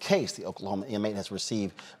particular case. The Oklahoma inmate has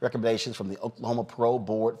received recommendations from the Oklahoma Parole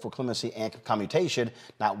Board for clemency and commutation,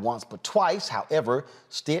 not once but twice. However,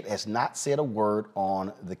 Stitt has not said a word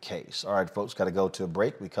on the case. All right, folks, got to go to a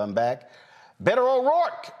break. We come back. Beto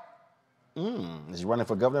O'Rourke. Is he running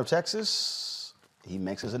for governor of Texas? He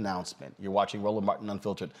makes his announcement. You're watching Roland Martin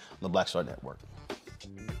Unfiltered on the Black Star Network.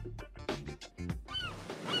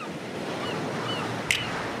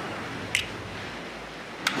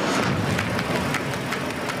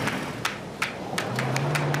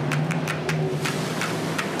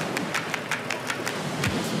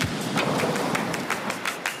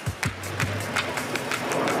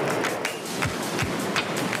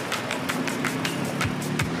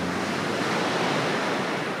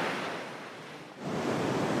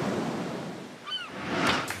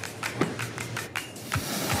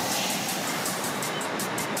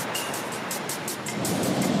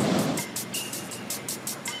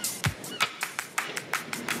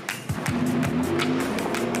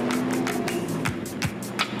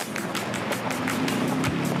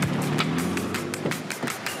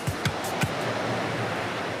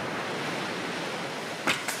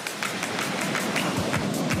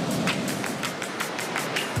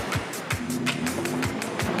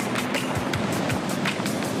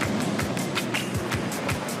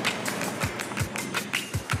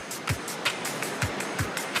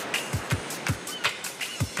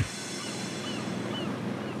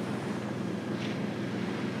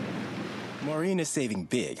 Maureen is saving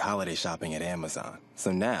big holiday shopping at Amazon.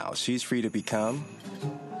 So now she's free to become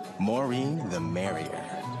Maureen the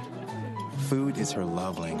Merrier. Food is her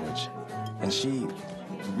love language. And she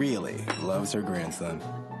really loves her grandson.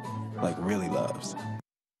 Like, really loves.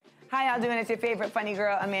 Hi, y'all doing? It's your favorite funny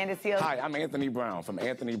girl, Amanda Seales. Hi, I'm Anthony Brown from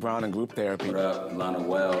Anthony Brown and Group Therapy. What up, Lana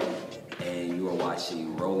Well, and you are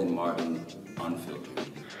watching Roland Martin Unfiltered.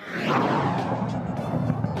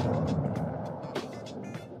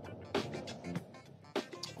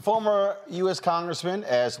 Former U.S. Congressman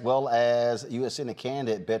as well as U.S. Senate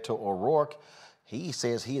candidate Beto O'Rourke, he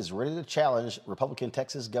says he is ready to challenge Republican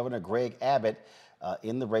Texas Governor Greg Abbott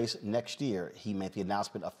in the race next year. He made the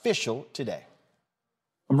announcement official today.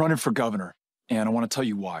 I'm running for governor, and I want to tell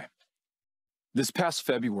you why. This past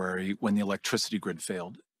February, when the electricity grid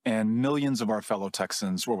failed and millions of our fellow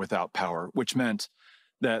Texans were without power, which meant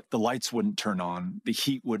that the lights wouldn't turn on, the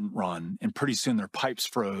heat wouldn't run, and pretty soon their pipes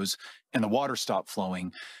froze and the water stopped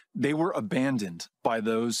flowing, they were abandoned by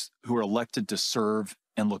those who were elected to serve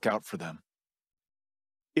and look out for them.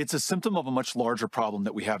 It's a symptom of a much larger problem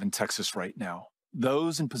that we have in Texas right now.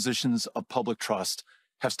 Those in positions of public trust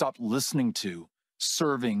have stopped listening to,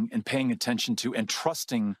 serving, and paying attention to, and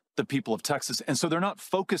trusting the people of Texas. And so they're not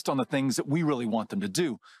focused on the things that we really want them to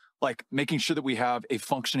do, like making sure that we have a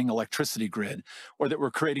functioning electricity grid, or that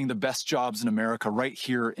we're creating the best jobs in America right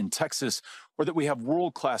here in Texas, or that we have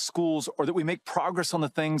world-class schools, or that we make progress on the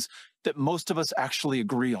things that most of us actually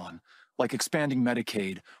agree on, like expanding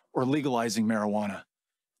Medicaid or legalizing marijuana.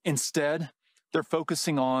 Instead, they're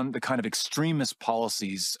focusing on the kind of extremist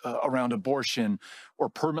policies around abortion or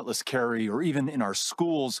permitless carry, or even in our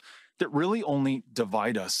schools, that really only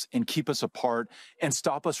divide us and keep us apart and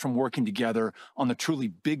stop us from working together on the truly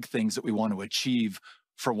big things that we want to achieve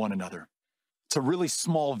for one another. It's a really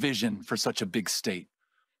small vision for such a big state,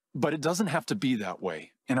 but it doesn't have to be that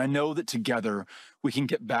way. And I know that together we can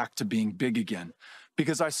get back to being big again,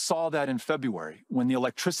 because I saw that in February when the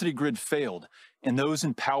electricity grid failed and those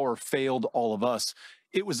in power failed all of us.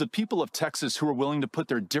 It was the people of Texas who were willing to put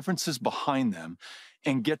their differences behind them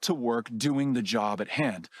and get to work doing the job at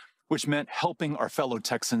hand, which meant helping our fellow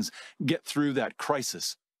Texans get through that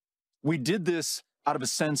crisis. We did this out of a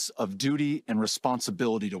sense of duty and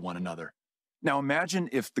responsibility to one another. Now imagine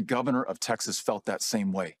if the governor of Texas felt that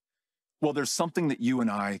same way. Well, there's something that you and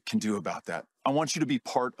I can do about that. I want you to be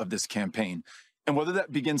part of this campaign. And whether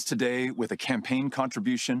that begins today with a campaign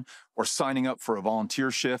contribution, or signing up for a volunteer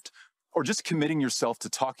shift, or just committing yourself to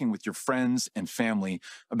talking with your friends and family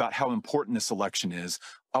about how important this election is,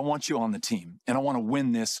 I want you on the team. And I want to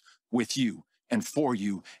win this with you and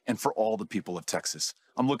for all the people of Texas.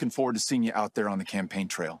 I'm looking forward to seeing you out there on the campaign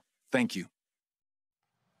trail. Thank you.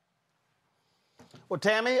 Well,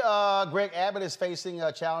 Tammy, Greg Abbott is facing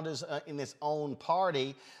challenges in his own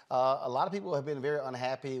party. A lot of people have been very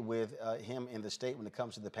unhappy with him in the state when it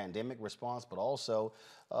comes to the pandemic response, but also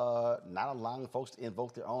not allowing folks to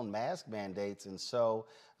invoke their own mask mandates. And so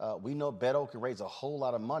we know Beto can raise a whole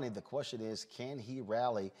lot of money. The question is, can he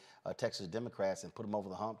rally Texas Democrats and put them over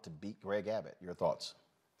the hump to beat Greg Abbott? Your thoughts?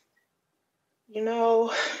 You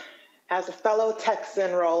know, as a fellow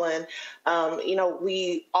Texan, Roland,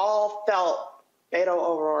 we all felt Beto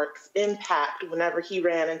O'Rourke's impact whenever he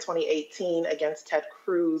ran in 2018 against Ted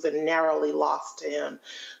Cruz and narrowly lost to him.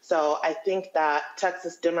 So I think that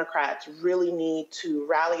Texas Democrats really need to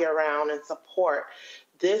rally around and support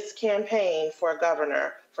this campaign for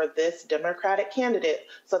governor for this Democratic candidate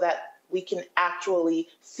so that we can actually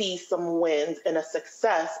see some wins and a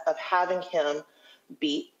success of having him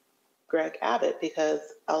beat Greg Abbott, because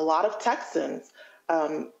a lot of Texans,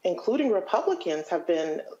 including Republicans, have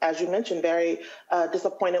been, as you mentioned, very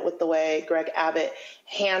disappointed with the way Greg Abbott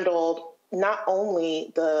handled not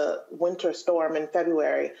only the winter storm in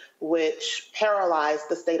February, which paralyzed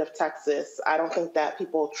the state of Texas. I don't think that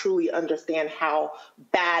people truly understand how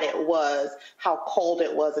bad it was, how cold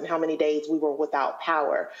it was, and how many days we were without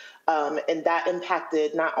power. And that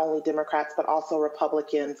impacted not only Democrats, but also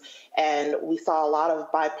Republicans. And we saw a lot of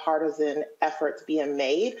bipartisan efforts being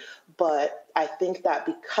made. But I think that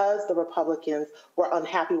because the Republicans were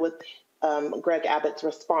unhappy with Greg Abbott's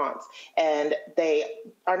response, and they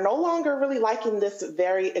are no longer really liking this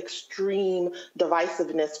very extreme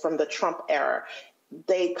divisiveness from the Trump era,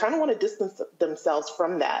 they kind of want to distance themselves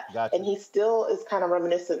from that. Gotcha. And he still is kind of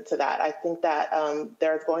reminiscent to that. I think that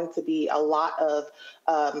there's going to be a lot of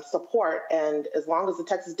support, and as long as the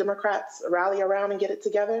Texas Democrats rally around and get it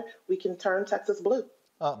together, we can turn Texas blue.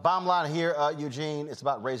 Bottom line here, Eugene, it's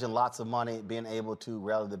about raising lots of money, being able to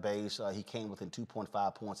rally the base. He came within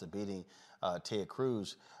 2.5 points of beating Ted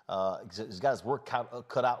Cruz. He's got his work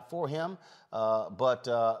cut out for him. But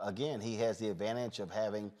again, he has the advantage of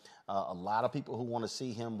having a lot of people who want to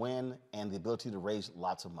see him win and the ability to raise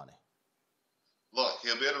lots of money. Look,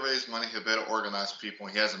 he'll be able to raise money. He'll be able to organize people.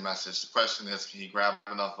 He has a message. The question is, can he grab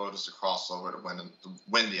enough voters to cross over to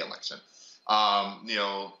win the election? You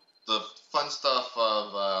know, the fun stuff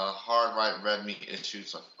of hard right, red meat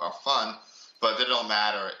issues are fun, but they don't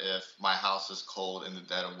matter if my house is cold in the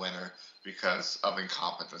dead of winter because of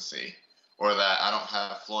incompetency, or that I don't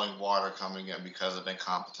have flowing water coming in because of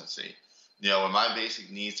incompetency. You know, when my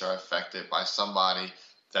basic needs are affected by somebody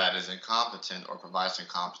that is incompetent or provides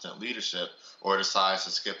incompetent leadership or decides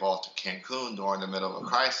to skip off to Cancun during the middle of a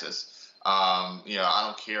crisis, you know, I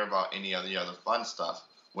don't care about any of the other fun stuff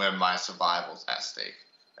when my survival's at stake.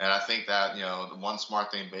 And I think that, you know, the one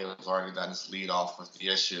smart thing Beto's already done is lead off with the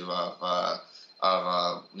issue of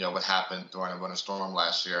you know, what happened during the winter storm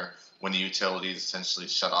last year when the utilities essentially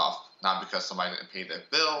shut off, not because somebody didn't pay their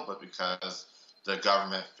bill, but because the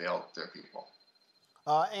government failed their people.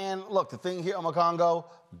 And look, the thing here, Omekongo,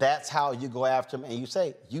 that's how you go after them and you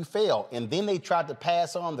say, you fail. And then they tried to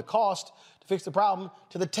pass on the cost to fix the problem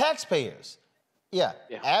to the taxpayers. Yeah.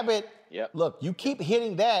 Abbott, look, you keep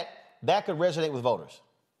hitting that could resonate with voters.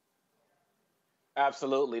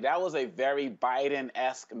 Absolutely. That was a very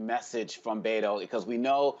Biden-esque message from Beto, because we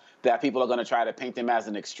know that people are going to try to paint him as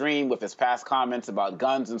an extreme with his past comments about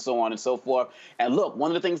guns and so on and so forth. And look,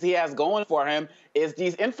 one of the things he has going for him is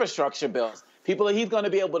these infrastructure bills. People that he's going to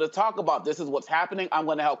be able to talk about, this is what's happening. I'm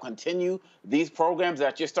going to help continue these programs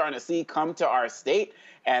that you're starting to see come to our state.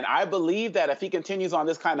 And I believe that if he continues on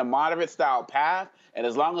this kind of moderate style path, and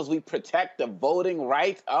as long as we protect the voting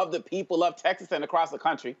rights of the people of Texas and across the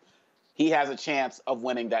country, he has a chance of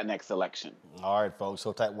winning that next election. All right, folks.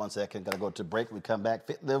 So tight 1 second. Got to go to break. We come back.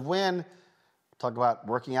 Fit, Live, Win. Talk about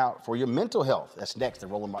working out for your mental health. That's next.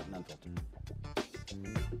 And Roland Martin Unfiltered.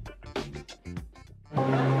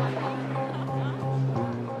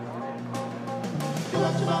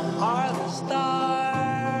 Are the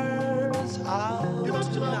stars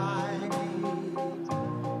out tonight?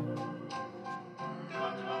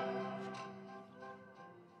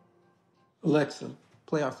 Alexa,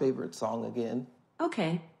 play our favorite song again.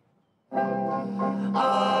 Okay.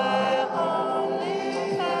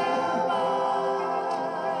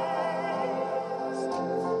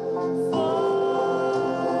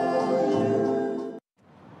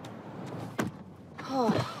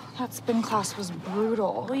 Oh, that spin class was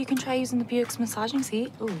brutal. Well, you can try using the Buick's massaging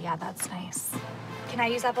seat. Ooh, yeah, that's nice. Can I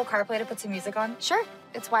use Apple CarPlay to put some music on? Sure.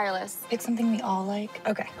 It's wireless. It's something we all like.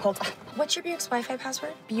 Okay, hold on. What's your Buick's Wi-Fi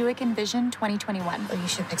password? Buick Envision 2021. Oh, you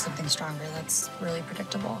should pick something stronger. That's really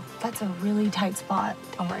predictable. That's a really tight spot.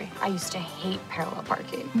 Don't worry. I used to hate parallel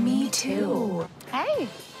parking. Me too. Hey.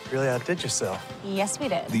 Really outdid yourself. Yes, we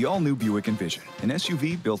did. The all-new Buick Envision, an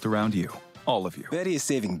SUV built around you. All of you. Betty is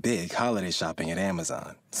saving big holiday shopping at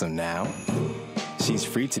Amazon. So now, she's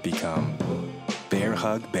free to become Bear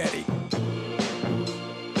Hug Betty.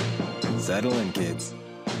 Settle in, kids.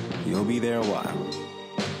 You'll be there a while.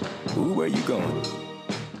 Ooh, where you going?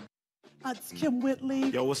 It's Kim Whitley.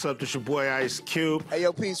 Yo, what's up? This your boy Ice Cube. Hey,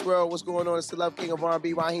 yo, Peace World. What's going on? It's the Love King of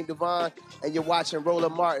R&B, Raheem Devon, and you're watching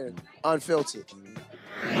Roland Martin, Unfiltered.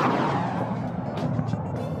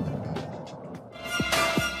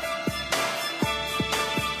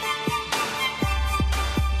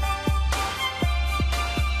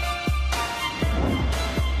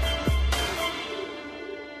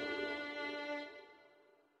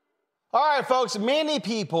 All right, folks, many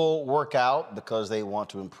people work out because they want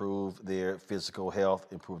to improve their physical health,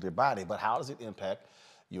 improve their body. But how does it impact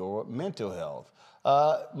your mental health?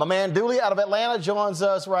 My man Dooley out of Atlanta joins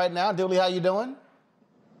us right now. Dooley, how you doing?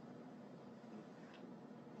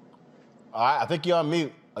 All right, I think you're on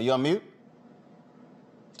mute. Are you on mute?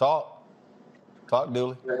 Talk. Talk,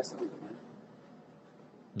 Dooley.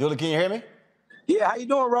 Dooley, can you hear me? Yeah, how you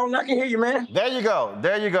doing, Roland? I can hear you, man. There you go.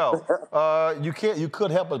 There you go. You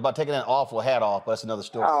could help us by taking that awful hat off, but that's another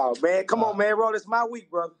story. Oh, man. Come on, man, Roland. It's my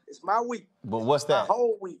week, brother. It's my week. But what's that? My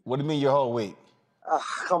whole week. What do you mean your whole week?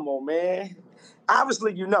 Come on, man.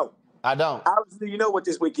 Obviously, you know. I don't. Obviously, you know what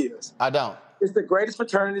this week is. I don't. It's the greatest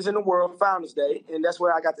fraternities in the world, Founders Day, and that's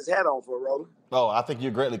where I got this hat on for, Roland. Oh, I think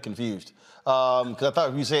you're greatly confused. Because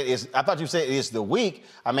I thought you said it's the week.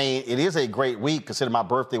 I mean, it is a great week considering my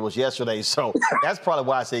birthday was yesterday, so that's probably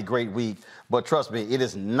why I say great week. But trust me, it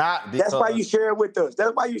is not because. That's why you share it with us.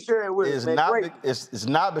 That's why you share it with us. Man. It's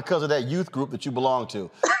not because of that youth group that you belong to.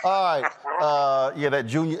 All right, that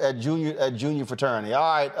junior fraternity. All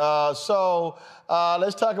right, so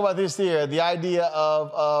let's talk about this here. The idea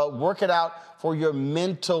of working out for your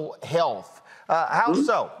mental health. How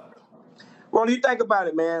so? Well, you think about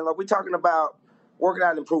it, man. Like, we're talking about working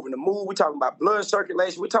out, improving the mood. We're talking about blood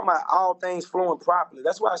circulation. We're talking about all things flowing properly.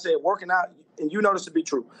 That's why I said working out, and you know this to be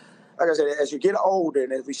true. Like I said, as you get older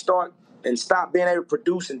and as we start and stop being able to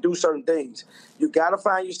produce and do certain things, you got to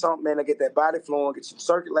find you something, man, to get that body flowing, get some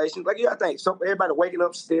circulation. Like, I think everybody waking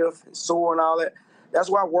up stiff and sore and all that. That's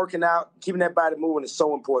why working out, keeping that body moving is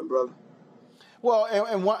so important, brother. Well,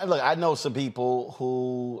 look, I know some people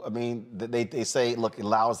who, I mean, they say, look, it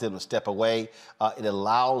allows them to step away. It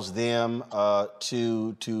allows them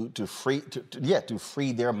to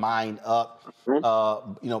free their mind up,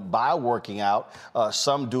 by working out.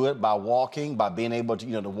 Some do it by walking, by being able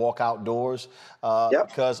to, to walk outdoors.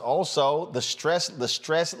 Because also the stress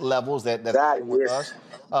levels that with us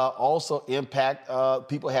also impact.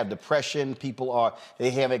 People have depression. They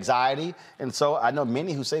have anxiety, and so I know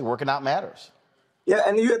many who say working out matters. Yeah,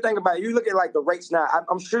 and you think about it, you look at like the rates now,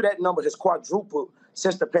 I'm sure that number has quadrupled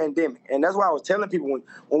since the pandemic. And that's why I was telling people when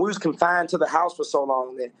we was confined to the house for so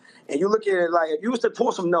long, and you look at it like, if you was to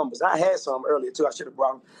pull some numbers, I had some earlier too, I should have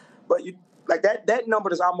brought them, but you like that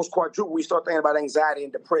number is almost quadrupled when you start thinking about anxiety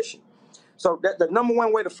and depression. So the number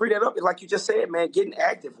one way to free that up is, like you just said, man, getting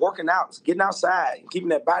active, working out, getting outside, and keeping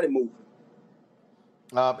that body moving.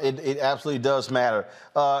 It absolutely does matter.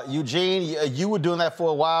 Eugene, you were doing that for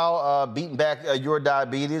a while, beating back your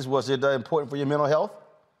diabetes. Was it important for your mental health?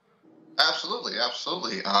 Absolutely.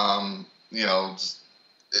 It was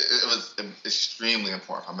extremely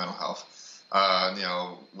important for mental health.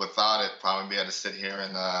 Without it, probably be able to sit here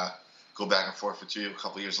and go back and forth with you a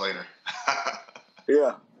couple years later.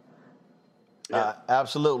 Yeah.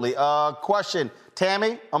 Absolutely. Question,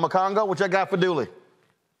 Tammy, Omekongo, what you got for Dooley?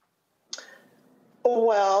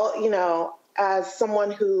 Well, as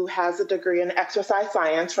someone who has a degree in exercise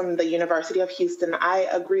science from the University of Houston, I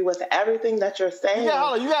agree with everything that you're saying. Yeah,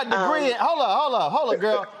 hold on. You got a degree in, hold on,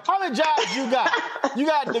 girl. How many jobs you got? You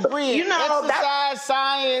got a degree in exercise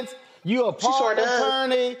science. You a park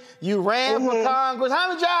attorney. You ran for Congress. How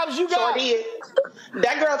many jobs you got? Sure did.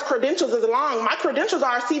 That girl's credentials is long. My credentials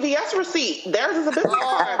are a CVS receipt. Theirs is a business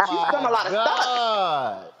card. She's done a lot of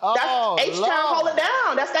stuff. That's H-Town. Hold it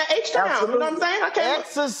down. That's that H-Town. You know what I'm saying? I can't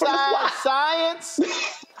Exercise science.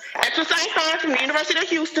 Exercise science from the University of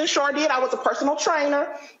Houston. Sure did. I was a personal trainer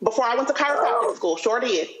before I went to chiropractic school. Sure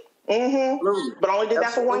did. But only did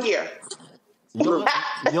that for 1 year. You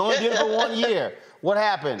only did it for 1 year. What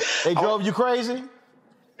happened? They drove you crazy?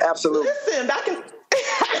 Absolutely. Listen, I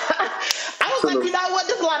was like, you know what?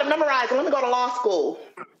 There's a lot of memorizing. Let me go to law school.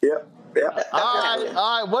 Yep.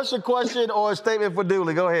 All right. What's your question or statement for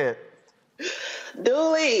Dooley? Go ahead.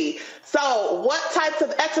 Dooley, so what types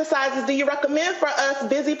of exercises do you recommend for us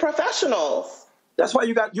busy professionals? That's why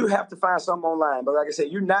you have to find something online. But like I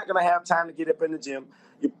said, you're not going to have time to get up in the gym.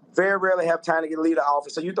 You very rarely have time to get leave the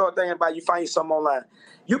office. So you start thinking about you find something online.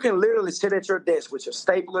 You can literally sit at your desk with your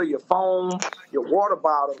stapler, your phone, your water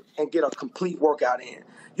bottle, and get a complete workout in.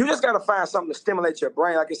 You just got to find something to stimulate your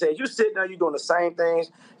brain. Like I said, you sitting there, you're doing the same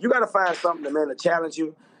things. You got to find something to challenge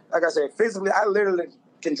you. Like I said, physically, I literally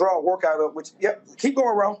can draw a workout up, keep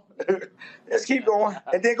going, Ron. Let's keep going.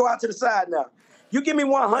 And then go out to the side now. You give me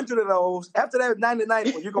 100 of those. After that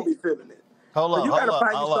 99, you're going to be feeling it. Hold on. You got to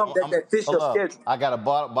find you something that fits your schedule. I got a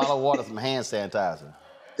bottle of water, some hand sanitizer.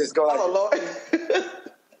 Just go like Lord.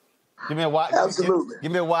 Give me a wide. Absolutely.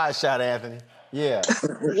 Give me a wide shot, Anthony. Yeah.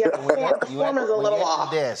 Form is a little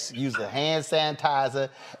off. Use a hand sanitizer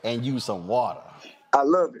and use some water. I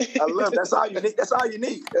love it. That's all you need. That's all you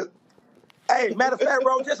need. Hey, matter of fact,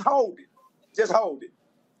 bro, just hold it. Just hold it.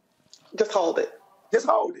 Just hold it. Just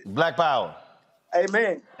hold it. Black power.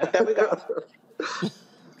 Amen. There we go.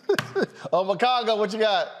 Omekongo, what you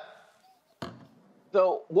got?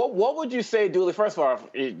 So what would you say, Dooley? First of all,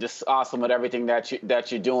 you're just awesome at everything that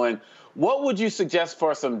you're doing. What would you suggest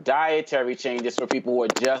for some dietary changes for people who are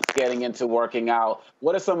just getting into working out?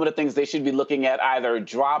 What are some of the things they should be looking at either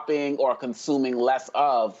dropping or consuming less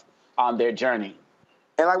of on their journey?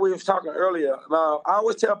 And like we was talking earlier, I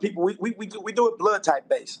always tell people we do it blood type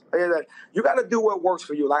based. You got to do what works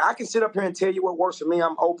for you. Like I can sit up here and tell you what works for me.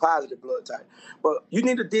 I'm O positive blood type, but you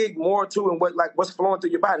need to dig more too in what's flowing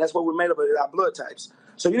through your body. That's what we're made of, our blood types.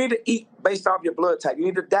 So you need to eat based off your blood type. You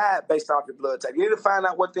need to diet based off your blood type. You need to find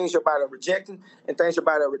out what things your body are rejecting and things your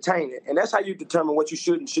body are retaining. And that's how you determine what you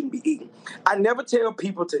should and shouldn't be eating. I never tell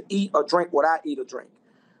people to eat or drink what I eat or drink.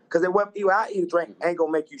 Because what I eat or drink ain't going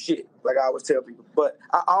to make you shit, like I always tell people. But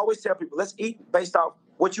I always tell people, let's eat based off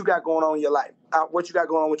what you got going on in your life, what you got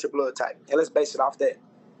going on with your blood type. And let's base it off that.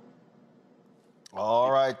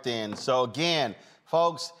 All right, then. So, again,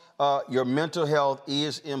 folks, your mental health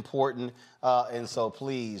is important. And so,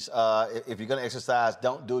 please, if you're going to exercise,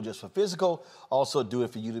 don't do it just for physical. Also, do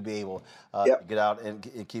it for you to be able to get out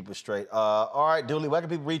and keep it straight. All right, Dooley, where can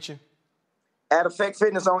people reach you? At Effect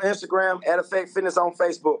Fitness on Instagram, at Effect Fitness on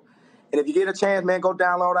Facebook. And if you get a chance, man, go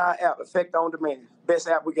download our app, Effect On Demand. Best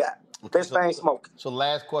app we got. Best thing smoking. So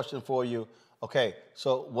last question for you. Okay,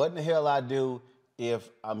 so what in the hell I do if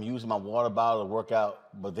I'm using my water bottle to work out,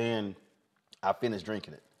 but then I finish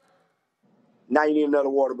drinking it? Now you need another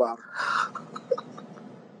water bottle.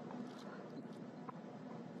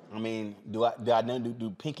 I mean, do I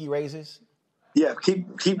do pinky raises? Yeah,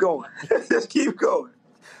 keep going. Just keep going.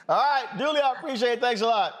 All right, Dooley, I appreciate it. Thanks a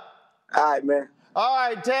lot. All right, man. All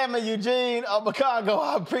right, Tammy, Eugene, Chicago,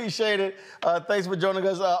 I appreciate it. Thanks for joining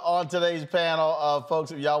us on today's panel.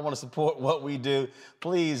 Folks, if y'all want to support what we do,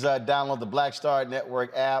 please download the Black Star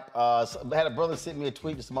Network app. I had a brother send me a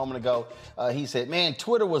tweet just a moment ago. He said, man,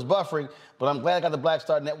 Twitter was buffering, but I'm glad I got the Black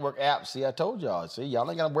Star Network app. See, I told y'all. See, y'all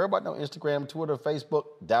ain't got to worry about no Instagram, Twitter, Facebook.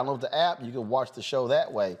 Download the app. You can watch the show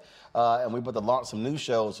that way. And we're about to launch some new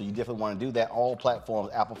shows, so you definitely want to do that. All platforms,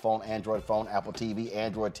 Apple phone, Android phone, Apple TV,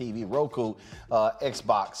 Android TV, Roku,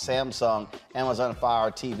 Xbox, Samsung, Amazon Fire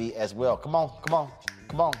TV as well. Come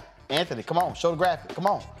on. Anthony, come on, show the graphic. Come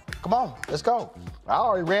on, let's go. I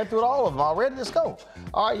already ran through all of them already. Let's go.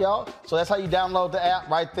 All right, y'all. So that's how you download the app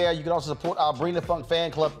right there. You can also support our Bring the Funk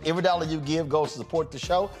fan club. Every dollar you give goes to support the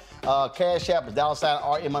show. Cash App is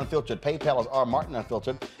 $RM Unfiltered. PayPal is R Martin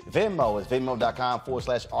Unfiltered. Venmo is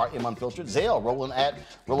venmo.com/RM Unfiltered. Zelle, rolling at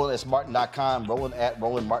SMartin.com, rolling at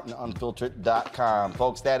RolandMartinUnfiltered.com.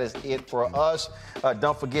 Folks, that is it for us.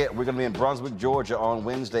 Don't forget, we're going to be in Brunswick, Georgia on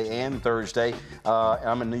Wednesday and Thursday. And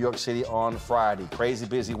I'm in New York City on Friday. Crazy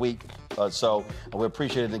busy week. So we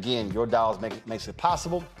appreciate it. Again, your dollars makes it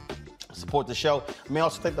possible. Support the show. We may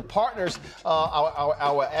also thank the partners,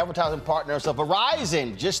 our advertising partners. So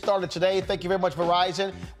Verizon just started today. Thank you very much,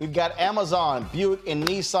 Verizon. We've got Amazon, Buick, and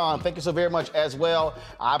Nissan. Thank you so very much as well.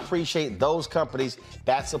 I appreciate those companies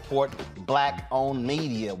that support Black-owned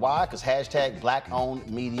media. Why? Because hashtag Black-owned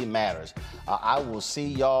media matters. I will see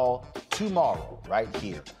y'all tomorrow right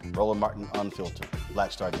here. Roland Martin Unfiltered,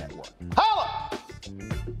 Black Star Network. Holla!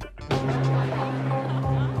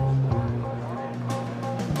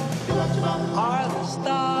 Are the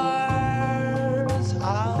stars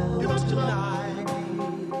out tonight?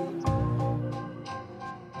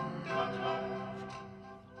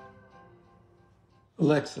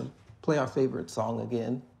 Alexa, play our favorite song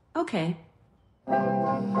again. Okay. I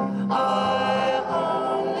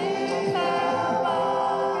only have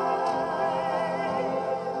eyes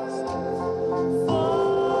for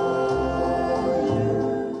you.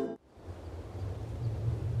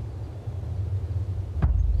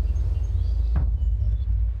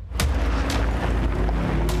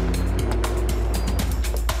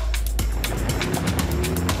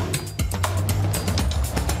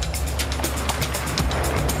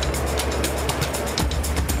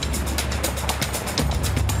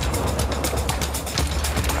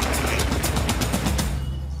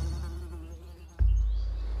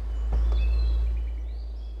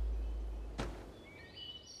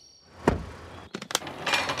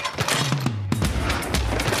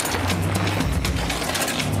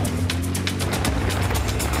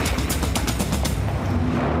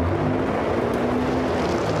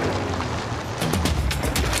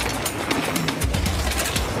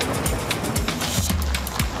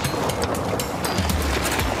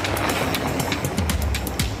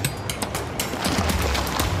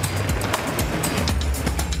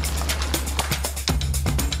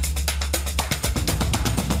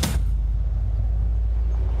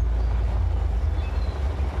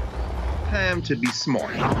 To be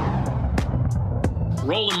smart.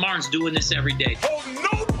 Roland Martin's doing this every day. Oh,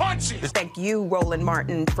 no! punches. Thank you, Roland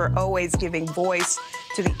Martin, for always giving voice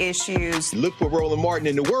to the issues. Look for Roland Martin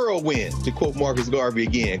in the whirlwind, to quote Marcus Garvey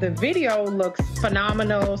again. The video looks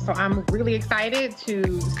phenomenal, so I'm really excited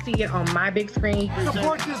to see it on my big screen.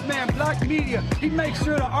 Support this man, Black Media. He makes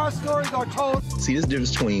sure that our stories are told. See, this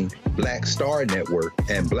difference between Black Star Network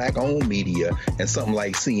and Black-owned media and something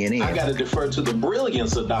like CNN. I got to defer to the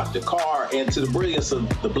brilliance of Dr. Carr and to the brilliance of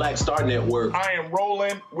the Black Star Network. I am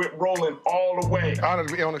rolling with Roland all the way. Honored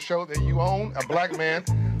to be on a show that you own. A black man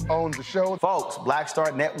owns the show. Folks, Black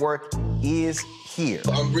Star Network is here.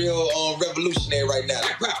 I'm real revolutionary right now.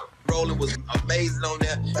 Roland was amazing on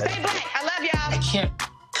there. Stay black. I love y'all. I can't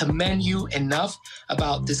commend you enough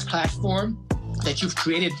about this platform that you've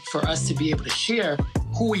created for us to be able to share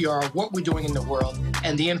who we are, what we're doing in the world,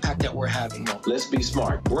 and the impact that we're having. Let's be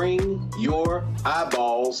smart. Bring your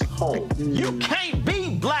eyeballs home. You can't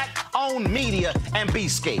be Black-owned media and be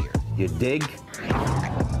scared. You dig?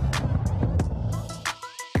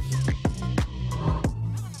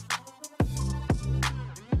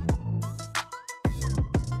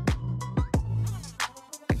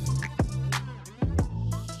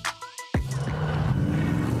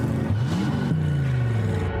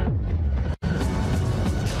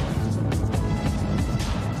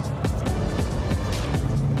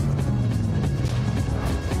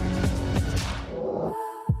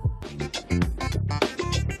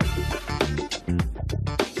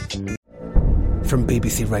 From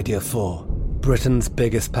BBC Radio 4, Britain's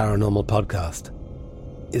biggest paranormal podcast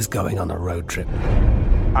is going on a road trip.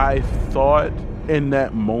 I thought in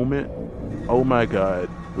that moment, oh my God,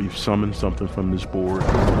 we've summoned something from this board.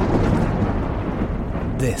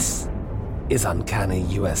 This is Uncanny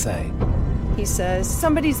USA. He says,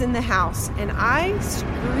 somebody's in the house, and I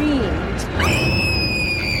screamed.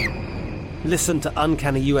 Listen to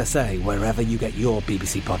Uncanny USA wherever you get your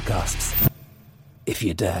BBC podcasts, if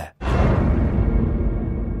you dare.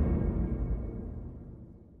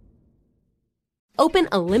 Open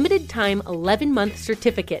a limited-time 11-month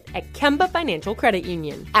certificate at Kemba Financial Credit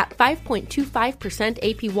Union. At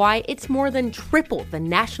 5.25% APY, it's more than triple the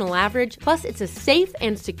national average, plus it's a safe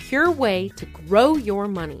and secure way to grow your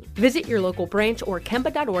money. Visit your local branch or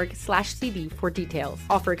kemba.org/CD for details.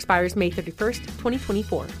 Offer expires May 31st,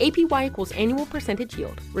 2024. APY equals annual percentage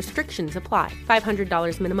yield. Restrictions apply.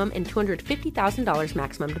 $500 minimum and $250,000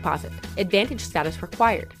 maximum deposit. Advantage status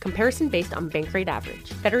required. Comparison based on bank rate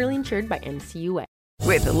average. Federally insured by NCUA.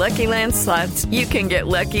 With the Lucky Land Slots, you can get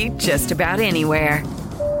lucky just about anywhere.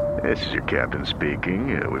 This is your captain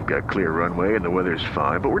speaking. We've got clear runway and the weather's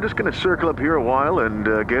fine, but we're just going to circle up here a while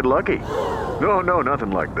and get lucky. No, nothing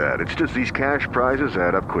like that. It's just these cash prizes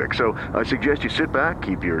add up quick. So I suggest you sit back,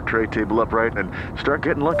 keep your tray table upright, and start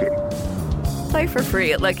getting lucky. Play for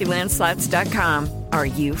free at LuckyLandSlots.com. Are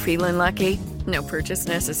you feeling lucky? No purchase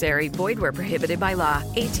necessary. Void where prohibited by law.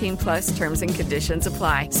 18+ terms and conditions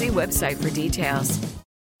apply. See website for details.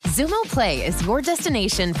 Xumo Play is your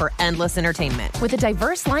destination for endless entertainment. With a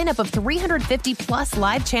diverse lineup of 350+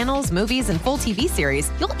 live channels, movies, and full TV series,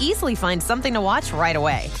 you'll easily find something to watch right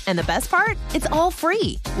away. And the best part? It's all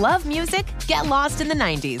free. Love music? Get lost in the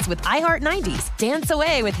 90s with iHeart 90s. Dance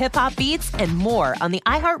away with hip-hop beats and more on the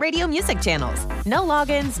iHeartRadio music channels. No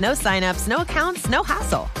logins, no signups, no accounts, no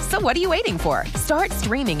hassle. So what are you waiting for? Start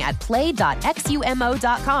streaming at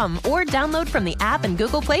play.xumo.com or download from the app and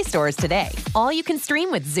Google Play stores today. All you can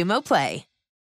stream with Xumo Play.